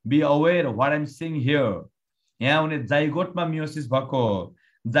be aware what I am saying here यहाँ हुने जाइगोटमा मियोसिस भएको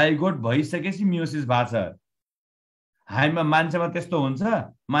जाइगोट भइसकेपछि मियोसिस भएको छ हामीमा मान्छेमा त्यस्तो हुन्छ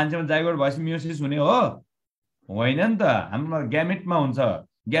मान्छेमा जाइगोट भएपछि मियोसिस हुने हो होइन नि त हाम्रोमा ग्यामेटमा हुन्छ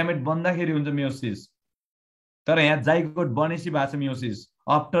ग्यामेट बन्दाखेरि हुन्छ मियोसिस तर यहाँ जाइगोट बनेपछि भएको छ meiosis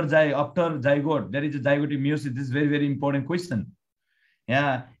after zygote there is a zygotic meiosis this very very important question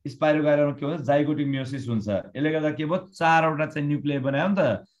यहाँ स्पाइरोगाइरामा के हुन्छ जाइगोटिक मियोसिस हुन्छ यसले गर्दा के भयो चारवटा चाहिँ न्युक्लियाई बनायो नि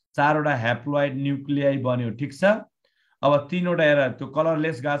त चारवटा ह्याप्लोइड न्युक्लियाई बन्यो ठिक छ अब तीनवटा हेर त्यो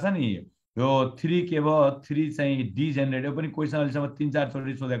कलरलेस गएको छ नि यो 3 के भयो 3 चाहिँ डिजेनरेट यो पनि क्वेसन अहिलेसम्म 3-4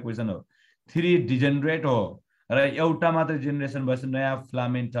 चोटि सोधेको क्वेसन हो 3 डिजेनरेट हो र एउटा मात्र जेनेरेसन भएपछि नयाँ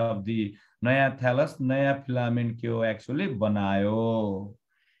फिलामेन्ट अफ दि नयाँ थ्यालस नयाँ फिलामेन्ट के हो एक्चुअली बनायो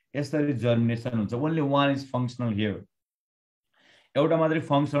यसरी जर्मिनेसन हुन्छ only one is functional here एउटा मात्रै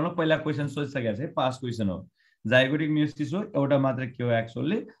फङ्सनल हो पहिला क्वेसन सोधिसकेको छ पास क्वेसन हो जाइगोटिक मियोसिस हो एउटा मात्रै के हो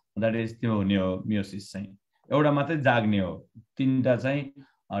एक्चुअली द्याट इज त्यो हुने हो मियोसिस चाहिँ एउटा मात्रै जाग्ने हो तीनटा चाहिँ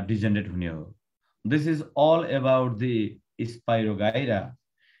डिजेनरेट हुने हो this is all about the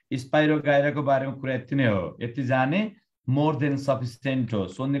स्पाइरोगाइराको बारेमा कुरा यति नै हो यति जाने मोर देन सफिसिएन्ट हो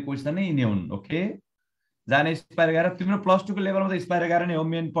सोध्ने क्वेसन नै यिनै हुन् ओके जाने स्पाइरोगाइरा तिम्रो प्लस 2 को लेभलमा त स्पाइरोगाइरा नै हो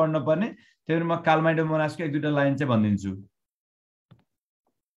मेन पढ्न पर्ने त्यही भएर म कालमाइडोमोनासको एक दुईटा लाइन चाहिँ भनिदिन्छु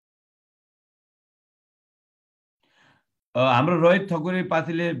हाम्रो रोहित ठकुरी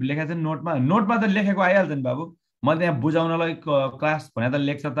पाथीले लेखेको छ नोटमा त लेखेको आइहाल्छ नि बाबु मैले यहाँ बुझाउनलाई क्लास भने त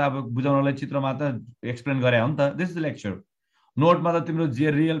लेक्चर त अब बुझाउनलाई चित्रमा त एक्सप्लेन गरे हो नि त दिस इज लेक्चर नोटमा त तिम्रो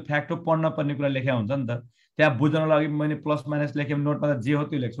जे रियल फ्याक्ट हो पढ्न पर्ने कुरा लेखेको हुन्छ नि त त्यहाँ बुझाउनलाई अघि मैले प्लस माइनस लेखेँ नोटमा त जे हो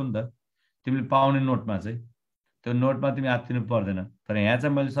त्यो लेख्छु नि त तिमीले पाउने नोटमा चाहिँ त्यो नोटमा तिमी आत्तिनु पर्दैन तर यहाँ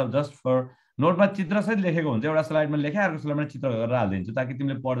चाहिँ मैले सब जस्ट फर नोटमा चित्रसहित लेखेको हुन्छ एउटा स्लाइडमा लेखेँ अर्को स्लाइडमा चित्र गरेर हालिदिन्छु ताकि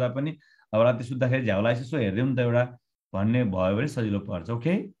तिमीले पढ्दा पनि अब राति सुत्दाखेरि झ्याउलाई यसो हेरिदिउँ नि त एउटा भन्ने भयो भने सजिलो पर्छ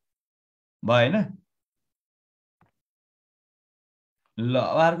ओके भएन ल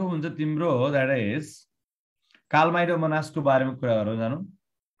अर्को हुन्छ तिम्रो द्याट इज कालमाइडोमोनासको बारेमा कुरा गरौँ जानु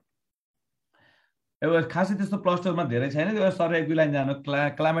एउटा खासै त्यस्तो प्लस्टरमा धेरै छैन त्यो सर एक दुई लाइन जानु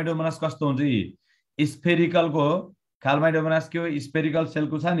क्लामाइडोमोनास कस्तो हुन्छ स्फेरिकलको हो क्लामाइडोमोनास के हो स्फेरिकल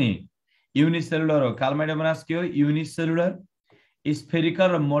सेलको छ नि युनिसेलुलर हो क्लामाइडोमोनास के हो युनिसेलुलर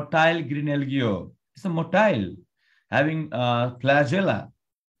स्फेरिकल र मोटाइल ग्रीन एल्गी हो इट्स मोटाइल ह्याभिङ फ्ल्याजेला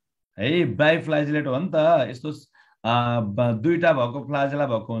है बाइफ्ल्याजिलेट हो नि त यस्तो दुईटा भएको फ्लाजेला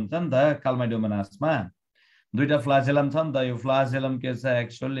भएको हुन्छ नि त क्लामाइडोमोनासमा दुईटा फ्लाजेलम छ नि त यो फ्लाजेलम के छ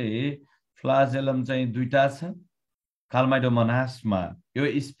एक्चुअली फ्लाजेलम चाहिँ दुईटा छ क्लामाइडोमोनासमा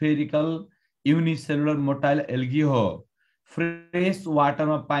यो स्फेरिकल युनिसेलुलर मोटाइल एल्गी हो फ्रेश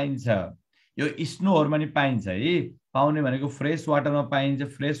वाटरमा पाइन्छ यो स्नोहरुमा नि पाइन्छ है पाउने भनेको फ्रेश वाटरमा पाइन्छ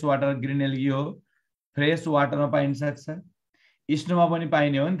फ्रेश वाटर ग्रीन एल्गी हो फ्रेश वाटरमा पाइन सक्छ स्नोमा पनि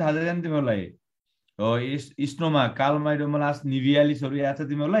पाइने हो नि थाहा छ नि तिमीहरूलाई हो स्नोमा क्लामाइडोमोनास निभियालिसहरु याद छ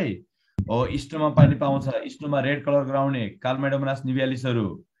तिमीहरूलाई हो स्नोमा पानी पाउँछ स्नोमा रेड कलर गराउने क्लामाइडोमोनास निभियालिसहरु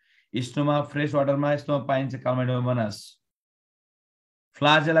स्नोमा फ्रेश वाटरमा स्नोमा पाइन्छ क्लामाइडोमोनास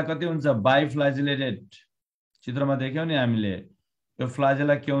फ्लाजेला कति हुन्छ बाइफ्ल्याजिलेटेड चित्रमा देख्यौ नि हामीले यो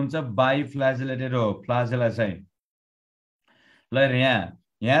फ्लाजेला के हुन्छ बाइफ्ल्याजिलेटेड हो फ्लाजेला चाहिँ ल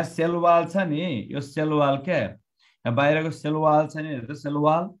यहाँ सेल वाल छ नि यो सेल वाल के यहाँ बाहिरको सेल वाल छ नि हेर्नु सेल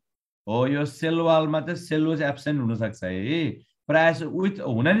वाल हो यो सेल वालमा चाहिँ सेलुलोज एब्सेन्ट हुन सक्छ है प्रायः विथ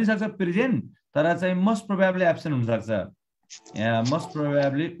हुन नि सक्छ प्रेजेन्ट तर चाहिँ मोस्ट प्रोबेबली एब्सेन्ट हुन सक्छ यहाँ मोस्ट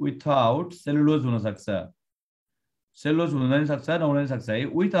प्रोबेबली विथआउट सेलुलोज हुन सक्छ सेलुलोज हुन नि सक्छ नहुन नि सक्छ है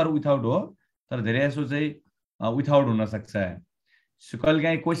विथ अर विथआउट हो तर धेरै जसो चाहिँ विथआउट हुन सक्छ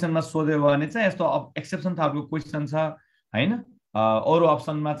कहिलेकाहीँ क्वेसनमा सोध्यो भने चाहिँ यस्तो एक्सेप्सन टाइपको क्वेसन छ हैन अरु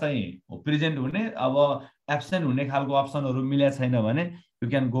अप्सनमा चाहिँ प्रेजेन्ट हुने अब एब्सेन्ट हुने खालको अप्सनहरु मिल्या छैन भने you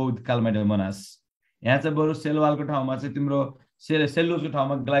can go with Chlamydomonas यहाँ चाहिँ बरु सेल वालको ठाउँमा चाहिँ तिम्रो सेलुलोजको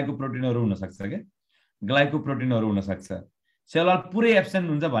ठाउँमा ग्लाइकोप्रोटिनहरु हुन सक्छ के ग्लाइकोप्रोटिनहरु हुन सक्छ सेल वाल पुरै एब्सेन्ट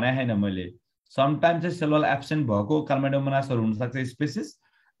हुन्छ भने हैन मैले समटाइम चाहिँ सेल वाल एब्सेन्ट भएको क्लामाइडोमोनासहरु हुन सक्छ स्पेसिस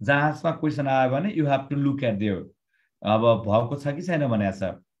जहाँसमा क्वेसन आयो भने you have to look at there अब भएको छ कि छैन भनेको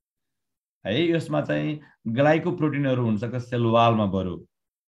छ है यसमा चाहिँ ग्लाइकोप्रोटिनहरु हुन सक्छ सेल वालमा बरु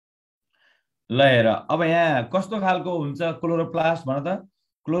ल हेर अब यहाँ कस्तो खालको हुन्छ क्लोरोप्लास्ट भन त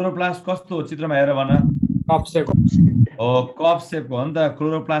क्लोरोप्लास्ट कस्तो हो चित्रमा हेर भन कप सेप हो कप सेपको हो नि त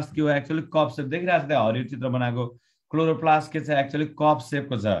क्लोरोप्लास्ट के हो एक्चुअली कप सेप देखिरहेको छ हरियो चित्र बनाएको क्लोरोप्लास्ट के छ एक्चुअली कप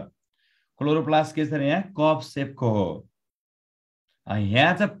सेपको छ क्लोरोप्लास्ट के छ यहाँ कप सेपको हो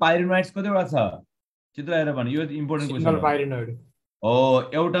यहाँ चाहिँ पाइरिनोइड्स कतिवटा छ चित्र हेर भन यो इम्पोर्टेन्ट क्वेशन हो पाइरिनोइड हो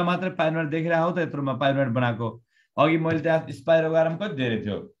एउटा मात्र पाइरिनोइड देखिरहेको हो त यत्रोमा पाइरिनोइड बनाएको अघि मैले त्यहाँ स्पाइरोगारम कति धेरै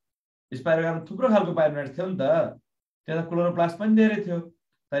थियो स्पाइरोगारम थुप्रो खालको पाइरिनोइड थियो नि त त्यहाँ क्लोरोप्लास्ट पनि धेरै थियो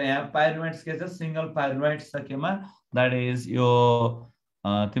तर यहाँ पाइरिनोइड्स के छ सिंगल पाइरिनोइड्स छ केमा दैट इज यो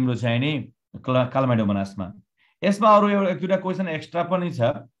तिम्रो चाहिँ नि क्लामाइडोमोनासमा यसमा अरु एउटा दुईटा क्वेशन एक्स्ट्रा पनि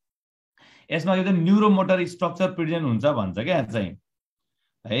छ यसमा के न्यूरोमोटर स्ट्रक्चर प्रेजेन्ट हुन्छ भन्छ के यहाँ चाहिँ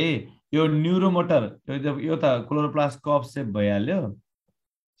है यो न्यूरोमोटर यो त क्लोरोप्लास्ट कप सेप भइहाल्यो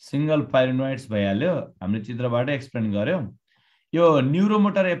सिंगल पाइरिनोइड्स भइहाल्यो हामीले चित्रबाट एक्सप्लेन गर्यौं यो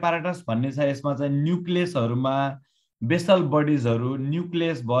न्यूरोमोटर एपारेटस भन्ने छ यसमा चाहिँ न्यूक्लियसहरुमा बेसल बडीजहरु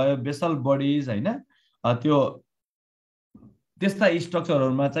न्यूक्लियस भयो बेसल बडीज हैन त्यो त्यस्ता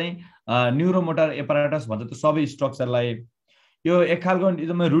स्ट्रक्चरहरुमा चाहिँ न्यूरोमोटर एपारेटस भन्छ त्यो सबै स्ट्रक्चरलाई यो एक खालको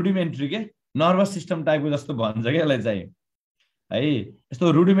एकदमै रुडिमेन्ट्री के नर्भस सिस्टम टाइपको जस्तो भन्छ के यसलाई चाहिँ है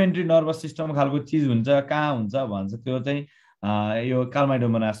यस्तो रुडिमेन्ट्री नर्भस सिस्टम खालको चीज हुन्छ कहाँ हुन्छ भन्छ त्यो चाहिँ यो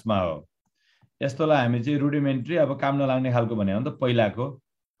क्लामाइडोमोनासमा हो यस्तोलाई हामी चाहिँ रुडिमेन्ट्री अब काम नलाग्ने खालको भने हो नि त पहिलाको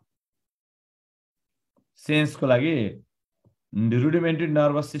सेन्सको लागि रुडिमेन्ट्री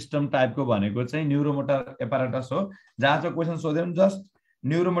नर्भस सिस्टम टाइपको भनेको चाहिँ न्यूरोमोटर एपारेटस हो जहाँ चाहिँ क्वेशन सोध्यो भने जस्ट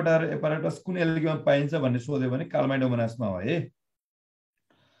न्यूरोमोटर एपारेटस कुन एल्गीमा पाइन्छ भन्ने सोध्यो भने क्लामाइडोमोनासमा हो है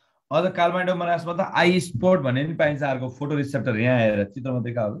अझ क्लामाइडोमोनासमा त आई स्पोट भन्ने पनि पाइन्छ अर्को फोटो रिसेप्टर यहाँ हेरेर चित्रमा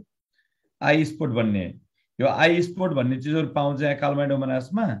देखाएको आई स्पोट भन्ने यो आई स्पोट भन्ने चिजहरु पाउँछ यहाँ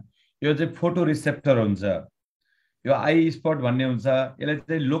क्लामाइडोमोनासमा यो चाहिँ फोटो रिसेप्टर हुन्छ यो आई स्पोट भन्ने हुन्छ यसले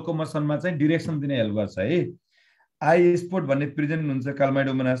चाहिँ लोकोमोसनमा चाहिँ डिरेक्सन दिने हेल्प गर्छ है आई स्पोट भन्ने प्रेजेन्ट हुन्छ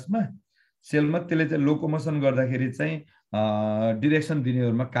क्लामाइडोमोनासमा सेलमा त्यसले चाहिँ लोकोमोसन गर्दाखेरि चाहिँ डिरेक्सन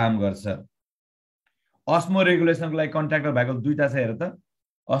दिनेहरुमा काम गर्छ अस्मो रेगुलेसनको लागि कन्ट्राक्टर भएको दुईटा छ हेर त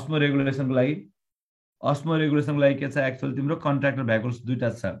अस्मो रेगुलेसनको लागि के छ एक्चुअली तिम्रो कन्ट्राक्टर भ्याकुल्स दुईटा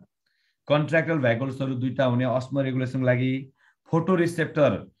छ कन्ट्राक्टर भ्याकुल्सहरु दुईटा हुने अस्मो रेगुलेसनको लागि फोटो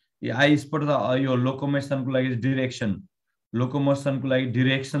रिसेप्टर आई स्पोट त यो लोकोमोसनको लागि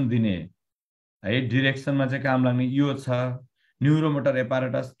डिरेक्सन दिने है डिरेक्सनमा चाहिँ काम लाग्ने यो छ न्यूरोमोटर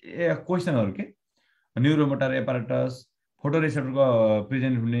एपारेटस क्वेशनहरु के न्यूरोमोटर एपारेटस फोटो रिसेप्टरको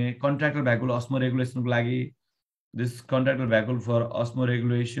प्रेजेन्ट हुने कन्ट्राक्टर भ्याकुल अस्मो रेगुलेसनको लागि this contractor vacuole for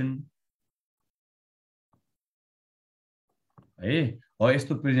osmoregulation है हो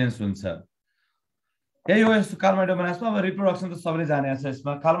यस्तो प्रेजेन्स हुन्छ यही हो यस्तो कार्बाइडोमोनासमा अब रिप्रोडक्सन त सबैले जानेको छ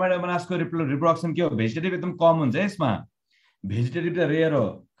यसमा कार्बाइडोमोनासको रिप्रोडक्सन के हो भेजिटेटिभ एकदम कम हुन्छ यसमा भेजिटेटिभ त रेयर हो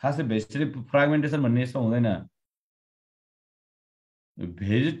खासै भेजिटेटिभ फ्रेगमेन्टेसन भन्ने यसमा हुँदैन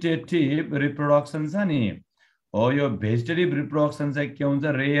भेजिटेटिभ रिप्रोडक्सन छ नि हो यो भेजिटेटिभ रिप्रोडक्सन चाहिँ के हुन्छ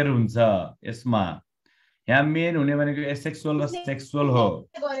रेयर हुन्छ यसमा यहाँ मेन हुने भनेको एसेक्सुअल र सेक्सुअल हो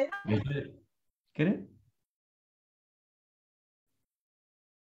के रे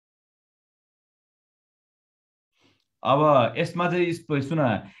अब यसमा चाहिँ सुन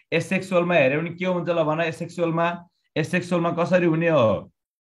एसेक्सुअलमा हेर्यो भने के हुन्छ ल भन एसेक्सुअलमा कसरी हुने हो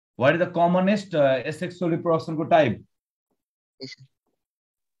what is the commonest asexual रिप्रोडक्सनको type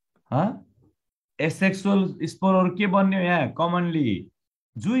asexual स्पोरहरू के बन्ने हो यहाँ कमनली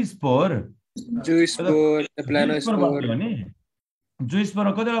जू स्पोर बन्ने हो नि जू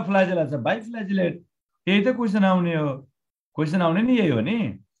स्पोरमा कतिवटा फ्ल्याजिलेट छ बाइफ्ल्याजिलेट यही त क्वेसन आउने हो क्वेसन आउने नि यही हो नि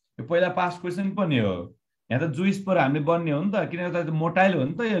यो पहिला पास क्वेसन पनि हो यहाँ त जू स्पोर हामीले बन्ने हो नि त किनकि त मोटाइल हो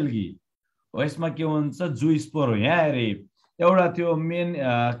नि त एल्गी हो यसमा के हुन्छ जू स्पोर हो यहाँ हेरे एउटा थियो मेन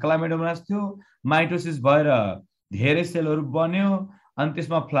क्लाइमेडोमोनास थियो माइटोसिस भएर धेरै सेलहरू बन्यो अनि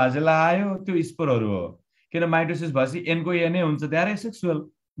त्यसमा फ्लाजेला आयो त्यो स्पोरहरू हो किन माइटोसिस भएपछि एनको एनै हुन्छ त्यहाँ asexual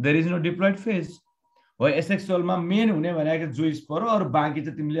there is no diploid phase हो एसेक्सुअलमा मेन हुने भनेको जू स्पोर अरू बाँकी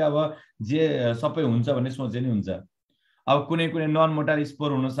चाहिँ तिमीले अब जे सबै हुन्छ भन्ने सोचे नि हुन्छ अब कुनै कुनै नन मोटाइल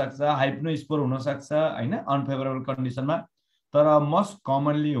स्पोर हुनसक्छ हाइप्नो स्पोर हुनसक्छ होइन अनफेभरेबल कन्डिसनमा तर मोस्ट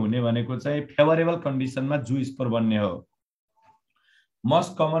कमनली हुने भनेको चाहिँ फेभरेबल कन्डिसनमा जू स्पोर बन्ने हो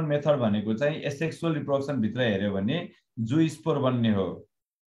मोस्ट कमन मेथड भनेको चाहिँ एसेक्सुअल रिप्रोडक्सन भित्र हेर्यो भने जू स्पोर बन्ने हो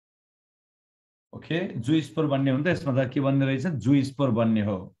ओके जू स्पोर बन्ने हो नि त यसमा त के बन्ने रहेछ जू स्पोर बन्ने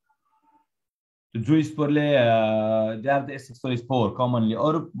हो जू स्पोरले एसेक्सुअल स्पोर कमनली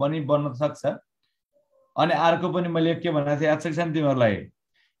अरू पनि बन्न सक्छ अनि अर्को पनि मैले के भनेको थिएँ याद छ नि तिमीहरूलाई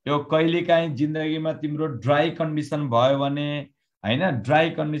यो कहिलेकाहीँ जिन्दगीमा तिम्रो ड्राई कन्डिसन भयो भने होइन ड्राई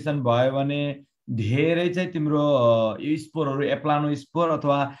कन्डिसन भयो भने धेरै चाहिँ तिम्रो यो स्पोरहरू एप्लानो स्पोर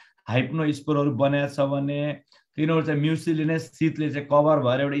अथवा हाइप्नो स्पोरहरू बनेको छ भने तिनीहरू चाहिँ म्युसिलिनस शीतले चाहिँ कभर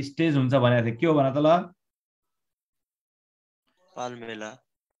भएर एउटा स्टेज हुन्छ भनेको थिएँ के हो भन त ल पाल्मेला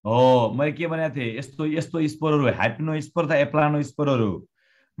हो मैले के भनेको थिएँ यस्तो यस्तो स्पोरहरू हाइप्नो स्पोर त एप्लानो स्पोरहरू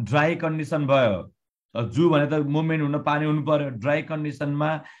ड्राई कन्डिसन भयो जू भने त मुभमेन्ट हुन पानी हुनु पर्यो ड्राई कन्डिसनमा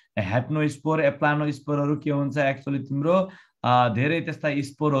ह्याप्नो स्पोर एप्लानो स्पोरहरू के हुन्छ एक्चुअली तिम्रो धेरै त्यस्ता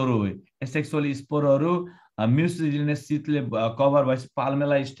स्पोरहरू एसेक्सुअल स्पोरहरू म्युसिलिनस शीतले कभर भएपछि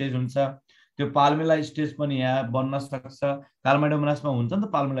पाल्मेला स्टेज हुन्छ त्यो पाल्मेला स्टेज पनि यहाँ बन्न सक्छ कार्बाइडोमोनासमा हुन्छ नि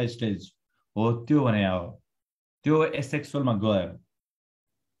त पाल्मेला स्टेज हो त्यो भने हो त्यो एसेक्सुअलमा गयो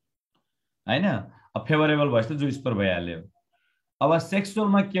होइन फेभरेबल भएपछि जू स्पोर भइहाल्यो अब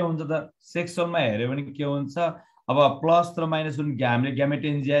सेक्सुअलमा के हुन्छ त सेक्सुअलमा हेऱ्यो भने के हुन्छ अब प्लस र माइनस हामीले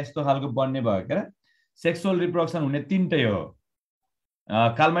ग्यामेटेन्जिया यस्तो खालको बन्ने भयो क्या सेक्सुअल रिप्रोडक्सन हुने तीनटै हो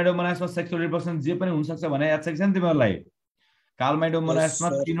कार्बाइडोमोनासमा सेक्सुअल रिप्रोडक्सन जे पनि हुनसक्छ भने याद छ नि तिमीहरूलाई कार्बाइडोमोनासमा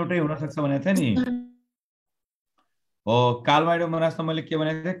तीनवटै हुनसक्छ भनेको थिएँ नि हो कार्बाइडोमोनासमा मैले के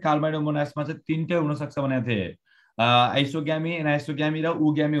भनेको थिएँ कार्बाइडोमोनासमा चाहिँ तीनटै हुनसक्छ भनेको थिएँ आइसोग्यामी एनाइसोग्यामी र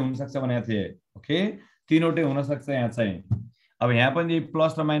उग्यामी हुनसक्छ भनेको थिएँ ओके तीनवटै हुनसक्छ यहाँ चाहिँ अब यहाँ पनि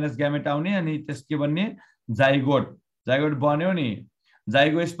प्लस र माइनस ग्यामेट आउने अनि त्यस के भन्ने जाइगोट बन्यो नि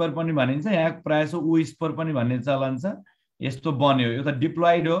जाइगो स्पर पनि भनिन्छ यहाँ प्रायः जसो ऊ स्पर पनि भन्ने चलन छ यस्तो बन्यो यो त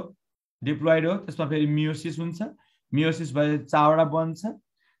डिप्लोइड हो त्यसमा फेरि मियोसिस हुन्छ मियोसिस भए चावडा बन्छ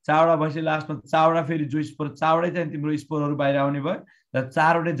चावडा भएपछि लास्टमा चावडा फेरि जो स्पोर चावडै चाहिँ तिम्रो स्पोरहरू बाहिर आउने भयो र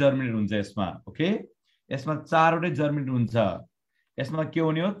चारवटै जर्मिनेट हुन्छ यसमा ओके यसमा चारवटै जर्मिनेट हुन्छ यसमा के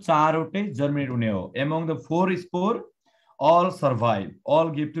हुने हो चारवटै जर्मिनेट हुने हो among the 4 spore all survive all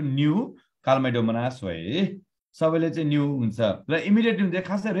give to new कार्बाइडोमोनास हो है सबैले चाहिँ न्यू हुन्छ र इमिडिएटली हुन्छ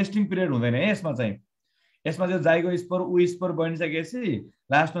खासै रेस्टिङ पिरियड हुँदैन है यसमा चाहिँ जाइगो स्पोर ऊ स्पोर बनिसकेपछि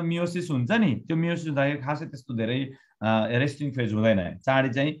लास्टमा मियोसिस हुन्छ नि त्यो मियोसिस हुँदाखेरि खासै त्यस्तो धेरै रेस्टिङ फेज हुँदैन चाँडै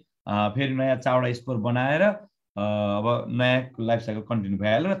चाहिँ फेरि नयाँ चावडा स्पोर बनाएर अब नयाँ लाइफ साइकल कन्टिन्यू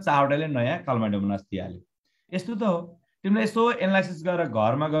भइहाल्यो र चावडाले नयाँ कार्बाइडोमोनास दिइहाल्यो यस्तो त हो तिमीले यसो एनालाइसिस गरेर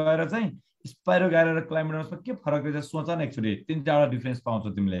घरमा गएर चाहिँ स्पाइरोगाइरा र क्लाइमेडोमोनासमा के फरक रहेछ सोच न एक्चुअली तीन चारवटा डिफरेन्स पाउँछौ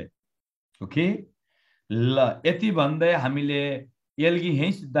तिमीले ओके ल यति भन्दै हामीले एल्गी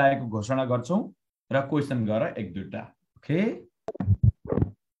यही सिद्धाएको घोषणा गर्छौं र क्वेसन गर एक दुईटा ओके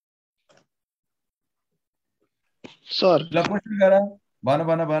सर ल क्वेसन गर भन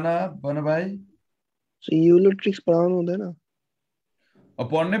भाइ युलोट्रिक्स पढाउनु हुँदैन अब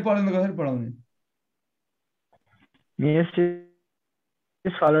पढ्नै पर्दैन कसरी पढाउने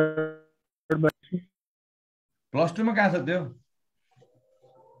प्लस 2 मा कहाँ छ त्यो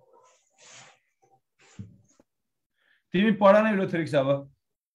तिमी पढ न युलोथेरिक्स अब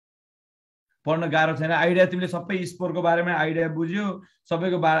पढ्न गाह्रो छैन आइडिया तिमीले सबै स्पोरको बारेमा आइडिया बुझ्यो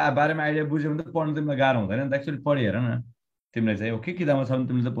सबैको बारेमा आइडिया बुझ्यो भने त पढ्न तिमीलाई गाह्रो हुँदैन नि त एक्चुअली पढि हेर न तिमीले चाहिँ के किताबमा छ भने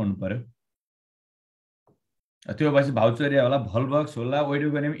तिमीले चाहिँ पढ्नु पर्यो त्यो भएपछि भाउचुरिया होला भलबक्स होला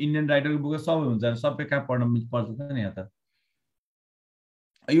ओइडोगोनियम इन्डियन राइटरको बुक सबै हुन्छ सबै कहाँ पढ्न पर्छ त नि यहाँ त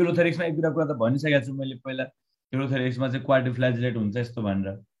युलोथेरिक्समा एक दुईवटा कुरा त भनिसकेको छु मैले पहिला युलोथेरिक्समा चाहिँ क्वाड्रिफ्ल्याजिलेट हुन्छ यस्तो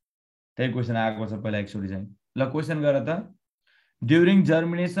भनेर त्यही क्वेसन आएको छ पहिला एकचोटि चाहिँ ल क्वेसन गर त during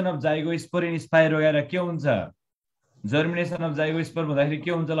germination of zygospore in spirogyra के हुन्छ जर्मिनेसन अफ जाइगोस्पोर भन्दाखेरि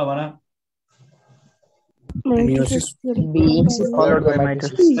के हुन्छ ल भन पहिला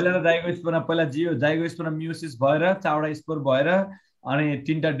त जाइगोस्पोरमा पहिला जियो जाइगोस्पोरमा मियोसिस भएर चारवटा स्पोर भएर अनि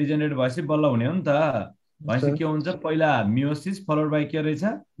तीनटा डिजेनेरेट भएपछि बल्ल हुने हो नि त भनेपछि के हुन्छ पहिला मियोसिस फलोड बाइ के रहेछ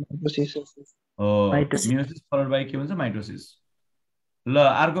हो मियोसिस फलोड बाइ के हुन्छ माइटोसिस ल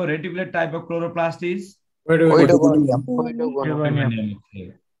अर्को reticulate type of chloroplast is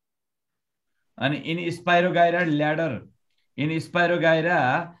अनि in spirogyra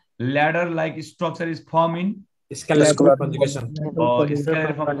ladder like structure is formed in Scalar conjugation.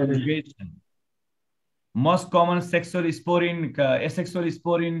 Scalar conjugation. Most common sexual spore in asexual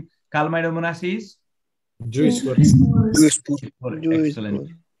spore in Chlamydomonas is excellent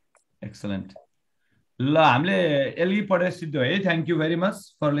excellent ल हामीले algae पढेर सिद्धियो है thank you very much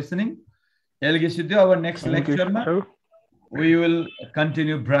for listening algae सिद्धियो अब next लेक्चरमा we will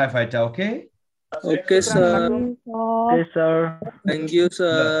continue braphyta okay Okay, sir. Okay, sir. Thank you,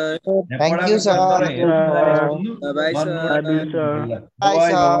 sir. Thank you, sir. Bye, sir. Bye,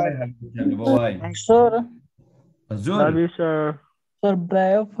 bye sir हजुर Bye, sir. Sir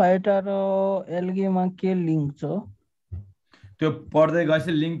bryophyta र एल्गीमा के link छ त्यो पढ्दै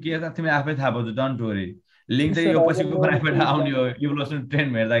गएपछि link के छ तिमी आफै थाहा पाउँछौ डोन्ट वरी लिङ्क चाहिँ यो पछिको ब्रायोफाइटा आउने हो इभोल्युसन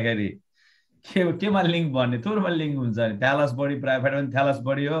ट्रेन्ड हेर्दाखेरि केमा लिङ्क भन्ने थोरमा लिङ्क हुन्छ नि थ्यालस बडी ब्रायोफाइटा पनि थ्यालस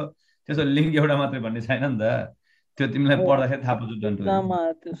बडी हो त्यसो लिङ्क एउटा मात्रै भन्ने छैन नि त त्यो तिमीलाई पढ्दाखेरि थाहा पाउँछौ डोन्ट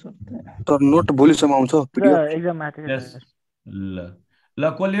वरी तर नोट भोलिसम्म आउँछ ल ल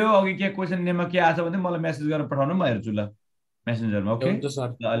कसले हो अघि के क्वेसन नेममा के आछ भने मलाई मेसेज गरेर पठाउनु म हेर्छु ल मेसेन्जरमा ओके हुन्छ सर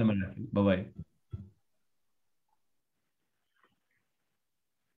ल अहिले मैले बाइ